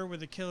the water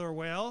with a killer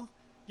whale.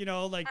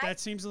 That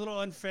seems a little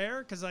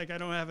unfair because I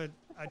don't have a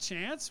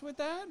chance with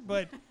that.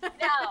 But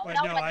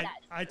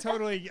I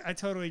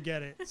totally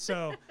get it.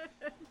 So,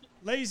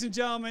 ladies and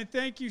gentlemen,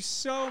 thank you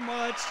so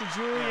much to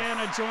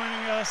Juliana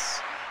joining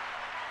us.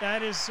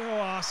 That is so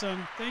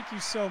awesome. Thank you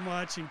so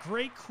much. And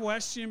great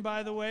question,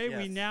 by the way. Yes.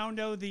 We now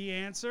know the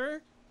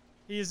answer.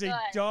 He is a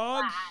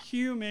dog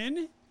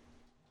human,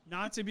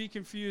 not to be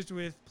confused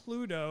with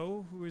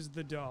Pluto, who is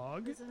the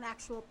dog. He's an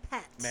actual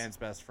pet. Man's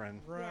best friend.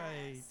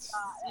 Right.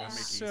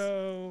 Yes.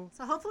 So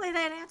hopefully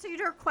that answered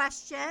your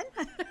question.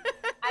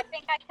 I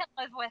think I can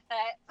live with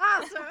it.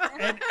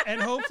 Awesome. And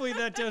hopefully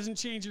that doesn't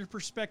change your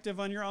perspective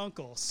on your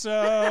uncle.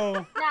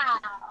 So.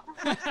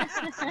 No.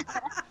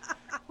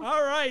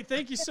 All right.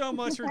 Thank you so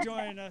much for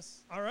joining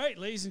us. All right,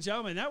 ladies and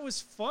gentlemen, that was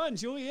fun.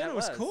 Juliana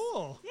was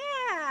cool.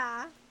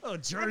 Yeah. Oh,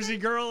 Jersey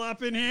girl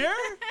up in here.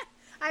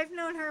 I've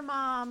known her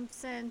mom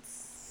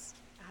since,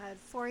 had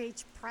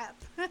 4-H prep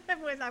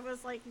when I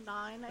was like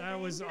 9. That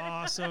was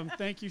awesome.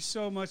 Thank you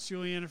so much,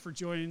 Juliana, for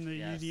joining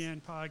the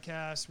UDN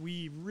podcast.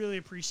 We really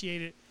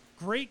appreciate it.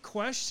 Great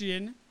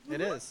question.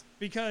 It is.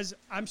 Because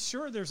I'm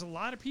sure there's a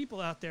lot of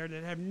people out there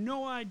that have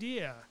no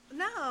idea.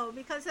 No,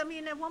 because, I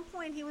mean, at one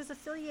point he was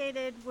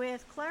affiliated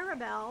with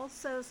Clarabelle,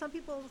 so some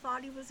people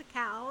thought he was a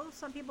cow,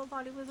 some people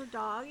thought he was a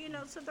dog, you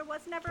know, so there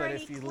was never But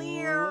any if you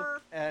clear...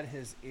 look at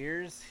his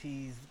ears,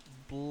 he's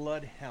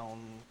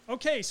bloodhound.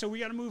 Okay, so we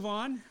got to move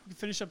on. We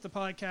finish up the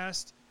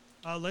podcast.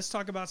 Let's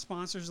talk about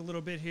sponsors a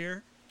little bit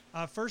here.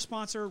 First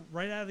sponsor,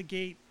 right out of the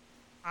gate,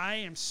 I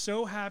am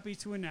so happy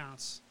to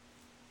announce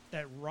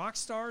that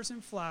Rockstars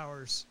and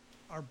Flowers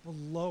are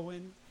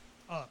blowing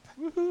up.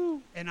 Woohoo!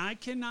 And I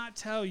cannot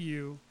tell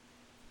you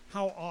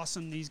how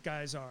awesome these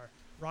guys are.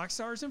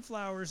 Rockstars and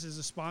Flowers is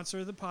a sponsor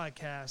of the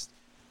podcast.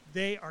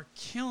 They are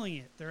killing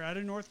it. They're out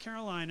of North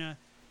Carolina.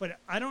 But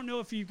I don't know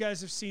if you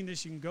guys have seen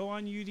this. You can go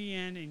on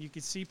UDN and you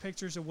can see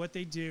pictures of what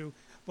they do.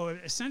 But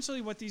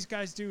essentially what these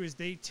guys do is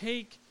they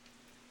take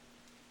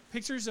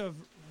pictures of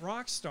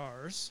rock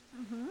stars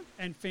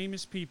and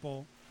famous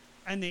people,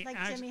 and they like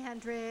Jimi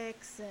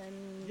Hendrix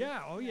and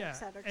et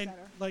cetera, et and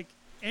cetera. like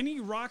any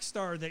rock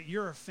star that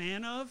you're a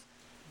fan of,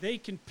 they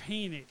can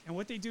paint it. And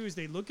what they do is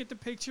they look at the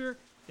picture,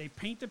 they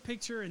paint the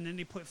picture, and then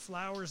they put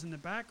flowers in the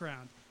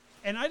background.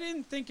 And I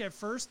didn't think at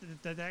first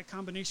that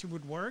combination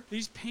would work.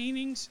 These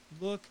paintings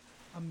look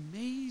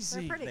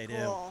amazing. They're pretty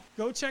They cool.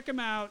 Go check them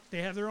out.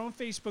 They have their own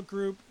Facebook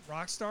group,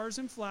 Rockstars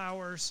and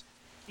Flowers.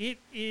 It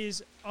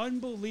is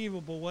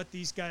unbelievable what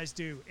these guys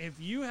do. If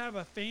you have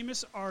a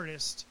famous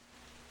artist,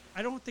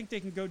 I don't think they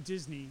can go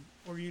Disney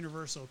or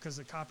Universal because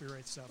of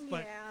copyright stuff.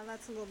 But Yeah,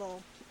 that's a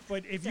little...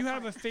 but if you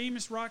have a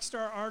famous rock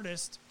star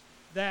artist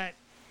that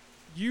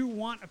you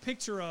want a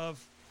picture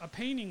of, a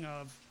painting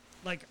of,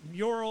 like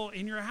mural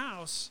in your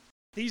house,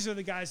 these are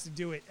the guys to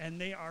do it, and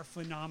they are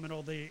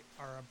phenomenal. They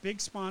are a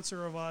big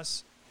sponsor of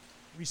us.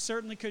 We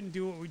certainly couldn't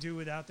do what we do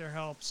without their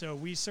help, so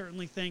we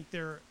certainly thank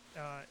their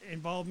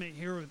involvement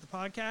here with the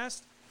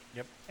podcast.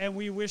 Yep. And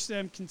we wish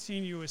them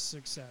continuous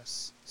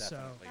success.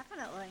 Definitely. So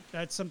Definitely.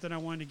 that's something I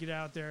wanted to get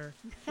out there.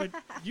 But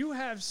you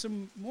have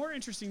some more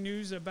interesting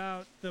news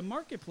about the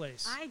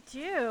marketplace. I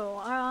do.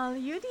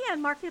 The UDN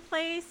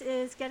Marketplace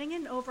is getting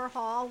an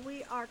overhaul.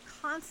 We are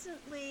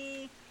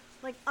constantly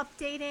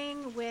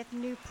updating with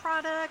new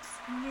products,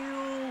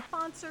 new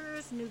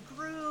sponsors, new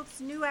groups,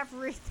 new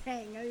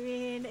everything. I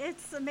mean,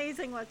 it's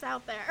amazing what's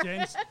out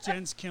there.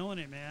 Jen's killing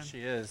it, man. She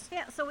is.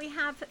 Yeah, so we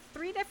have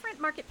 3 different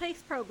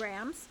marketplace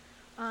programs.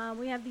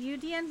 We have the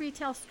UDN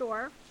retail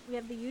store, we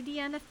have the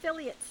UDN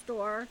affiliate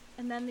store,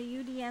 and then the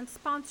UDN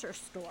sponsor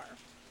store.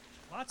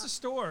 Lots of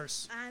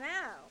stores. I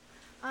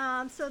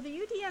know. So the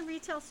UDN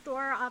retail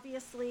store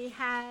obviously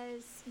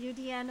has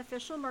UDN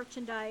official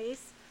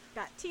merchandise.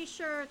 We've got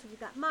t-shirts,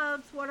 we've got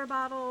mugs, water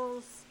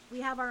bottles.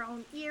 We have our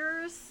own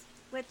ears,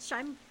 which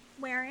I'm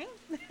wearing.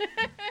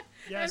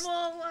 Yes. And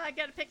we'll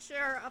get a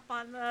picture up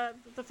on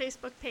the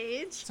Facebook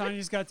page.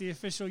 Tanya's got the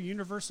official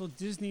Universal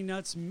Disney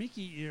Nuts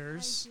Mickey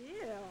ears. I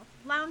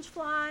do.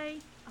 Loungefly,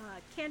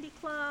 Candy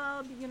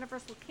Club,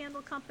 Universal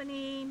Candle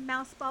Company,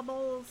 Mouse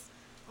Bubbles,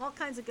 all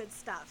kinds of good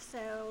stuff.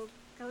 So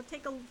go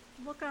take a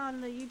look on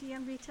the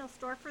UDN retail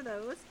store for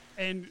those.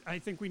 And I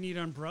think we need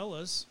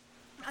umbrellas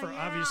for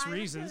Yeah, obvious I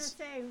reasons. was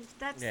gonna say,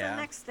 that's Yeah.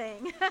 the next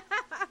thing.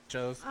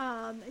 Joe's.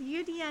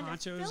 UDN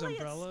Ponchos,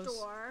 affiliate umbrellas.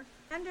 store.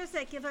 Vendors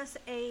that give us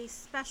a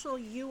special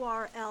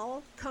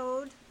URL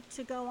code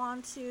to go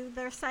onto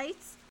their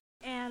sites.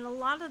 And a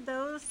lot of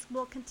those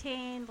will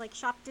contain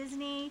Shop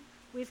Disney.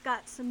 We've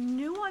got some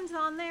new ones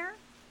on there.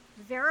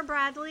 Vera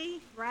Bradley,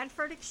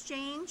 Bradford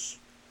Exchange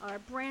are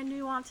brand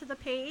new onto the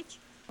page.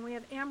 And we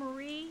have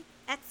Anne-Marie,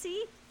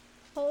 Etsy,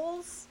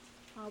 Holes,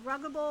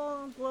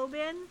 Ruggable,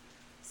 Globin.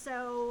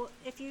 So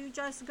if you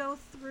just go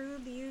through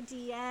the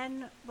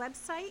UDN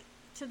website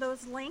to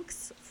those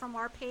links from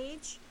our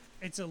page.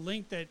 It's a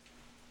link that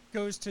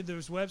goes to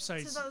those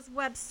websites.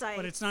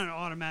 But it's not an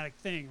automatic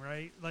thing,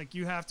 right? Like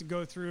you have to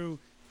go through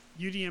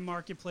UDN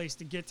Marketplace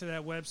to get to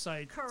that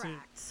website.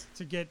 Correct.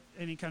 To get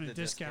any kind of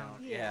The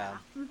discount. Yeah.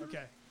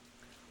 Okay.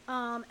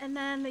 And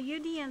then the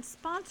UDN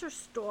sponsor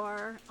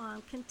store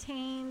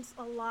contains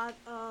a lot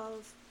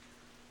of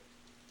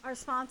our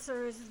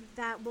sponsors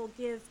that will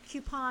give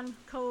coupon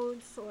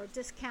codes or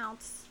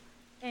discounts.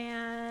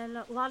 And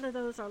a lot of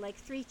those are like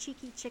 3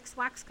 Cheeky Chicks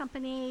Wax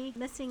Company,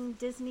 Missing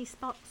Disney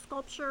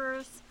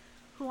Sculptures,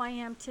 Who I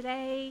Am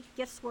Today,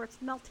 Gifts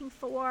Worth Melting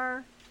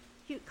For,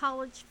 Cute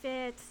College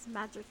Fits,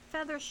 Magic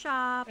Feather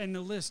Shop. And the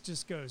list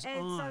just goes And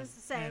so on I was to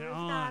say, and we've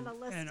on got a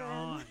list and in.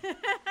 on.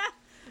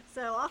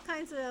 So all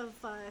kinds of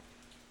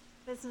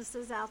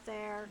businesses out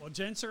there. Well,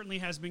 Jen certainly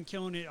has been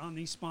killing it on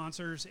these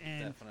sponsors,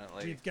 and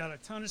Definitely. we've got a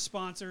ton of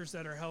sponsors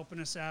that are helping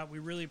us out. We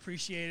really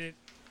appreciate it.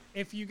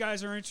 If you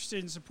guys are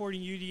interested in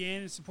supporting UDN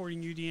and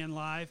supporting UDN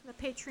Live, The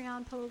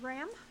Patreon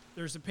program.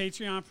 There's a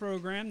Patreon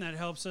program that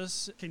helps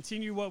us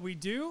continue what we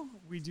do.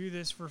 We do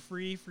this for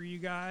free for you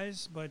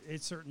guys, but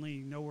it's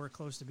certainly nowhere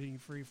close to being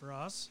free for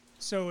us.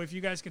 So if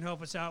you guys can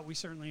help us out, we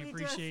certainly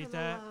appreciate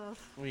that.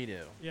 We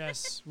do.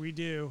 Yes, we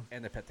do.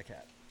 And to pet the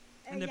cat.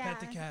 And to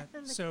pet the cat.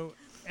 So,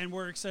 and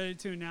we're excited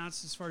to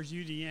announce, as far as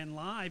UDN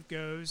Live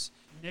goes,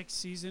 next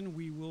season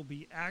we will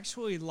be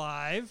actually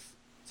live,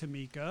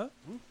 Tamika.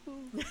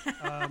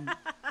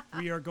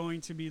 We are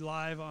going to be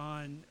live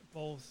on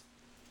both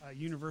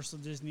Universal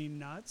Disney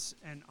Nuts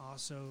and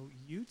also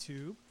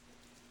YouTube.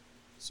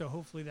 So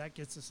hopefully that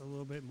gets us a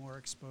little bit more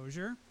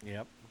exposure.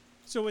 Yep.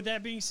 So with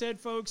that being said,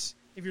 folks,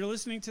 if you're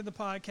listening to the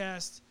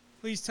podcast,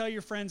 please tell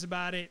your friends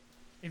about it.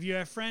 If you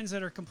have friends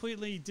that are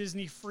completely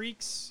Disney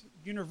freaks,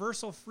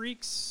 Universal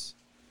freaks,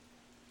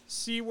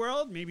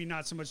 SeaWorld, maybe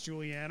not so much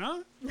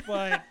Juliana,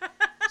 but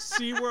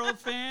SeaWorld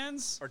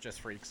fans. Or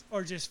just freaks.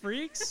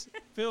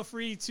 Feel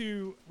free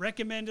to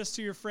recommend us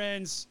to your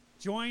friends.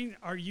 Join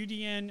our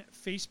UDN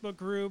Facebook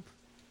group.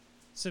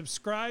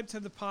 Subscribe to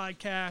the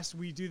podcast.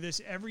 We do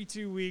this every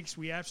 2 weeks.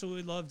 We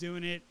absolutely love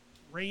doing it.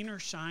 Rain or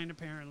shine,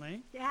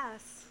 apparently.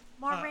 Yes.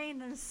 More rain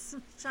than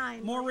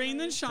shine. More rain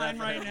than shine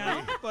right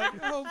now, but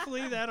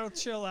hopefully that'll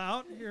chill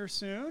out here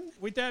soon.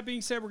 With that being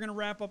said, we're going to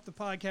wrap up the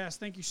podcast.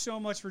 Thank you so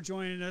much for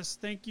joining us.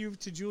 Thank you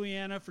to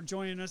Juliana for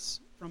joining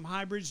us from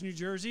Highbridge, New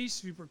Jersey.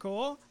 Super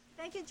cool.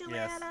 Thank you,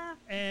 Juliana. Yes.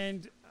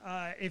 And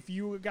if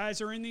you guys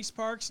are in these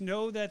parks,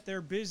 know that they're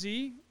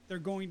busy. They're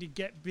going to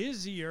get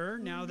busier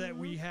now that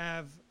we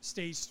have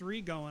stage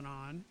 3 going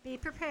on. Be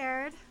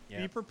prepared.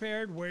 Be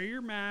prepared. Wear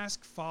your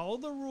mask. Follow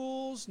the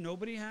rules.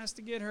 Nobody has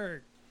to get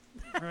hurt.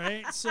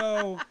 Right?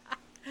 So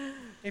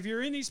if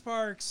you're in these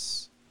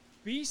parks,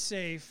 be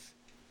safe.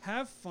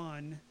 Have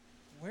fun.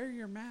 Wear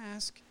your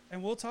mask.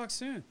 And we'll talk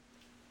soon.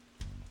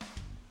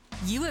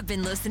 You have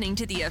been listening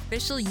to the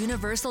official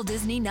Universal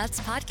Disney Nuts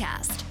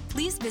podcast.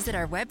 Please visit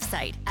our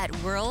website at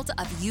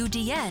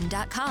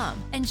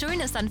worldofudn.com and join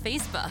us on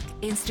Facebook,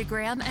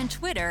 Instagram, and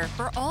Twitter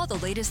for all the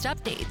latest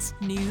updates,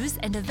 news,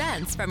 and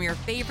events from your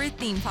favorite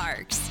theme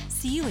parks.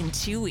 See you in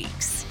 2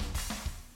 weeks.